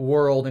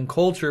world and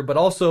culture, but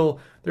also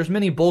there's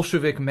many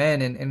Bolshevik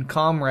men and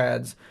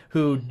comrades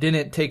who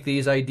didn't take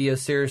these ideas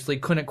seriously,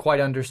 couldn't quite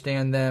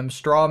understand them,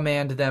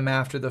 straw-manned them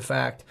after the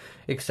fact,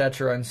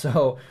 etc. And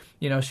so,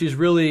 she's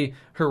really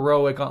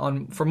heroic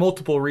for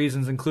multiple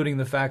reasons, including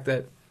the fact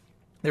that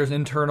there's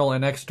internal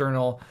and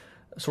external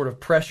sort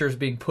of pressures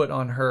being put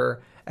on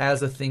her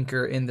as a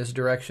thinker in this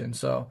direction.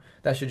 So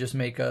that should just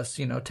make us,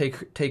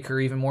 take her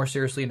even more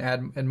seriously and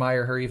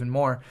admire her even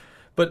more.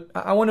 But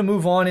I want to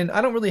move on, and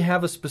I don't really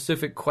have a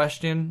specific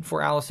question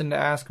for Alyson to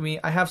ask me.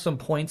 I have some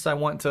points I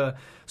want to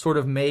sort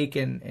of make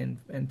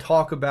and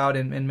talk about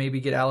and maybe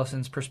get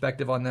Alyson's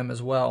perspective on them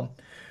as well.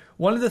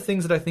 One of the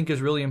things that I think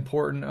is really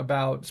important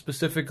about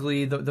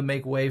specifically the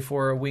Make Way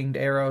for a Winged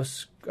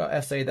Eros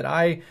essay that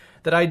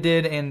I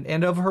did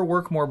and of her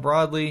work more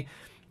broadly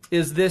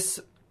is this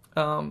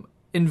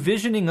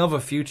envisioning of a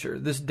future,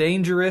 this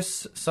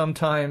dangerous,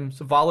 sometimes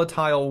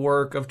volatile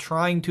work of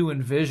trying to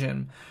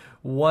envision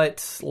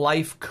what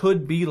life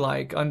could be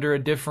like under a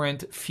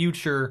different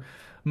future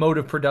mode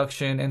of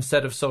production and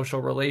set of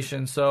social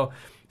relations. So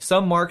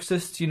some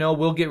Marxists,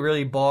 will get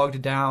really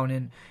bogged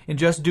down in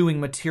just doing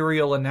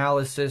material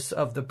analysis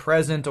of the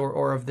present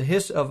or of the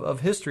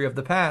history of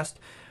the past.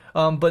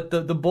 But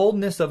the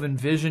boldness of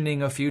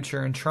envisioning a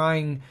future and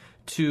trying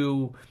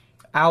to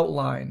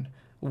outline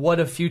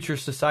what a future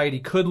society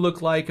could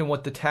look like and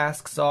what the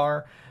tasks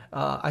are,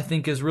 I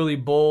think is really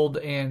bold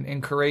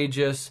and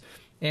courageous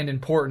and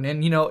important.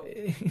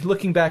 And,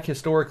 looking back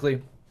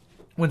historically,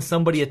 when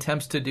somebody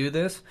attempts to do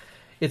this,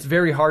 it's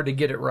very hard to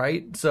get it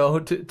right. So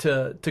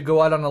to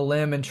go out on a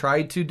limb and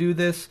try to do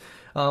this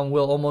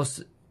will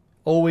almost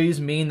always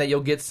mean that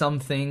you'll get some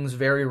things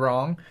very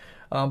wrong.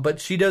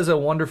 But she does a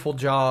wonderful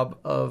job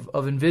of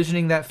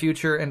envisioning that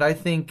future. And I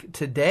think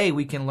today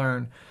we can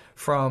learn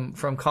from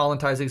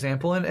Kollontai's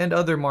example and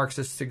other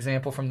Marxists'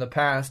 example from the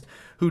past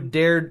who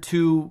dared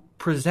to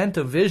present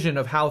a vision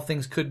of how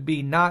things could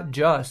be, not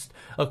just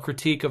a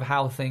critique of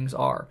how things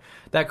are.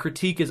 That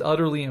critique is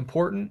utterly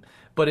important,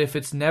 but if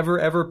it's never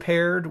ever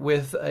paired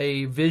with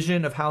a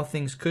vision of how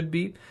things could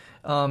be,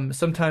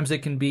 sometimes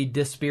it can be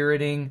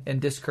dispiriting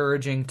and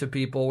discouraging to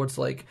people. It's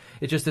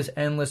just this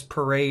endless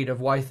parade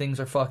of why things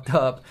are fucked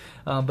up,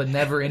 but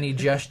never any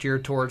gesture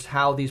towards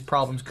how these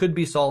problems could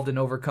be solved and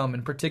overcome.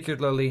 And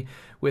particularly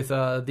with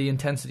the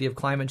intensity of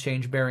climate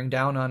change bearing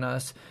down on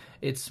us,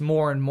 it's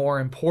more and more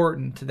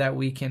important that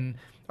we can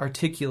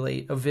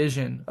articulate a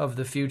vision of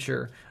the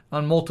future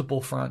on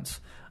multiple fronts,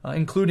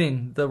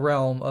 including the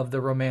realm of the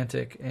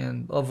romantic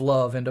and of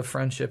love and of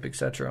friendship,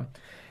 etc.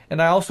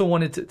 And I also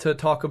wanted to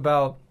talk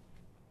about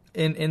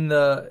in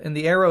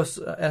the Eros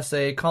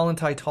essay,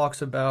 Kollontai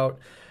talks about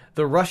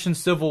the Russian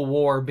Civil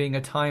War being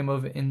a time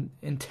of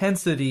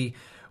intensity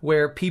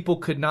where people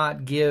could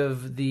not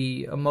give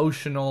the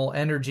emotional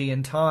energy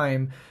and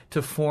time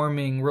to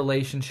forming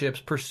relationships,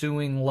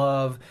 pursuing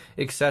love,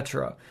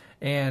 etc.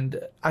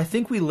 And I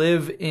think we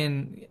live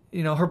in,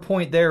 her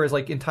point there is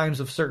in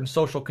times of certain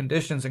social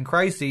conditions and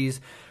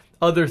crises,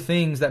 other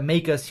things that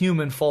make us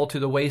human fall to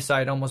the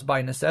wayside almost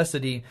by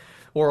necessity,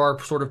 or are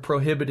sort of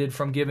prohibited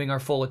from giving our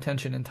full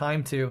attention and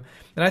time to.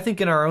 And I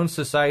think in our own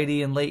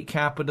society, in late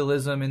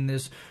capitalism, in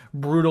this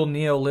brutal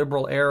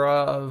neoliberal era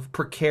of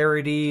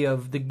precarity,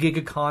 of the gig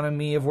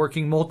economy, of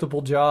working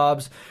multiple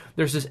jobs,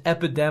 there's this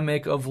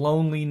epidemic of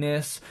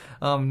loneliness,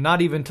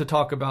 not even to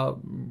talk about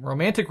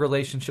romantic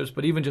relationships,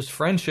 but even just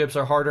friendships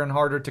are harder and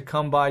harder to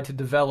come by, to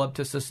develop,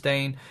 to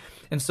sustain.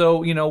 And so,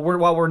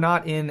 while we're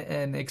not in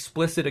an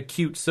explicit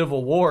acute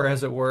civil war,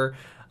 as it were,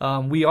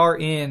 we are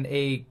in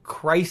a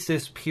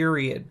crisis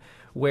period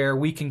where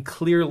we can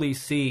clearly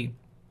see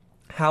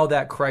how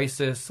that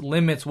crisis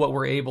limits what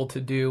we're able to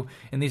do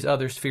in these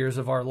other spheres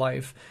of our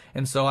life.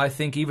 And so I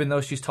think even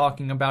though she's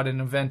talking about an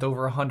event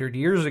over 100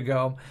 years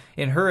ago,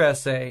 in her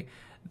essay,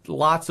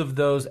 lots of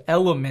those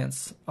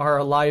elements are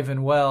alive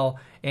and well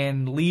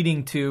and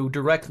leading to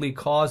directly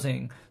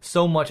causing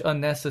so much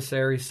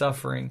unnecessary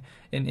suffering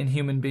in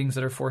human beings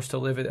that are forced to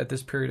live at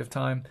this period of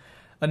time.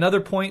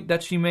 Another point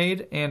that she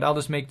made, and I'll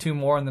just make two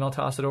more, and then I'll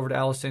toss it over to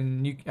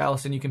Alyson.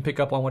 Alyson, you can pick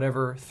up on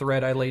whatever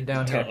thread I laid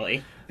down here.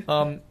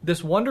 Totally.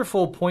 This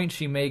wonderful point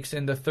she makes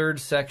in the third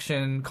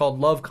section called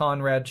Love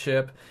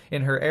Comradeship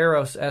in her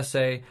Eros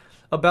essay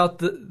about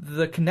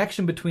the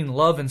connection between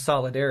love and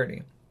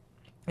solidarity.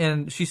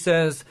 And she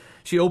says,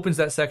 she opens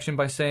that section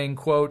by saying,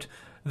 quote,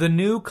 "The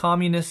new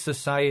communist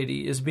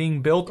society is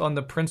being built on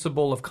the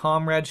principle of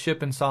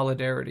comradeship and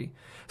solidarity.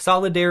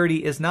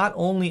 Solidarity is not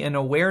only an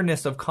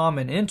awareness of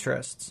common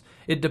interests,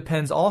 it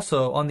depends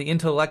also on the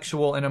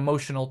intellectual and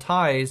emotional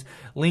ties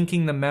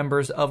linking the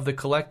members of the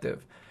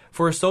collective.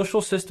 For a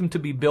social system to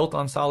be built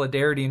on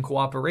solidarity and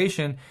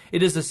cooperation,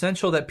 it is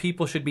essential that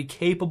people should be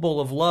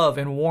capable of love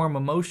and warm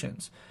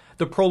emotions.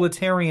 The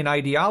proletarian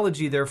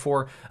ideology,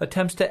 therefore,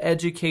 attempts to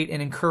educate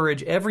and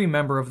encourage every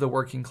member of the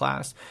working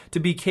class to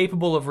be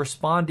capable of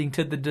responding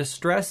to the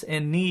distress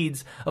and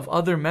needs of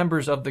other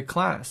members of the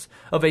class,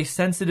 of a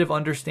sensitive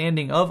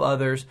understanding of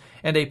others,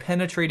 and a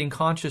penetrating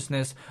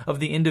consciousness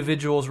of the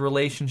individual's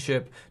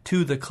relationship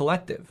to the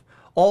collective.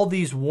 All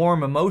these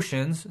warm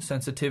emotions,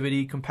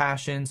 sensitivity,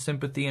 compassion,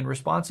 sympathy, and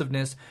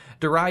responsiveness,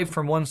 derive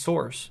from one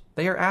source.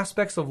 They are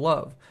aspects of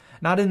love.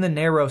 Not in the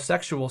narrow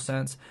sexual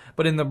sense,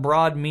 but in the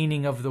broad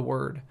meaning of the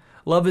word.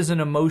 Love is an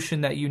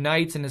emotion that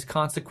unites and is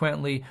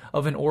consequently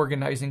of an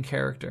organizing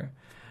character.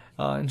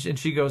 And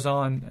she goes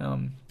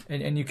on,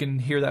 and you can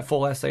hear that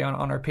full essay on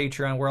our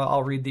Patreon, where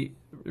I'll read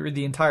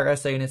the entire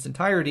essay in its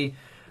entirety.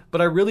 But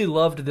I really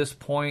loved this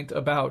point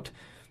about,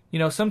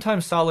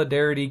 sometimes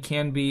solidarity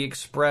can be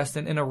expressed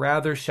in a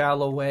rather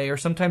shallow way, or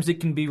sometimes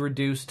it can be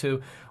reduced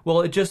to,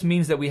 well, it just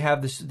means that we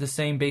have the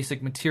same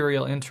basic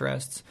material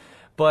interests.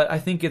 But I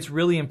think it's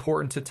really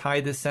important to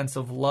tie this sense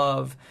of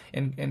love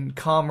and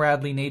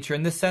comradely nature,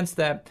 in the sense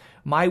that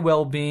my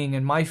well-being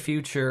and my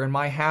future and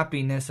my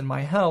happiness and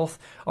my health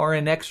are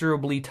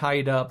inexorably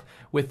tied up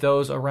with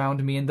those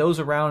around me and those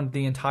around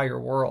the entire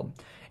world.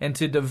 And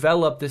to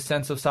develop this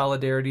sense of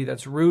solidarity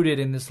that's rooted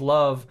in this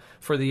love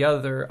for the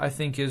other, I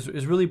think is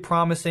really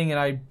promising, and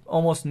I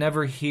almost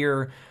never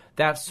hear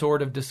that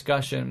sort of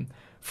discussion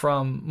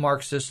from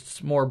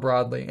Marxists more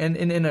broadly. And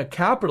in a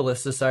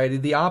capitalist society,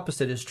 the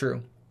opposite is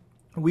true.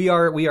 We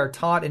are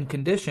taught and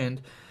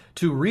conditioned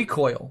to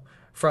recoil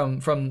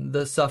from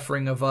the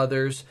suffering of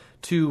others,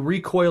 to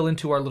recoil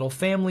into our little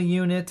family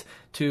unit,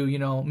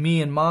 to,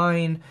 me and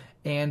mine,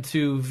 and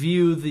to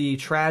view the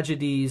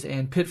tragedies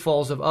and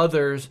pitfalls of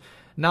others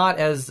not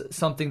as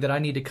something that I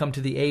need to come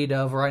to the aid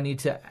of, or I need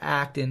to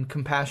act in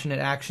compassionate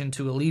action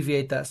to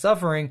alleviate that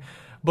suffering,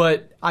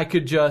 but I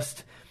could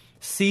just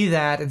see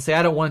that and say,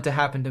 I don't want it to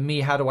happen to me.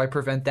 How do I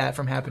prevent that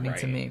from happening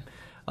to me?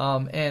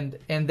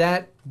 And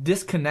that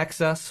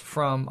disconnects us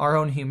from our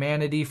own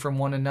humanity, from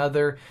one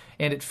another,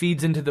 and it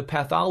feeds into the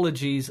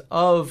pathologies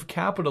of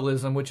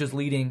capitalism, which is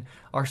leading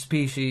our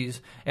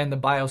species and the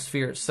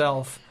biosphere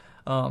itself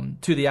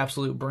to the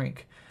absolute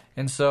brink.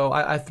 And so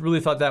I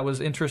really thought that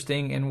was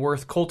interesting and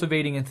worth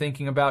cultivating and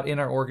thinking about in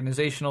our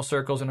organizational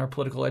circles, in our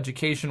political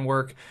education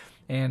work,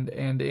 and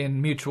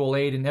in mutual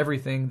aid and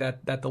everything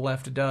that the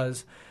left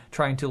does,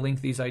 trying to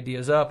link these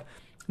ideas up.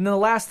 And then the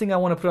last thing I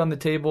want to put on the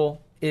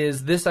table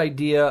is this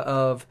idea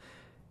of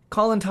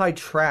Kollontai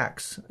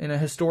tracks in a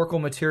historical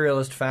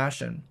materialist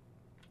fashion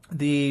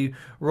the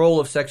role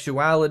of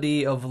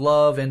sexuality, of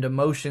love and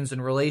emotions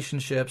and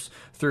relationships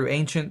through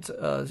ancient,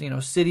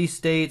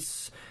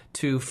 city-states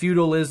to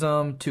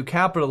feudalism to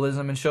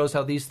capitalism, and shows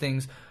how these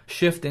things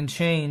shift and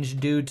change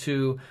due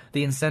to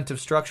the incentive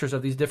structures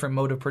of these different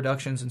mode of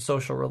productions and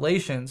social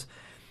relations.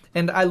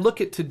 And I look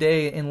at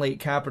today in late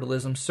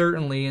capitalism,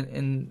 certainly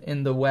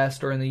in the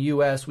West or in the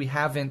U.S., we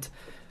haven't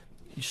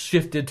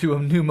shifted to a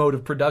new mode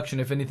of production.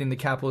 If anything, the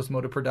capitalist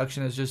mode of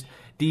production has just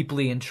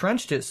deeply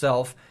entrenched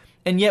itself.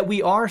 And yet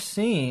we are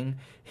seeing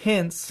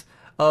hints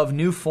of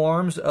new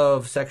forms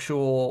of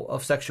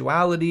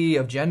sexuality,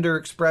 of gender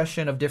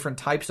expression, of different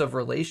types of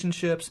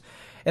relationships.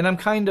 And I'm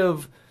kind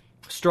of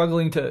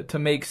struggling to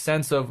make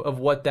sense of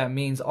what that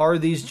means. Are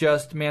these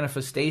just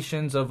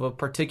manifestations of a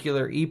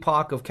particular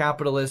epoch of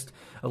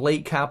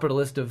late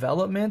capitalist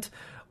development?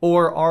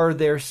 Or are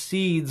there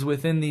seeds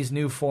within these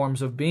new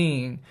forms of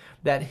being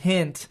that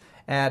hint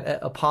at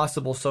a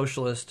possible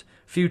socialist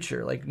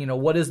future? Like,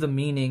 what is the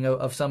meaning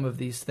of some of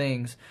these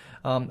things?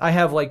 I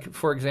have,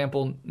 for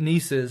example,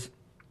 nieces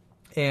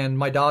and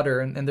my daughter,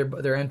 and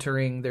they're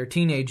entering their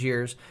teenage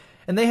years,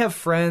 and they have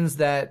friends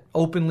that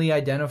openly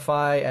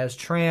identify as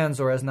trans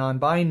or as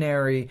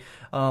non-binary.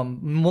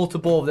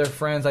 Multiple of their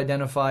friends right.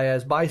 identify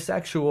as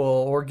bisexual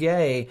or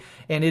gay,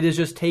 and it is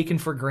just taken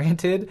for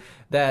granted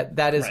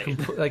that is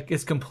right.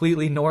 It's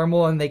completely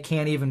normal, and they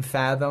can't even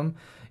fathom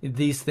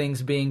these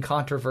things being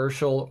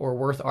controversial or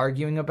worth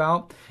arguing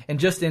about. And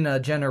just in a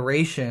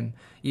generation,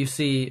 you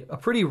see a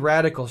pretty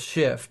radical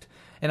shift,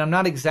 and I'm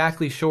not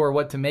exactly sure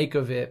what to make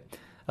of it.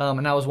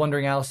 And I was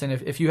wondering, Alyson,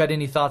 if you had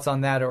any thoughts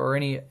on that or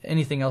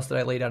anything else that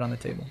I laid out on the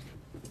table.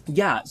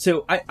 Yeah,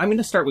 so I'm going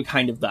to start with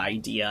kind of the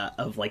idea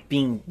of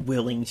being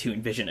willing to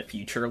envision a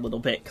future a little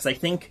bit, because I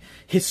think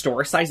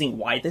historicizing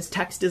why this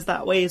text is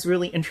that way is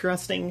really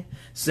interesting.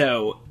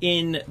 So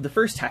in the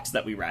first text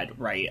that we read,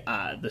 right,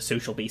 the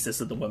social basis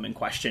of the woman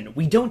question,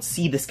 we don't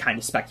see this kind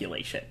of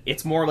speculation.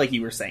 It's more like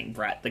you were saying,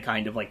 Brett, the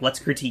kind of let's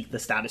critique the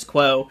status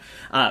quo,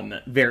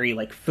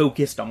 very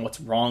focused on what's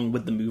wrong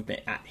with the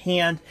movement at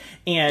hand,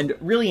 and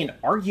really an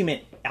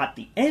argument at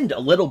the end a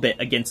little bit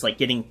against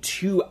getting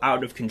too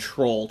out of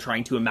control,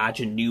 trying to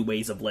imagine new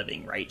ways of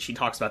living, right? She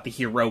talks about the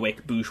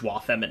heroic bourgeois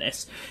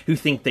feminists who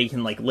think they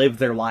can live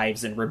their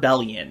lives in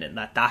rebellion and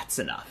that's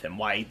enough, and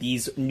why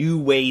these new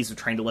ways of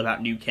trying to live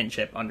out new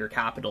kinship under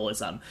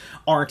capitalism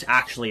aren't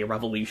actually a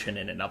revolution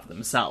in and of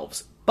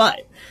themselves.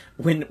 But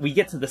when we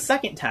get to the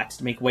second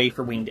text, Make Way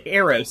for Winged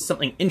Eros,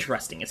 something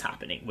interesting is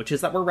happening, which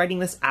is that we're writing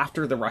this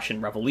after the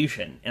Russian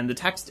Revolution. And the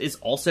text is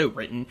also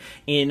written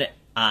in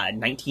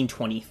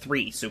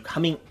 1923, so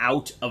coming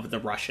out of the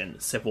Russian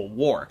Civil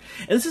War.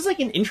 And this is like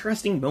an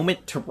interesting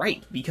moment to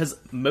write, because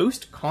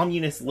most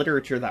communist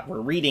literature that we're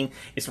reading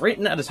is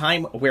written at a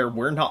time where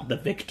we're not the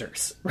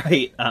victors,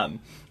 right?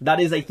 That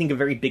is, I think, a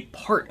very big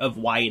part of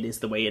why it is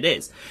the way it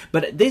is.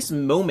 But at this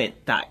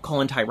moment that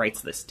Kollontai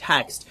writes this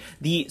text,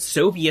 the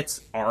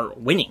Soviets are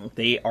winning.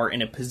 They are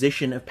in a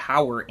position of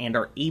power and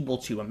are able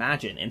to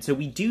imagine. And so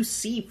we do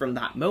see from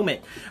that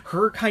moment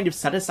her kind of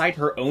set aside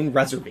her own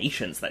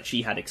reservations that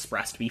she had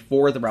expressed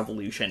before the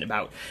revolution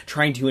about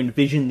trying to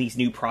envision these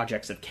new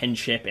projects of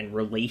kinship and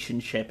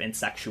relationship and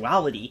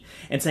sexuality,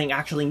 and saying,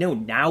 actually, no,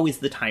 now is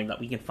the time that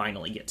we can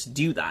finally get to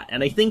do that.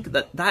 And I think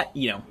that,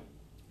 you know,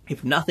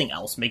 if nothing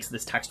else, makes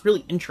this text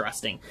really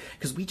interesting,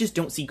 because we just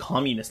don't see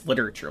communist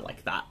literature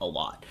like that a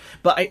lot.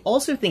 But I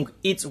also think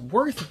it's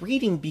worth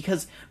reading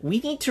because we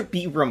need to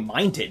be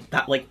reminded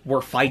that, like,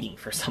 we're fighting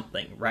for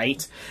something,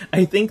 right?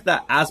 I think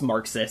that as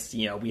Marxists,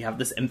 you know, we have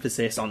this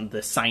emphasis on the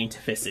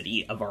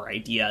scientificity of our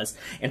ideas,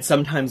 and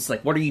sometimes,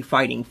 like, what are you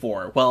fighting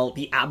for? Well,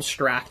 the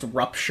abstract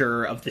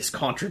rupture of this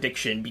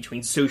contradiction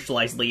between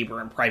socialized labor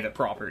and private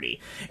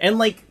property. And,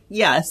 like,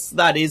 yes,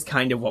 that is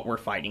kind of what we're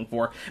fighting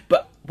for,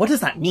 but what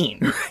does that mean,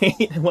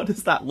 right? What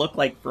does that look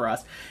like for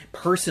us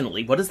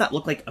personally? What does that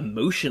look like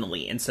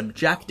emotionally and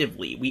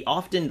subjectively? We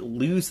often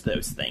lose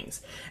those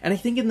things. And I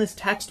think in this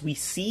text, we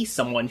see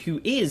someone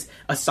who is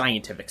a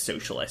scientific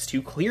socialist,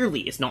 who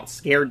clearly is not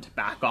scared to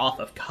back off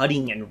of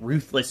cutting and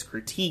ruthless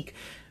critique,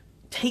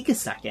 take a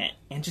second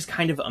and just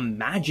kind of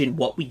imagine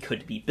what we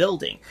could be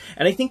building.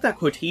 And I think that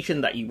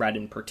quotation that you read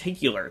in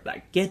particular,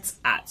 that gets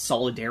at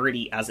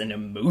solidarity as an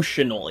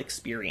emotional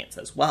experience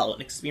as well,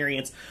 an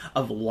experience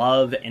of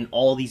love and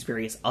all these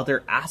various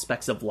other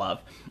aspects of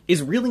love,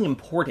 is really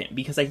important,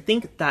 because I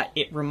think that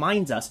it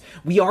reminds us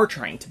we are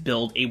trying to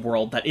build a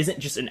world that isn't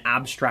just an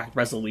abstract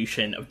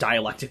resolution of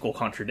dialectical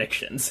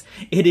contradictions.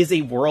 It is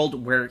a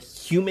world where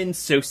human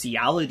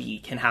sociality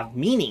can have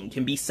meaning,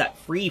 can be set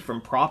free from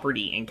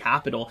property and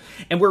capital,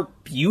 and where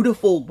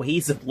beautiful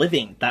ways of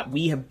living that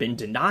we have been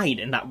denied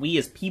and that we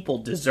as people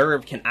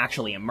deserve can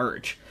actually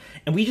emerge.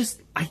 And we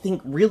just, I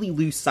think, really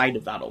lose sight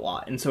of that a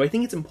lot. And so I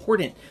think it's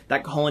important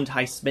that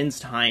Kollontai spends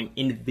time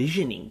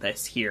envisioning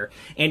this here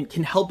and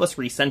can help us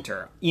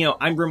recenter. You know,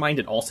 I'm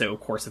reminded also,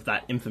 of course, of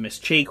that infamous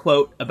Che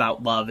quote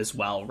about love as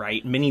well,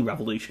 right? Many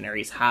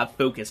revolutionaries have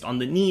focused on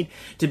the need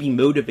to be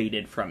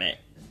motivated from it.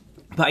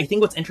 But I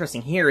think what's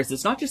interesting here is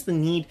it's not just the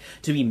need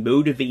to be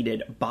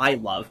motivated by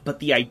love, but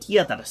the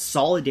idea that a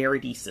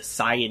solidarity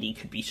society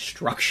could be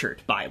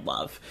structured by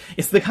love.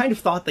 It's the kind of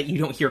thought that you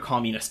don't hear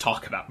communists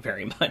talk about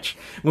very much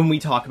when we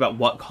talk about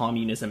what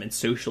communism and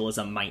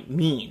socialism might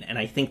mean. And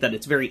I think that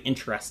it's very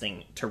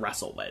interesting to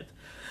wrestle with.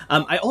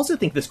 I also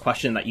think this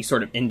question that you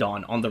sort of end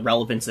on the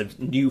relevance of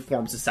new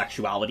forms of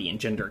sexuality and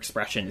gender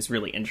expression is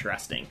really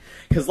interesting.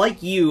 Because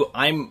like you,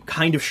 I'm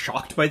kind of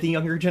shocked by the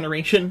younger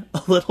generation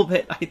a little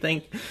bit, I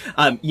think.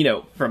 You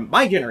know, from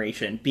my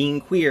generation, being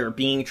queer,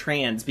 being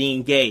trans,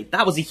 being gay,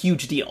 that was a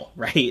huge deal,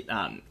 right?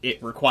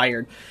 It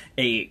required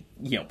a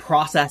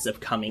process of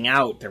coming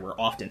out. There were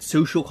often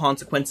social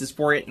consequences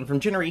for it, and from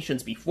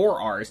generations before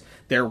ours,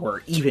 there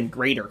were even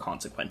greater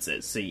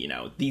consequences. So,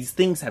 these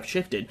things have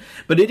shifted.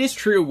 But it is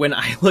true, when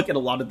I look at a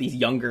lot of these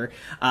younger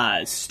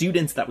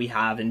students that we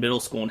have in middle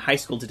school and high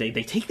school today,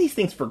 they take these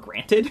things for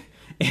granted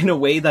in a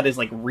way that is,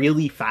 like,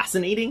 really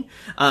fascinating,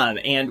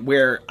 and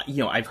where,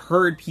 I've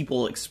heard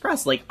people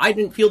express, like, I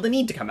didn't feel the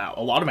need to come out.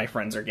 A lot of my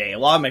friends are gay. A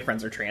lot of my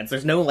friends are trans.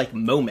 There's no, like,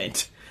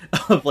 moment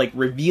of, like,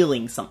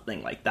 revealing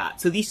something like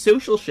that. So these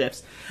social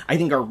shifts, I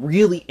think, are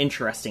really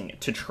interesting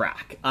to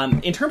track.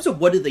 In terms of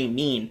what do they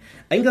mean,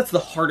 I think that's the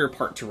harder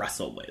part to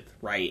wrestle with,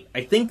 right?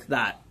 I think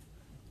that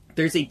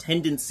there's a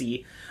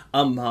tendency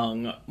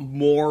among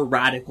more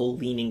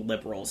radical-leaning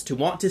liberals to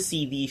want to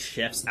see these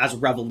shifts as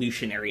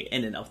revolutionary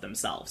in and of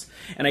themselves.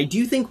 And I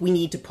do think we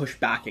need to push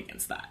back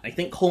against that. I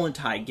think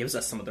Kollontai gives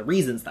us some of the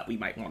reasons that we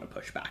might want to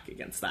push back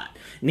against that.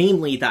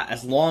 Namely, that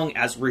as long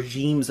as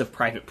regimes of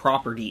private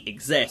property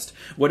exist,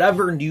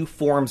 whatever new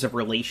forms of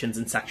relations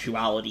and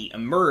sexuality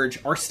emerge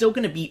are still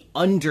going to be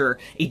under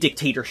a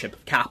dictatorship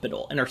of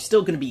capital, and are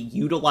still going to be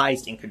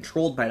utilized and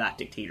controlled by that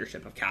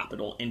dictatorship of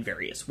capital in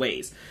various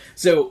ways.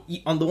 So,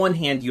 on the one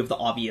hand, you have the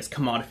obvious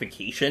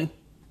commodification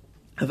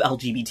of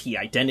LGBT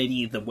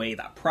identity, the way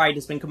that pride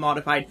has been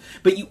commodified,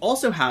 but you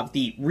also have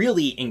the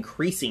really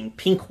increasing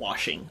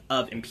pinkwashing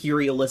of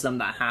imperialism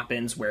that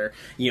happens, where,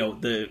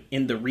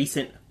 in the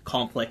recent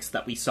conflicts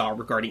that we saw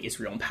regarding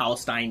Israel and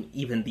Palestine,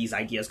 even these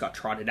ideas got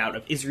trotted out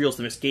of Israel's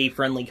the most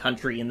gay-friendly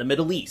country in the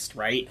Middle East,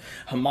 right?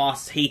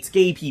 Hamas hates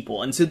gay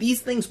people, and so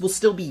these things will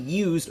still be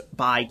used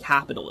by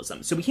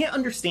capitalism. So we can't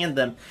understand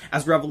them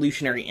as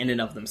revolutionary in and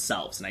of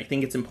themselves, and I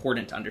think it's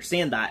important to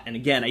understand that. And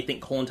again, I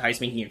think Kollontai is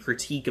making a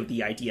critique of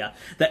the idea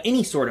that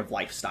any sort of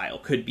lifestyle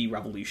could be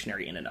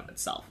revolutionary in and of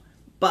itself.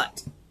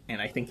 But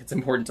and I think it's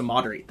important to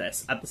moderate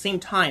this. At the same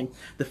time,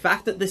 the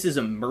fact that this is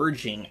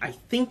emerging, I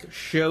think,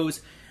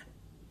 shows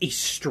a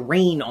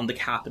strain on the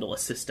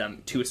capitalist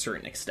system to a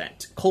certain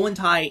extent.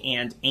 Kollontai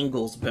and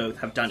Engels both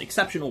have done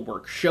exceptional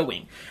work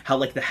showing how,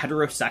 like, the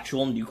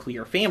heterosexual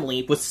nuclear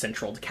family was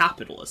central to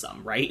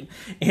capitalism, right?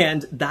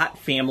 And that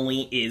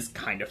family is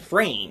kind of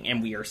fraying,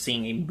 and we are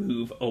seeing a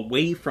move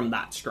away from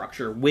that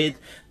structure with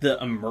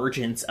the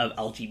emergence of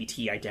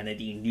LGBT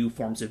identity, new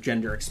forms of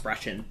gender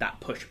expression that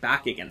push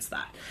back against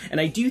that.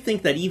 And I do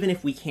think that even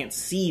if we can't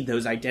see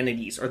those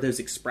identities or those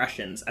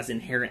expressions as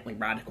inherently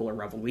radical or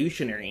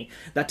revolutionary,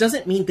 that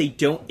doesn't mean they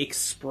don't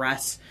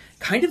express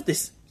kind of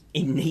this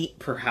innate,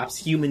 perhaps,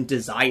 human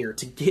desire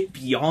to get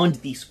beyond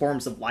these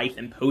forms of life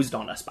imposed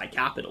on us by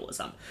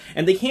capitalism.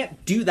 And they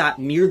can't do that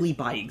merely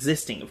by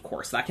existing, of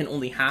course. That can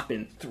only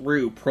happen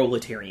through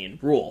proletarian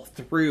rule,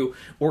 through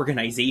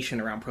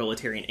organization around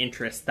proletarian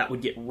interests that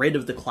would get rid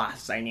of the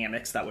class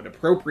dynamics that would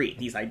appropriate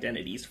these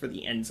identities for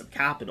the ends of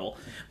capital.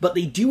 But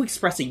they do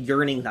express a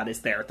yearning that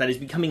is there, that is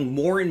becoming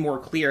more and more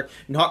clear,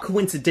 not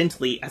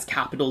coincidentally, as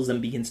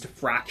capitalism begins to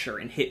fracture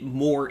and hit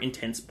more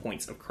intense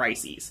points of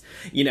crises.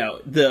 You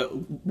know,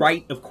 the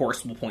right, of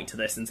course, will point to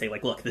this and say,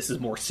 like, look, this is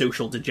more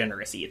social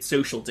degeneracy, it's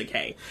social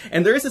decay.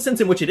 And there is a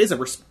sense in which it is a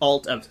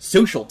result of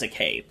social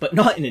decay, but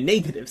not in a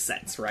negative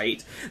sense,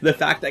 right? The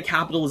fact that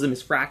capitalism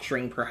is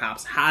fracturing,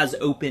 perhaps, has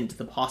opened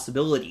the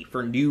possibility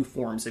for new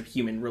forms of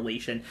human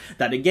relation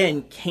that,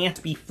 again,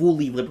 can't be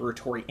fully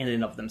liberatory in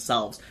and of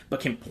themselves, but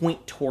can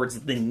point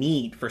towards the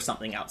need for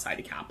something outside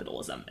of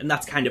capitalism. And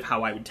that's kind of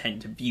how I would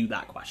tend to view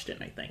that question,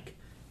 I think.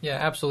 Yeah,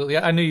 absolutely.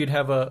 I knew you'd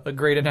have a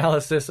great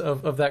analysis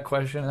of that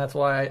question, and that's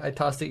why I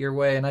tossed it your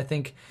way. And I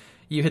think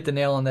you hit the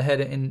nail on the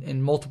head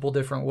in multiple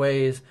different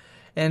ways.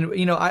 And,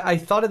 you know, I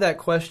thought of that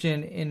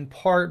question in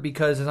part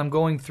because as I'm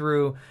going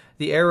through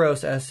the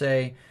Eros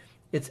essay,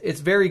 it's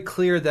very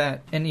clear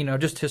that, and, you know,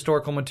 just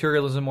historical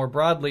materialism more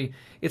broadly,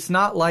 it's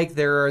not like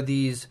there are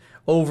these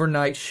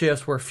overnight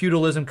shifts where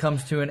feudalism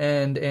comes to an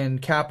end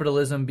and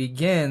capitalism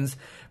begins,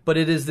 but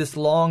it is this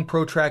long,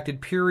 protracted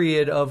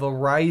period of a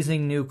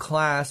rising new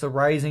class, a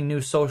rising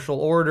new social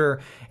order,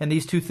 and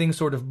these two things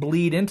sort of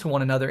bleed into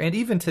one another. And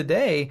even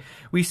today,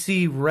 we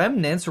see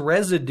remnants,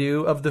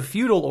 residue of the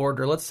feudal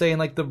order, let's say in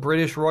like the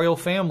British royal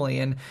family,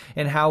 and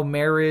how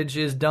marriage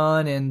is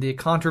done, and the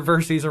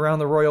controversies around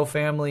the royal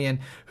family, and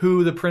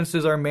who the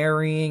princes are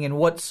marrying, and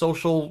what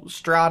social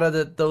strata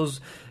that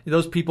those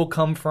people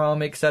come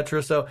from,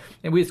 etc. So,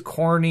 and it's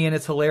corny and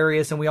it's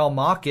hilarious and we all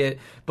mock it,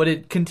 but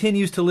it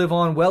continues to live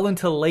on well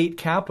into late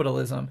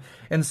capitalism.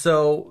 And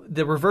so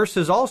the reverse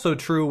is also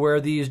true, where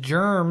these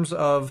germs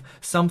of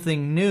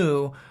something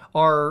new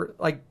are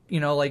like, you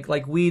know,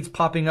 like weeds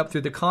popping up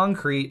through the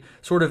concrete,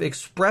 sort of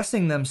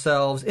expressing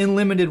themselves in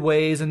limited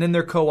ways, and then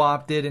they're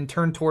co-opted and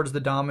turned towards the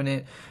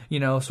dominant, you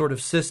know, sort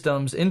of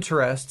system's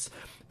interests,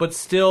 but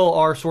still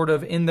are sort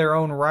of in their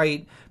own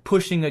right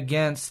pushing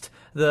against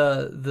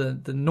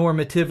the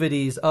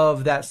normativities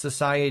of that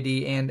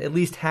society, and at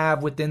least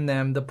have within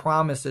them the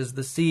promises,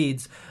 the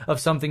seeds of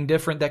something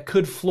different that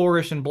could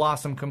flourish and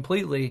blossom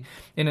completely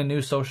in a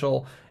new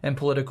social and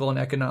political and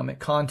economic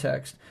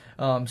context.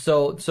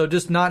 So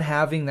just not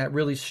having that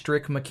really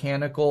strict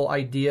mechanical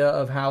idea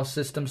of how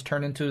systems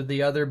turn into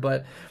the other,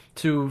 but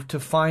to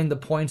find the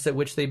points at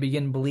which they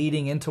begin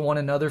bleeding into one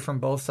another from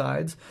both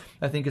sides,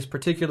 I think is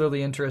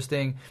particularly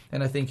interesting,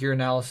 and I think your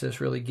analysis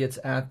really gets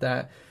at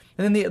that.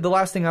 And then the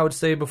last thing I would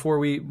say before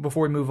we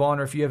move on,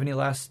 or if you have any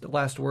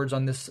last words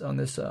on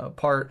this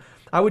part,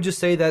 I would just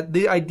say that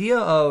the idea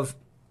of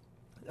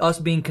us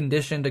being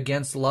conditioned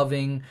against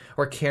loving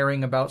or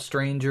caring about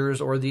strangers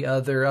or the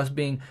other, us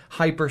being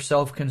hyper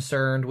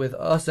self-concerned with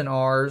us and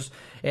ours,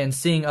 and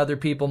seeing other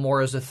people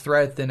more as a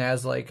threat than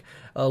as like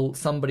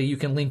somebody you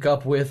can link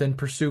up with and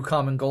pursue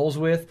common goals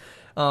with,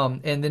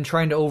 and then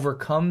trying to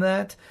overcome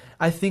that,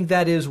 I think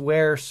that is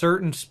where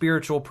certain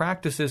spiritual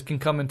practices can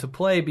come into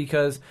play,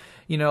 because,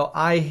 you know,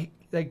 I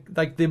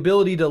like the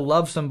ability to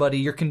love somebody,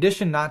 you're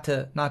conditioned not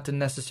to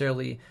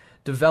necessarily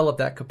develop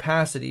that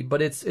capacity,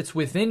 but it's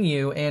within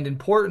you, and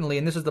importantly,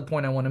 and this is the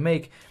point I want to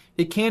make,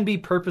 it can be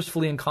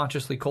purposefully and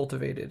consciously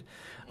cultivated.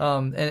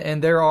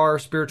 And there are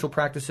spiritual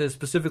practices,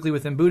 specifically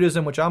within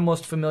Buddhism, which I'm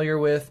most familiar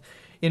with,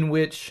 in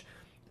which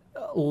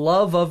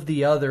love of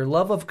the other,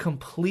 love of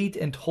complete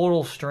and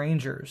total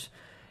strangers,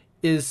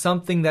 is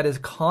something that is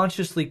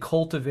consciously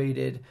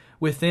cultivated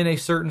within a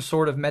certain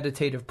sort of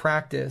meditative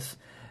practice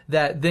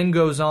that then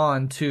goes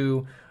on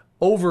to,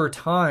 over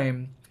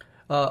time,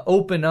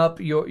 open up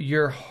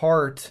your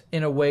heart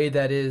in a way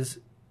that is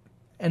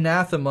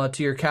anathema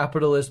to your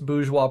capitalist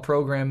bourgeois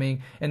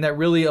programming, and that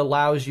really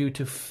allows you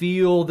to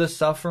feel the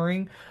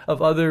suffering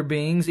of other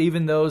beings,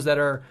 even those that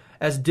are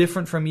as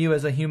different from you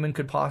as a human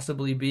could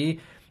possibly be,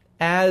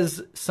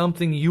 as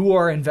something you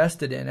are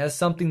invested in, as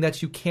something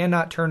that you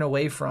cannot turn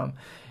away from.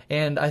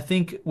 And I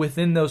think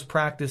within those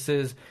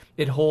practices,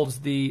 it holds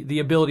the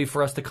ability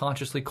for us to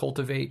consciously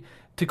cultivate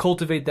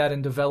that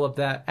and develop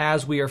that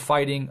as we are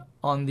fighting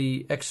on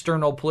the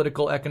external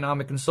political,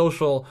 economic, and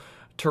social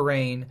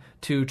terrain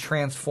to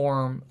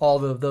transform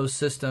all of those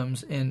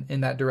systems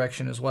in that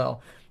direction as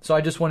well. So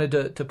I just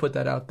wanted to put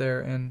that out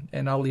there,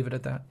 and I'll leave it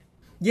at that.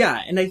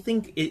 Yeah, and I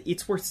think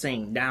it's worth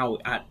saying now,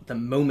 at the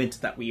moment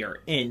that we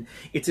are in,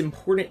 it's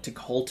important to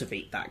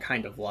cultivate that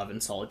kind of love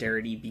and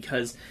solidarity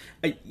because,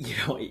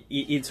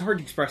 it's hard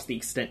to express the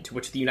extent to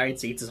which the United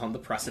States is on the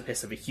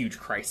precipice of a huge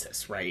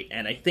crisis, right?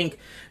 And I think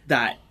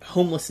that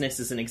homelessness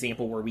is an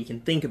example where we can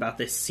think about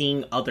this,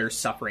 seeing others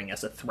suffering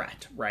as a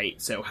threat, right?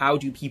 So how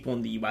do people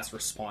in the U.S.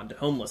 respond to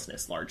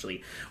homelessness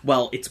largely?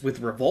 Well, it's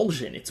with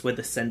revulsion, it's with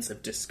a sense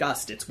of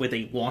disgust, it's with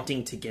a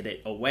wanting to get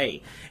it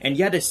away. And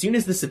yet, as soon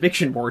as this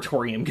eviction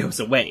moratorium goes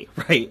away,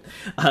 right?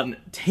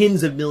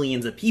 Tens of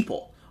millions of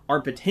people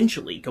are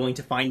potentially going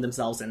to find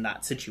themselves in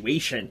that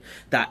situation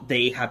that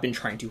they have been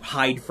trying to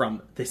hide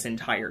from this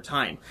entire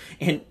time.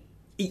 And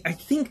I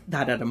think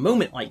that at a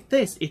moment like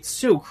this, it's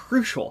so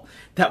crucial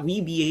that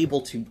we be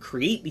able to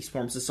create these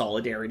forms of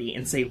solidarity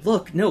and say,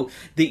 look, no,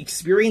 the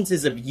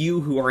experiences of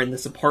you who are in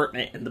this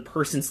apartment and the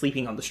person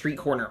sleeping on the street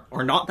corner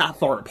are not that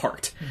far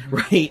apart,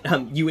 right?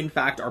 You, in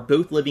fact, are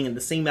both living in the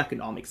same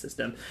economic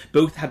system,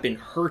 both have been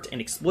hurt and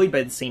exploited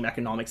by the same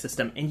economic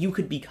system, and you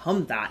could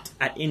become that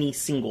at any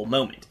single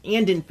moment.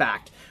 And in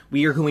fact,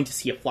 we are going to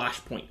see a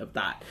flashpoint of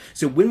that.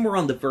 So when we're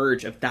on the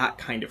verge of that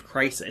kind of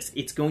crisis,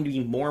 it's going to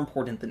be more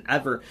important than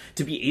ever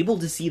to be able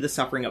to see the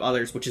suffering of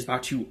others, which is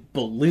about to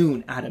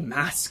balloon at a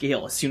mass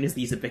scale as soon as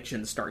these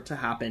evictions start to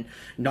happen,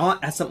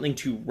 not as something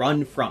to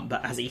run from,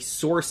 but as a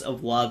source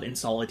of love and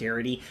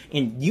solidarity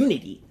and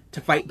unity to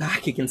fight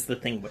back against the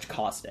thing which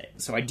caused it.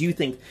 So I do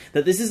think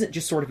that this isn't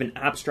just sort of an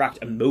abstract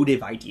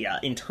emotive idea.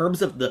 In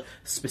terms of the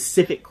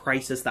specific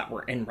crisis that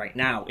we're in right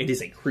now, it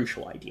is a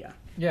crucial idea.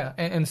 Yeah,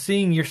 and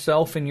seeing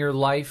yourself in your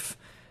life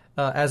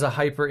as a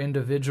hyper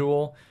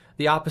individual,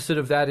 the opposite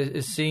of that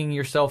is seeing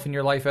yourself in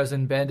your life as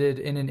embedded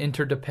in an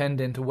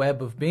interdependent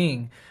web of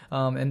being.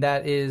 And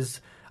that is,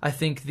 I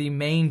think, the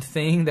main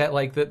thing that,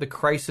 like, the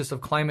crisis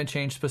of climate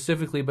change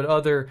specifically, but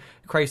other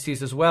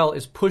crises as well,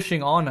 is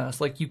pushing on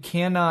us. Like, you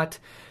cannot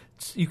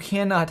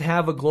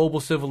have a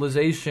global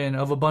civilization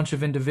of a bunch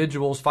of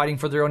individuals fighting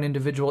for their own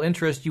individual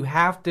interests. You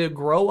have to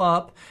grow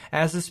up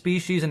as a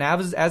species and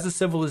as a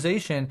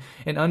civilization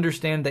and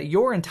understand that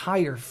your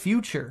entire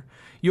future,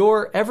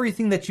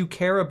 everything that you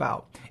care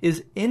about,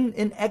 is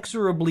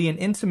inexorably and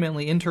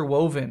intimately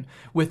interwoven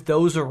with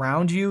those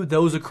around you,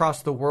 those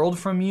across the world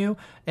from you,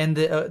 and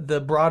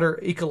the broader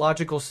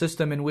ecological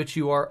system in which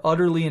you are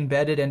utterly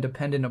embedded and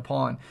dependent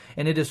upon.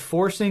 And it is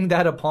forcing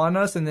that upon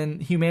us, and then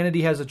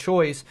humanity has a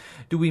choice.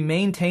 Do we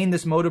maintain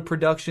this mode of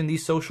production,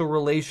 these social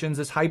relations,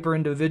 this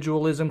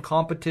hyper-individualism,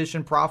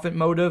 competition, profit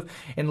motive,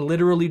 and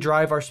literally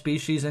drive our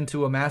species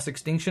into a mass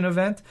extinction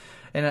event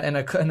and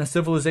a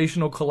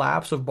civilizational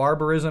collapse of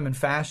barbarism and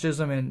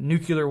fascism and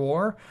nuclear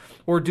war?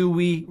 Or do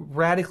we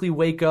radically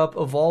wake up,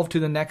 evolve to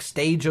the next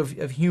stage of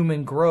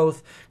human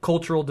growth,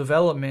 cultural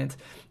development,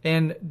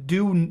 and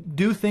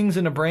do things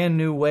in a brand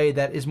new way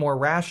that is more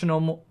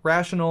rational,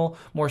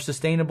 more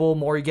sustainable,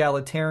 more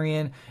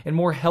egalitarian, and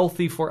more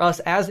healthy for us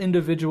as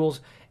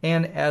individuals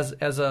and as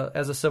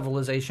a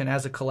civilization,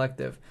 as a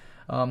collective?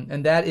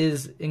 And that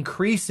is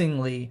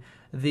increasingly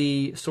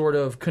the sort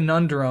of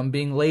conundrum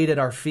being laid at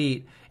our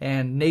feet,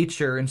 and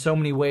nature in so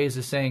many ways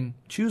is saying,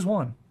 choose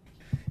one.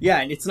 Yeah,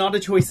 and it's not a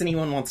choice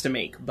anyone wants to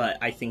make, but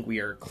I think we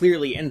are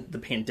clearly, and the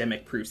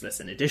pandemic proves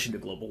this in addition to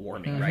global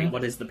warming, right?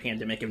 What is the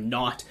pandemic if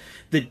not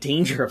the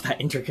danger of that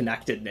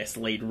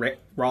interconnectedness laid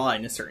raw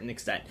in a certain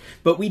extent?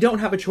 But we don't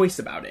have a choice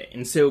about it,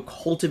 and so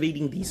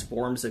cultivating these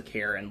forms of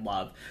care and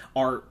love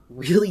are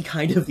really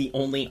kind of the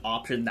only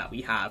option that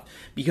we have,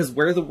 because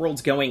where the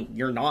world's going,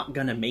 you're not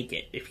going to make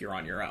it if you're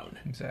on your own.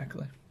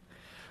 Exactly.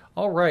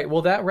 All right,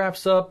 well, that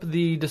wraps up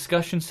the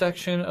discussion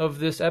section of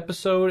this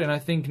episode, and I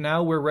think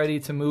now we're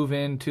ready to move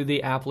into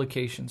the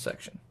application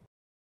section.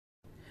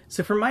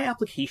 So for my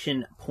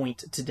application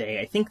point today,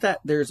 I think that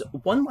there's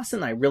one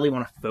lesson I really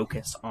want to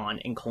focus on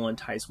in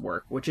Kollontai's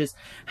work, which is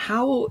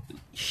how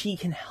she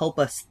can help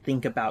us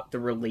think about the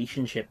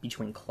relationship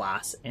between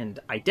class and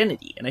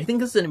identity. And I think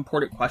this is an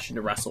important question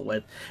to wrestle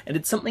with, and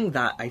it's something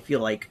that I feel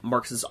like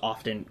Marxists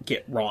often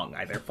get wrong,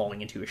 either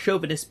falling into a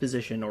chauvinist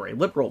position or a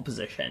liberal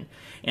position.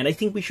 And I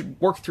think we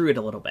should work through it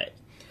a little bit.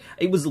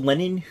 It was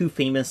Lenin who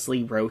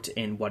famously wrote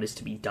in What Is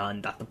to Be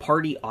Done that the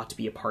party ought to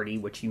be a party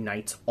which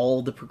unites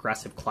all the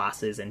progressive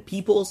classes and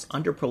peoples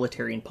under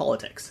proletarian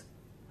politics.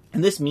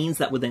 And this means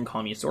that within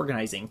communist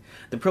organizing,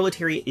 the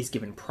proletariat is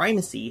given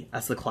primacy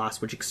as the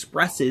class which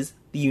expresses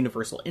the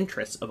universal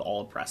interests of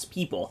all oppressed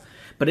people.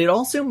 But it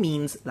also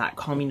means that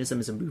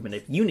communism is a movement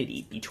of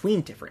unity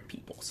between different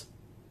peoples.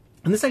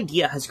 And this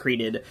idea has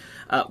created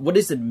what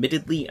is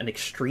admittedly an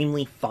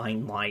extremely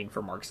fine line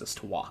for Marxists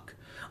to walk.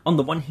 On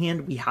the one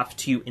hand, we have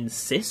to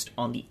insist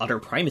on the utter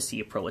primacy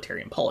of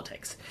proletarian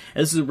politics.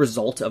 And this is a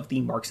result of the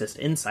Marxist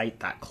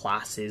insight that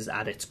class is,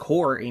 at its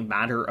core, a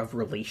matter of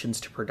relations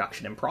to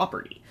production and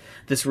property.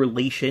 This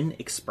relation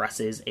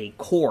expresses a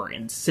core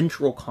and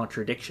central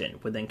contradiction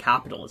within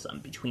capitalism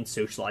between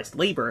socialized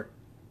labor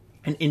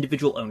and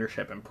individual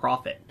ownership and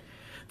profit.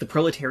 The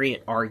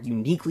proletariat are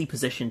uniquely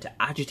positioned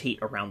to agitate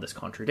around this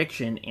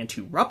contradiction and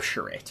to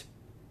rupture it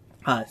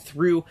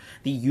through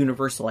the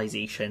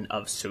universalization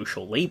of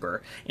social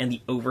labor and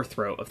the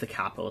overthrow of the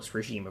capitalist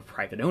regime of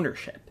private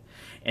ownership.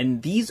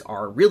 And these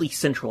are really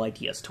central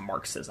ideas to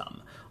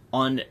Marxism.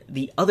 On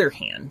the other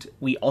hand,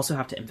 we also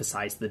have to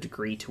emphasize the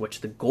degree to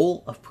which the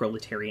goal of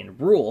proletarian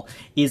rule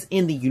is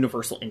in the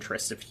universal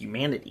interests of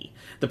humanity.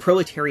 The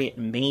proletariat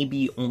may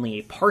be only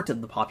a part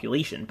of the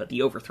population, but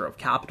the overthrow of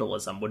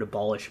capitalism would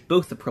abolish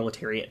both the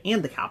proletariat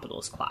and the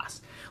capitalist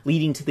class,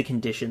 leading to the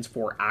conditions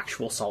for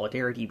actual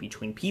solidarity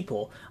between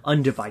people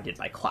undivided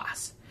by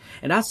class.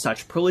 And as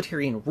such,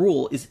 proletarian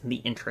rule is in the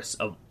interests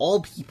of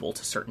all people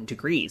to certain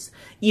degrees.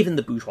 Even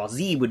the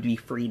bourgeoisie would be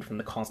freed from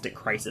the constant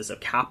crisis of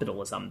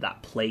capitalism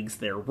that plagues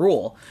their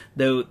rule,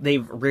 though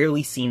they've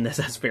rarely seen this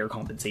as fair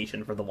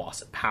compensation for the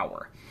loss of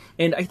power.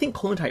 And I think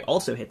Kollontai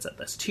also hits at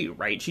this too,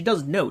 right? She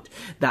does note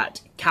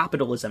that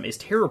capitalism is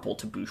terrible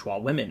to bourgeois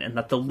women, and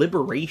that the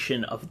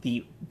liberation of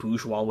the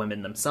bourgeois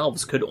women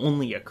themselves could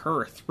only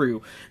occur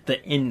through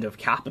the end of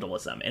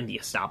capitalism and the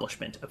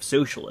establishment of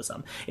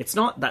socialism. It's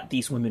not that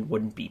these women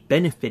wouldn't be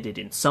benefited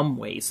in some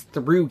ways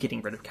through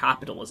getting rid of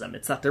capitalism.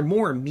 It's that their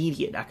more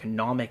immediate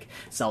economic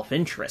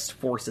self-interest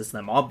forces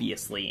them,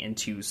 obviously,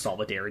 into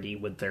solidarity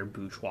with their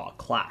bourgeois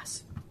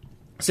class.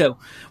 So,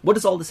 what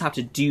does all this have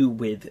to do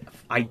with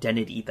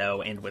identity,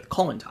 though, and with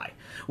Kollontai?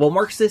 Well,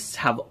 Marxists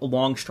have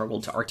long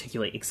struggled to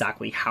articulate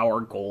exactly how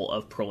our goal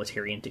of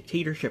proletarian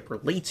dictatorship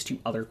relates to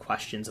other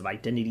questions of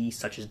identity,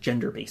 such as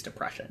gender-based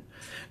oppression.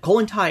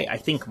 Kollontai, I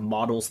think,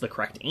 models the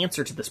correct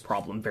answer to this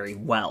problem very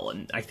well,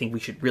 and I think we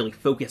should really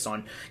focus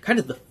on kind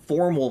of the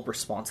formal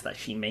response that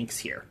she makes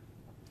here.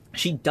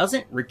 She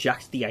doesn't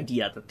reject the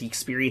idea that the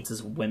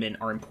experiences of women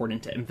are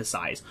important to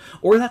emphasize,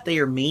 or that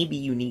there may be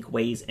unique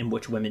ways in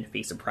which women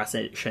face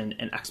oppression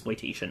and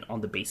exploitation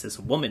on the basis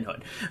of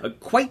womanhood.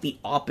 Quite the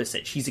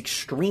opposite. She's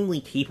extremely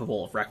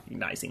capable of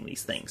recognizing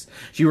these things.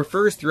 She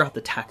refers throughout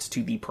the text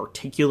to the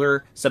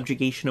particular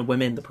subjugation of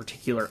women, the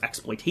particular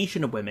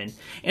exploitation of women,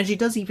 and she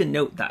does even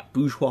note that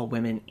bourgeois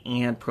women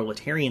and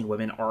proletarian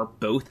women are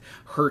both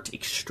hurt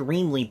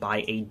extremely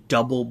by a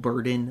double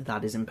burden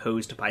that is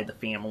imposed by the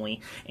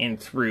family and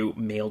through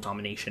male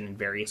domination in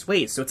various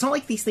ways. So it's not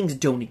like these things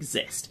don't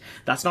exist.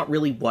 That's not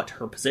really what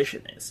her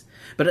position is.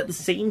 But at the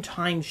same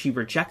time, she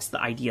rejects the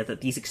idea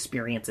that these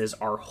experiences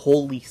are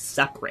wholly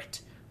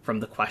separate from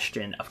the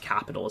question of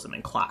capitalism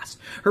and class.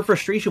 Her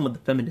frustration with the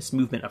feminist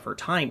movement of her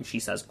time, she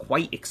says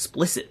quite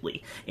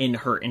explicitly in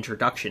her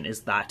introduction,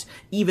 is that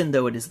even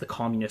though it is the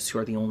communists who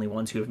are the only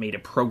ones who have made a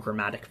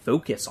programmatic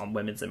focus on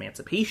women's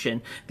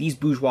emancipation, these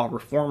bourgeois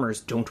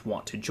reformers don't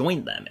want to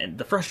join them. And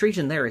the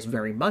frustration there is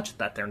very much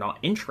that they're not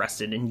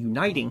interested in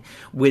uniting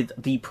with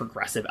the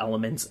progressive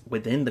elements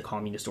within the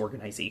communist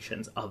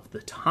organizations of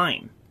the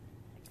time.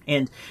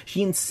 And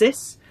she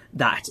insists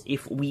that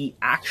if we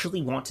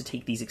actually want to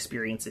take these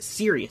experiences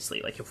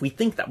seriously, like if we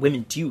think that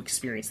women do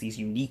experience these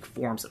unique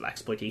forms of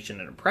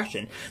exploitation and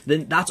oppression,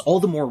 then that's all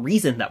the more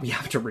reason that we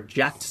have to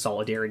reject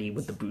solidarity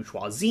with the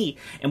bourgeoisie,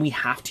 and we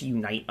have to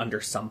unite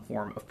under some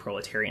form of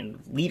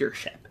proletarian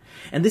leadership.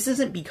 And this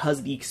isn't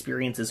because the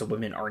experiences of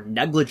women are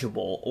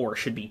negligible or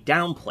should be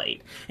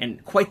downplayed,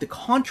 and quite the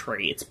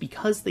contrary, it's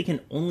because they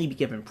can only be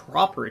given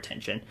proper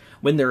attention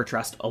when they're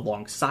addressed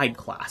alongside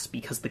class,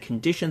 because the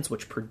conditions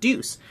which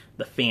produce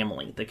the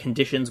family, the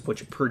conditions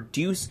which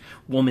produce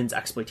woman's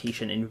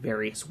exploitation in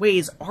various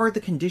ways, are the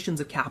conditions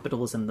of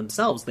capitalism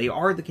themselves. They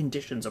are the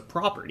conditions of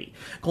property.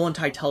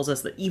 Kollontai tells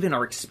us that even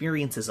our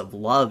experiences of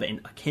love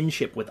and a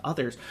kinship with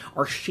others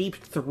are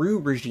shaped through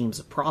regimes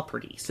of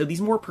property. So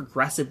these more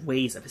progressive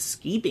ways of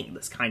escaping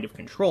this kind of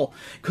control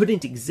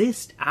couldn't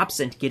exist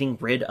absent getting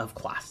rid of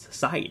class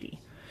society.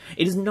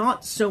 It is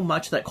not so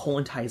much that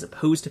Kollontai is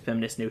opposed to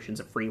feminist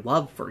notions of free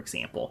love, for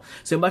example,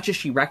 so much as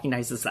she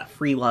recognizes that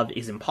free love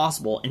is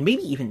impossible and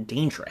maybe even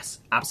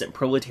dangerous, absent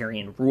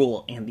proletarian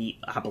rule and the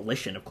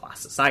abolition of class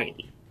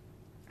society.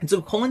 And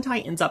so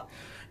Kollontai ends up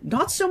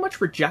not so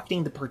much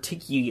rejecting the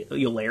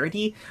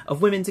particularity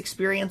of women's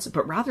experience,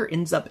 but rather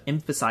ends up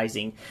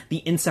emphasizing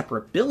the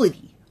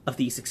inseparability of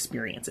these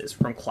experiences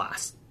from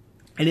class.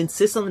 It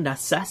insists on the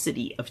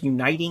necessity of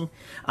uniting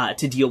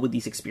to deal with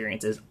these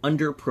experiences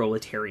under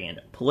proletarian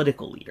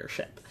political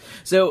leadership.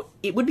 So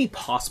it would be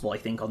possible, I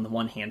think, on the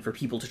one hand, for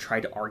people to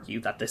try to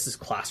argue that this is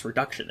class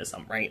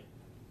reductionism, right?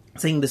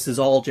 Saying this is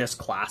all just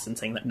class and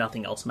saying that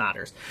nothing else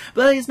matters.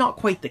 But that is not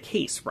quite the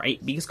case, right?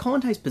 Because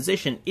Kollontai's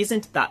position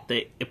isn't that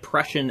the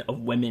oppression of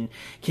women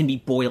can be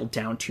boiled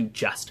down to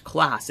just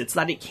class. It's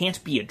that it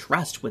can't be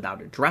addressed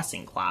without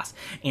addressing class,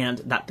 and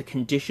that the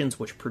conditions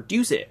which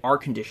produce it are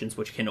conditions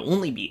which can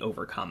only be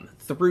overcome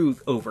through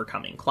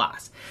overcoming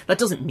class. That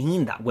doesn't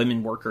mean that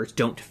women workers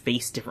don't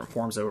face different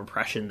forms of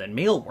oppression than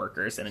male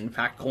workers, and in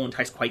fact,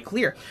 Kollontai's quite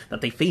clear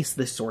that they face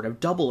this sort of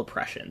double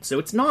oppression. So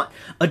it's not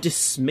a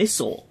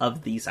dismissal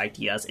of these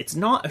ideas. It's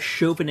not a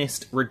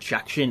chauvinist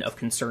rejection of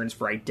concerns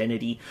for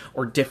identity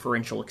or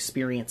differential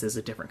experiences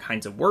of different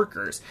kinds of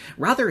workers.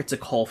 Rather, it's a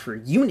call for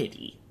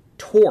unity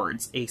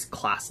towards a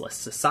classless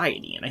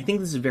society. And I think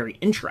this is very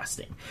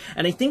interesting.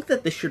 And I think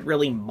that this should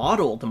really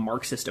model the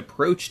Marxist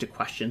approach to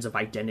questions of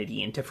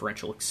identity and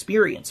differential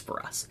experience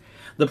for us.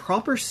 The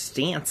proper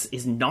stance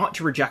is not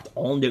to reject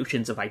all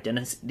notions of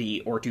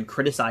identity or to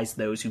criticize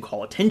those who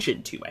call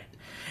attention to it.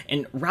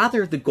 And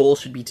rather, the goal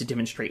should be to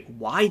demonstrate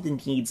why the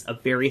needs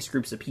of various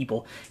groups of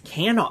people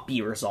cannot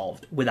be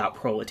resolved without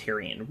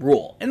proletarian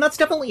rule. And that's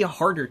definitely a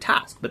harder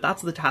task, but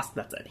that's the task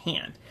that's at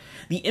hand.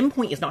 The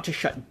endpoint is not to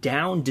shut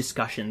down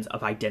discussions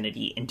of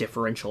identity and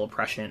differential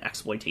oppression and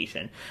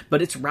exploitation,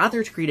 but it's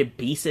rather to create a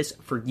basis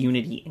for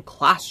unity and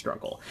class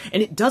struggle.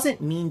 And it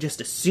doesn't mean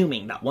just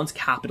assuming that once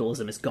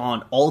capitalism is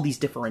gone, all these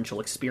differential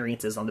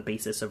experiences on the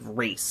basis of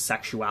race,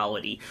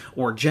 sexuality,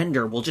 or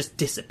gender will just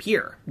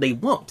disappear. They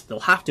won't.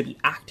 They'll have to be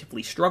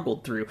actively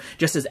struggled through,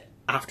 just as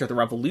after the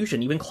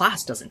revolution, even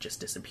class doesn't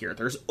just disappear.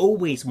 There's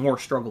always more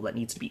struggle that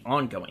needs to be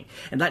ongoing,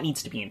 and that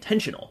needs to be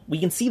intentional. We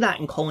can see that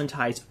in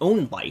Kollontai's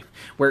own life,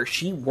 where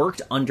she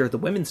worked under the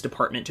women's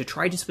department to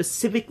try to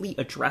specifically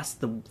address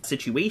the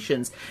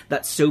situations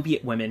that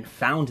Soviet women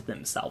found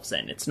themselves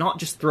in. It's not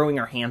just throwing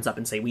our hands up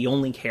and say we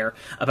only care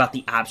about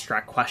the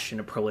abstract question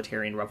of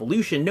proletarian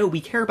revolution. No,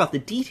 we care about the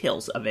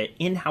details of it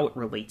in how it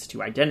relates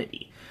to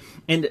identity.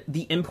 And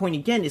the endpoint,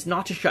 again, is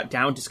not to shut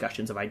down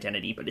discussions of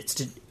identity, but it's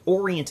to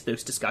orient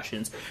those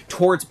discussions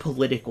towards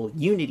political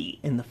unity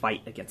in the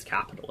fight against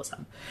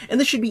capitalism. And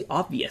this should be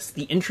obvious.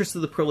 The interests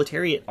of the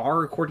proletariat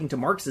are, according to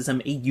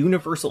Marxism, a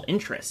universal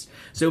interest.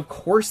 So, of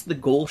course, the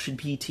goal should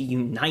be to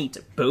unite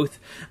both,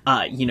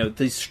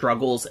 the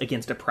struggles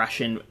against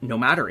oppression, no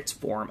matter its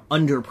form,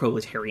 under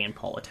proletarian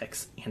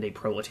politics and a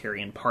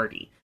proletarian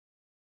party.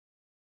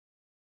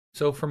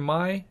 So, from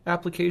my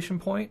application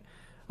point,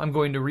 I'm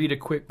going to read a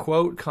quick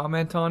quote,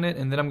 comment on it,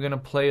 and then I'm going to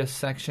play a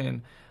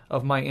section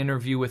of my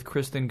interview with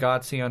Kristen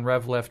Gotze on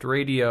Rev Left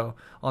Radio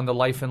on the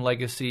Life and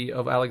Legacy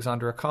of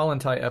Alexandra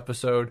Kollontai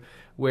episode,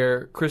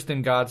 where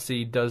Kristen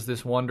Gotze does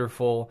this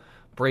wonderful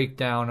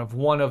breakdown of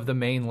one of the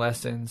main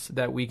lessons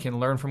that we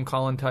can learn from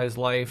Kollontai's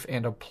life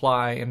and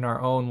apply in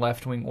our own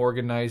left-wing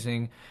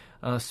organizing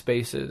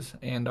spaces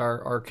and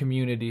our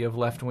community of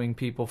left-wing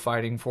people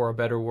fighting for a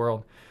better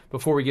world.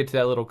 Before we get to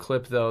that little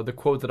clip, though, the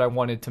quote that I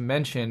wanted to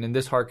mention, and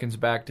this harkens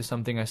back to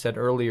something I said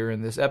earlier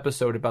in this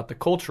episode about the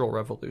Cultural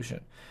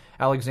Revolution.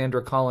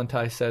 Alexandra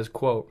Kollontai says,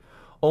 quote,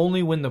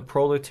 "Only when the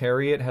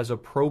proletariat has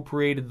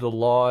appropriated the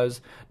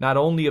laws not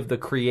only of the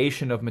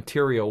creation of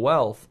material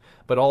wealth,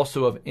 but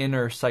also of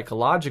inner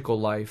psychological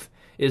life,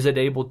 is it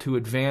able to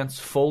advance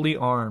fully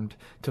armed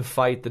to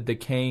fight the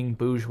decaying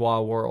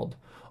bourgeois world.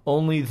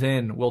 Only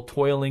then will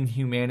toiling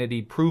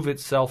humanity prove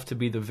itself to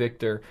be the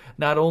victor,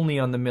 not only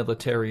on the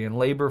military and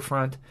labor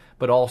front,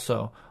 but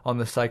also on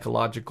the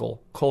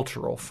psychological,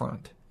 cultural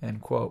front." End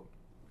quote.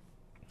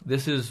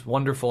 This is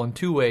wonderful in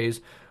two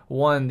ways.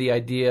 One, the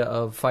idea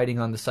of fighting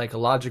on the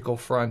psychological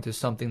front is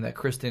something that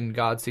Kristen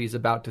Gotze is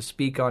about to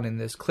speak on in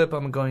this clip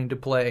I'm going to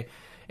play,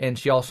 and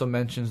she also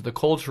mentions the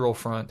cultural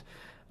front.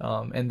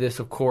 And this,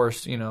 of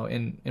course,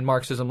 in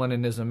Marxism,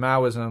 Leninism,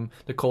 Maoism,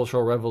 the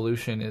Cultural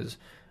Revolution is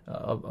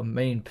a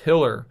main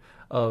pillar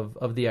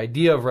of the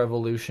idea of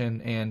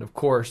revolution, and of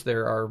course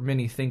there are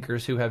many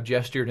thinkers who have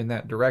gestured in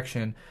that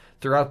direction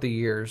throughout the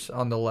years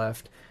on the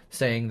left,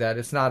 saying that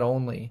it's not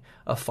only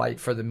a fight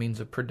for the means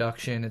of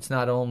production, it's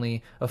not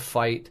only a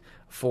fight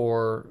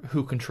for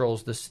who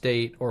controls the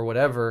state or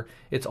whatever,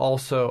 it's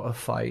also a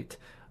fight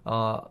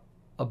about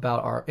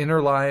our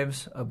inner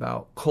lives,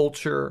 about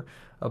culture,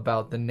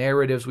 about the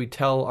narratives we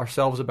tell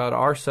ourselves about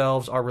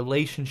ourselves, our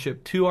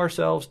relationship to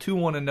ourselves, to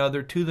one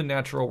another, to the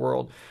natural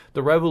world.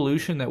 The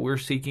revolution that we're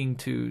seeking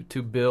to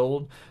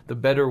build, the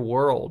better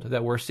world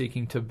that we're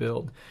seeking to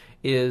build,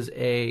 is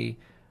a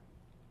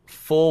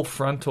full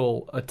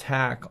frontal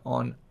attack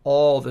on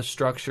all the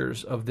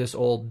structures of this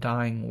old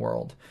dying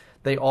world.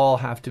 They all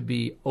have to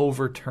be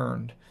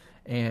overturned.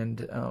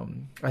 And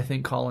I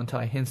think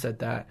Kollontai hints at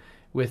that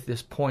with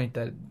this point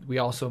that we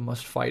also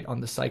must fight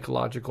on the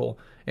psychological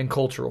and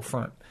cultural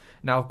front.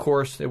 Now, of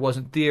course, it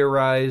wasn't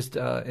theorized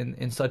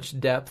in such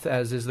depth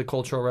as is the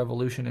Cultural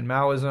Revolution in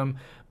Maoism,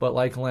 but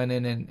like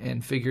Lenin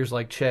and figures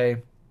like Che,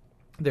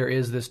 there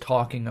is this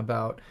talking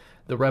about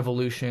the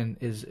revolution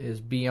is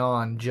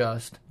beyond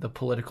just the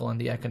political and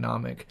the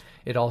economic.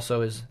 It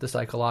also is the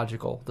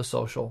psychological, the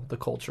social, the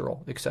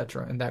cultural,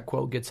 etc. And that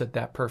quote gets at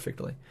that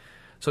perfectly.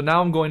 So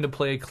now I'm going to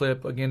play a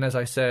clip, again, as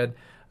I said,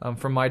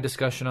 from my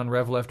discussion on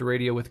Rev Left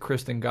Radio with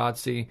Kristen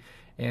Gotze,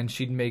 and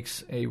she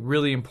makes a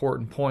really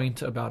important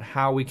point about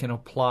how we can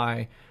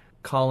apply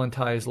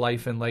Kollontai's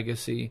life and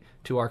legacy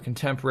to our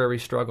contemporary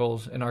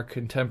struggles and our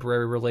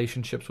contemporary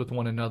relationships with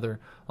one another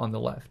on the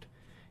left.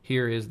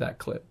 Here is that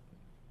clip.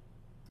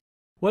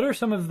 What are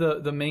some of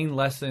the main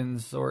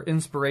lessons or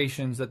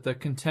inspirations that the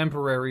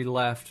contemporary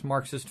left,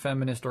 Marxist,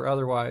 feminist, or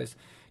otherwise,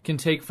 can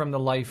take from the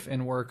life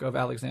and work of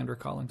Alexandra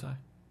Kollontai?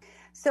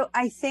 So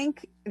I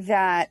think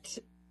that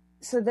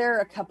there are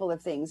a couple of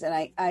things,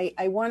 and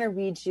I want to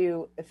read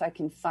you, if I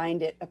can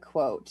find it, a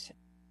quote.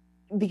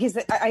 because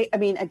I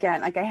mean,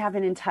 again, like I have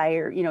an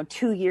entire,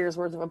 2 years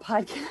worth of a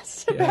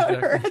podcast about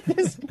her at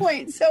this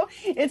point. So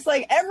it's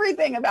like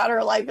everything about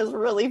her life is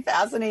really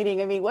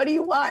fascinating. I mean, what do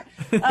you want?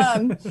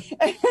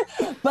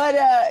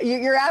 But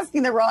you're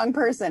asking the wrong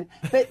person.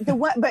 But the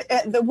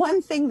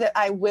one thing that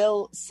I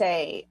will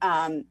say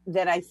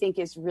that I think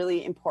is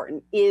really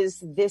important is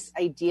this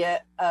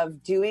idea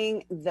of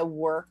doing the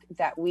work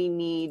that we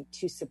need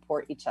to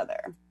support each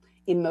other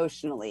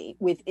emotionally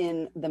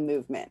within the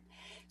movement.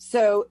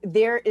 So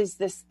there is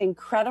this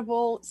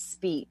incredible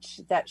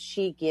speech that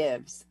she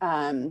gives.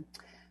 I'm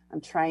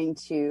trying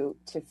to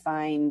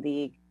find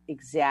the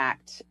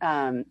exact,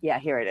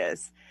 here it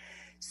is.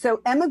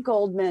 So Emma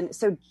Goldman,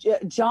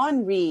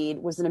 John Reed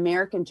was an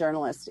American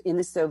journalist in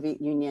the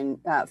Soviet Union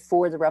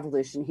for the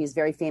revolution. He's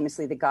very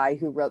famously the guy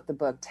who wrote the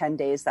book 10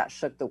 Days That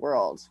Shook the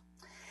World.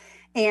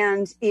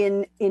 And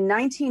in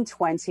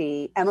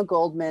 1920, Emma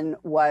Goldman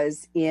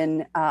was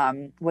in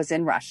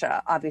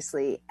Russia,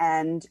 obviously.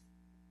 And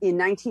in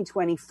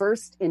 1920,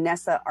 first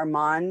Inessa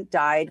Armand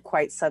died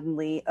quite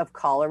suddenly of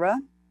cholera.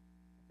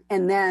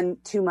 And then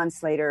 2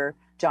 months later,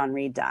 John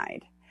Reed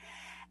died.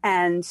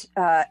 And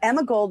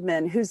Emma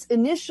Goldman, whose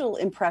initial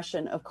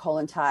impression of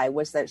Kollontai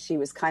was that she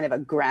was kind of a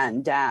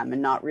grande dame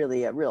and not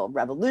really a real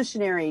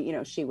revolutionary,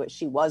 she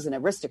was an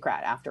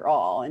aristocrat after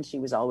all, and she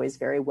was always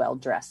very well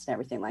dressed and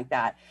everything like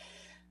that.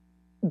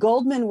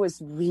 Goldman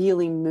was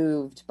really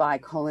moved by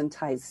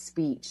Kollontai's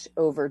speech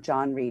over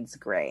John Reed's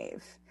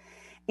grave.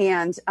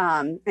 And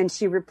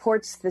she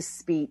reports the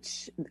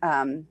speech.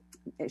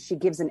 She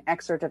gives an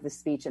excerpt of the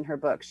speech in her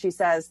book. She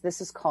says,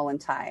 "This is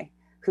Kollontai,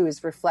 who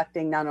is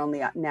reflecting not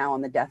only now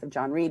on the death of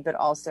John Reed, but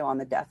also on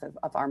the death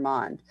of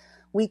Armand.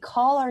 We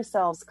call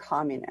ourselves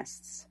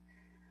communists,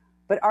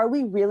 but are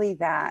we really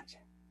that?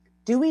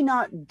 Do we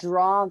not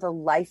draw the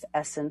life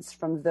essence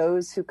from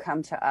those who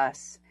come to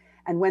us?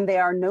 And when they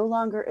are no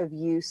longer of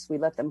use, we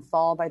let them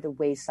fall by the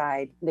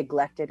wayside,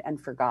 neglected and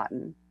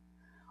forgotten.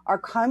 Our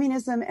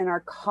communism and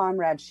our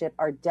comradeship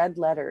are dead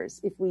letters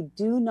if we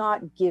do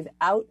not give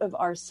out of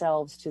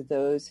ourselves to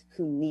those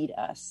who need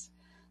us.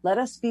 Let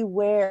us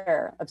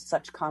beware of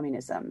such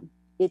communism.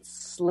 It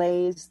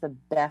slays the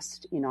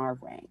best in our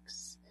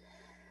ranks."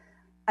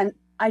 And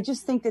I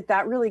just think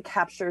that really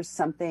captures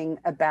something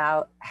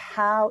about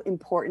how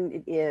important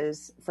it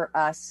is for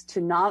us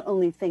to not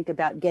only think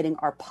about getting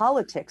our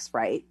politics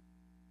right,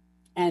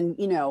 and,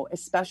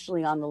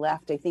 especially on the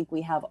left, I think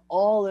we have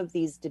all of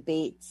these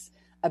debates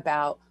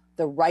about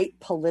the right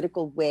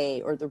political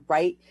way or the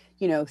right,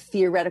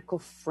 theoretical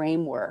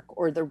framework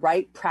or the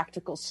right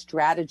practical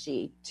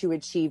strategy to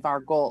achieve our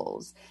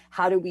goals.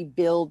 How do we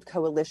build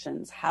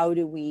coalitions? How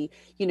do we,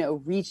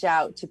 reach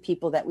out to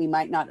people that we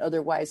might not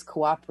otherwise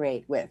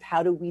cooperate with?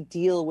 How do we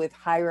deal with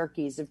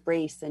hierarchies of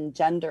race and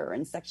gender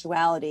and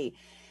sexuality?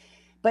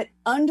 But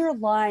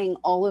underlying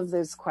all of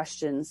those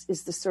questions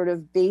is the sort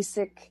of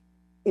basic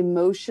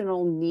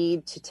emotional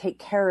need to take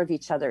care of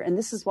each other. And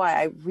this is why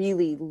I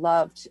really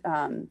loved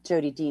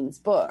Jodi Dean's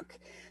book,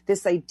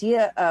 this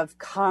idea of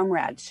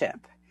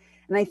comradeship.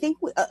 And I think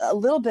a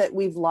little bit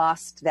we've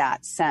lost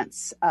that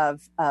sense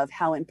of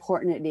how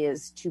important it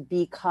is to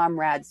be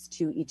comrades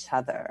to each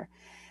other.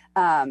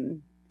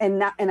 And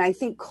I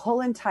think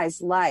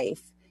Kollontai's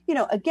life,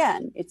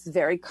 again, it's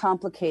very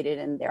complicated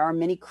and there are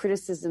many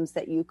criticisms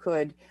that you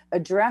could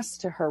address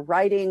to her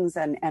writings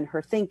and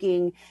her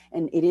thinking.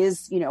 And it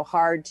is,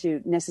 hard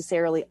to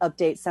necessarily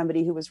update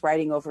somebody who was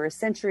writing over a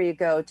century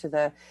ago to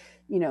the,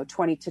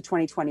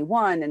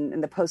 2021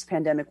 and the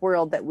post-pandemic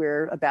world that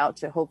we're about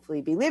to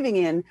hopefully be living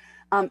in.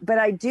 But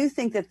I do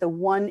think that the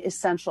one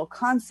essential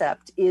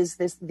concept is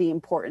the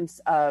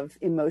importance of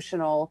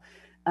emotional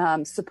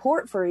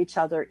support for each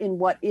other in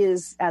what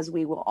is, as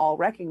we will all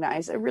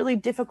recognize, a really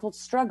difficult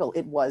struggle.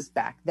 It was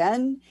back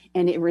then,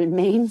 and it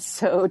remains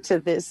so to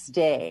this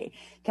day.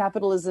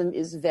 Capitalism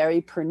is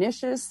very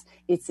pernicious.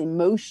 It's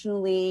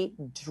emotionally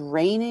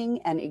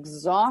draining and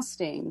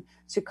exhausting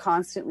to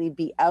constantly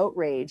be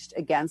outraged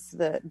against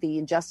the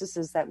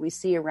injustices that we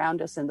see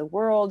around us in the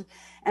world,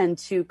 and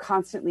to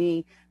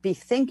constantly be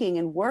thinking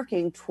and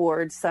working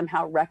towards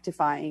somehow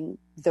rectifying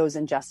those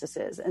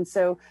injustices. And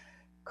so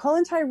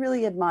Kollontai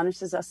really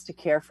admonishes us to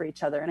care for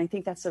each other, and I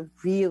think that's a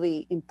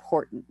really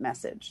important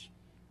message.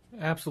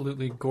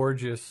 Absolutely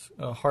gorgeous,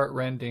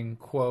 heart-rending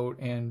quote,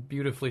 and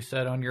beautifully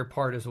said on your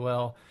part as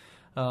well.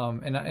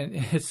 And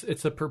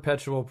it's a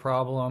perpetual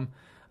problem.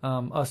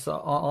 Us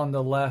on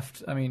the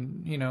left, I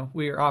mean,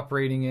 we are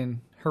operating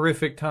in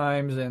horrific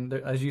times, and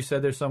as you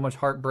said, there's so much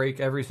heartbreak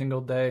every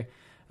single day.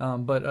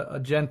 But a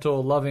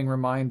gentle, loving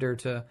reminder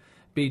to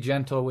be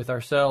gentle with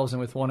ourselves and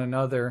with one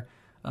another,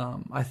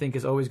 I think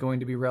is always going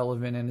to be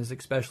relevant, and is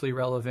especially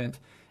relevant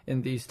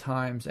in these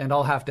times. And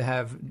I'll have to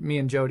have, me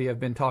and Jodi have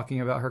been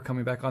talking about her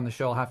coming back on the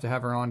show. I'll have to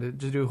have her on to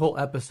do a whole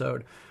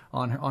episode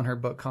on her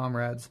book,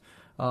 Comrades.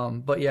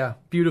 But yeah,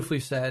 beautifully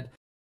said.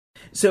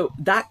 So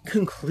that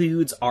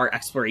concludes our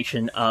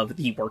exploration of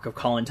the work of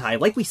Kollontai.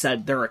 Like we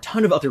said, there are a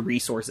ton of other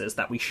resources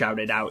that we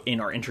shouted out in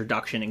our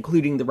introduction,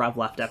 including the Rev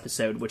Left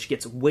episode, which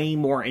gets way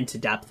more into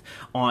depth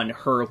on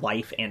her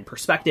life and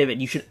perspective, and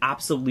you should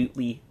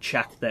absolutely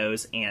check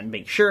those and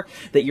make sure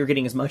that you're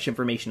getting as much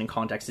information and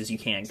context as you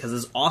can, because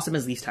as awesome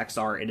as these texts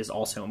are, it is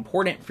also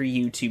important for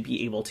you to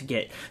be able to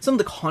get some of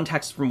the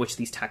context from which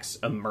these texts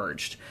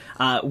emerged.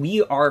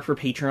 We are, for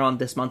Patreon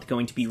this month,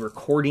 going to be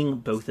recording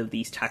both of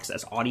these texts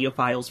as audio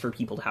files for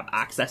people to have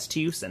access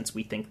to, since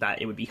we think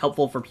that it would be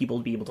helpful for people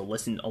to be able to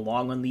listen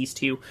along on these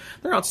two.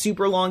 They're not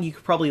super long. You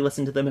could probably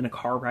listen to them in a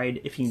car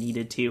ride if you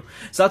needed to.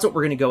 So that's what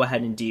we're going to go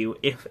ahead and do.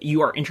 If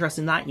you are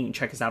interested in that, you can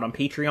check us out on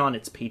Patreon.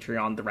 It's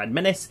Patreon The Red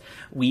Menace.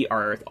 We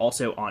are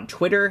also on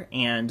Twitter,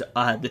 and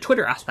the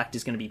Twitter aspect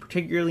is going to be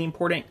particularly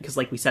important because,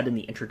 like we said in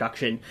the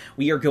introduction,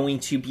 we are going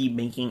to be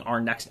making our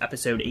next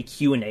episode a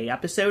Q&A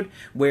episode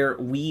where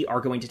we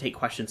are going to take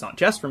questions not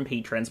just from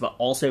patrons, but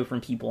also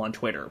from people on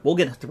Twitter. We'll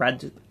get a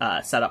thread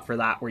set up for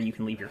that where you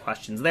can leave your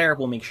questions there.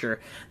 We'll make sure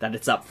that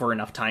it's up for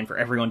enough time for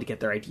everyone to get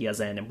their ideas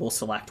in, and we'll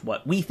select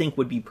what we think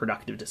would be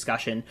productive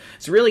discussion.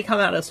 So really come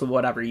at us with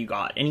whatever you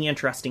got. Any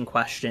interesting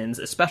questions,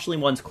 especially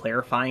ones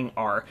clarifying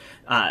our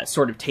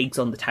sort of takes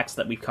on the text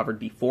that we've covered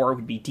before,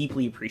 would be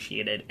deeply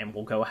appreciated, and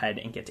we'll go ahead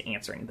and get to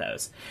answering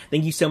those.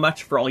 Thank you so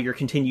much for all your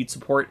continued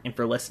support and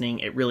for listening.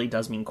 It really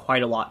does mean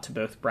quite a lot to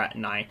both Brett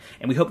and I,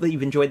 and we hope that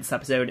you've enjoyed this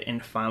episode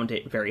and found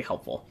it very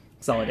helpful.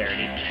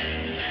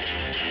 Solidarity.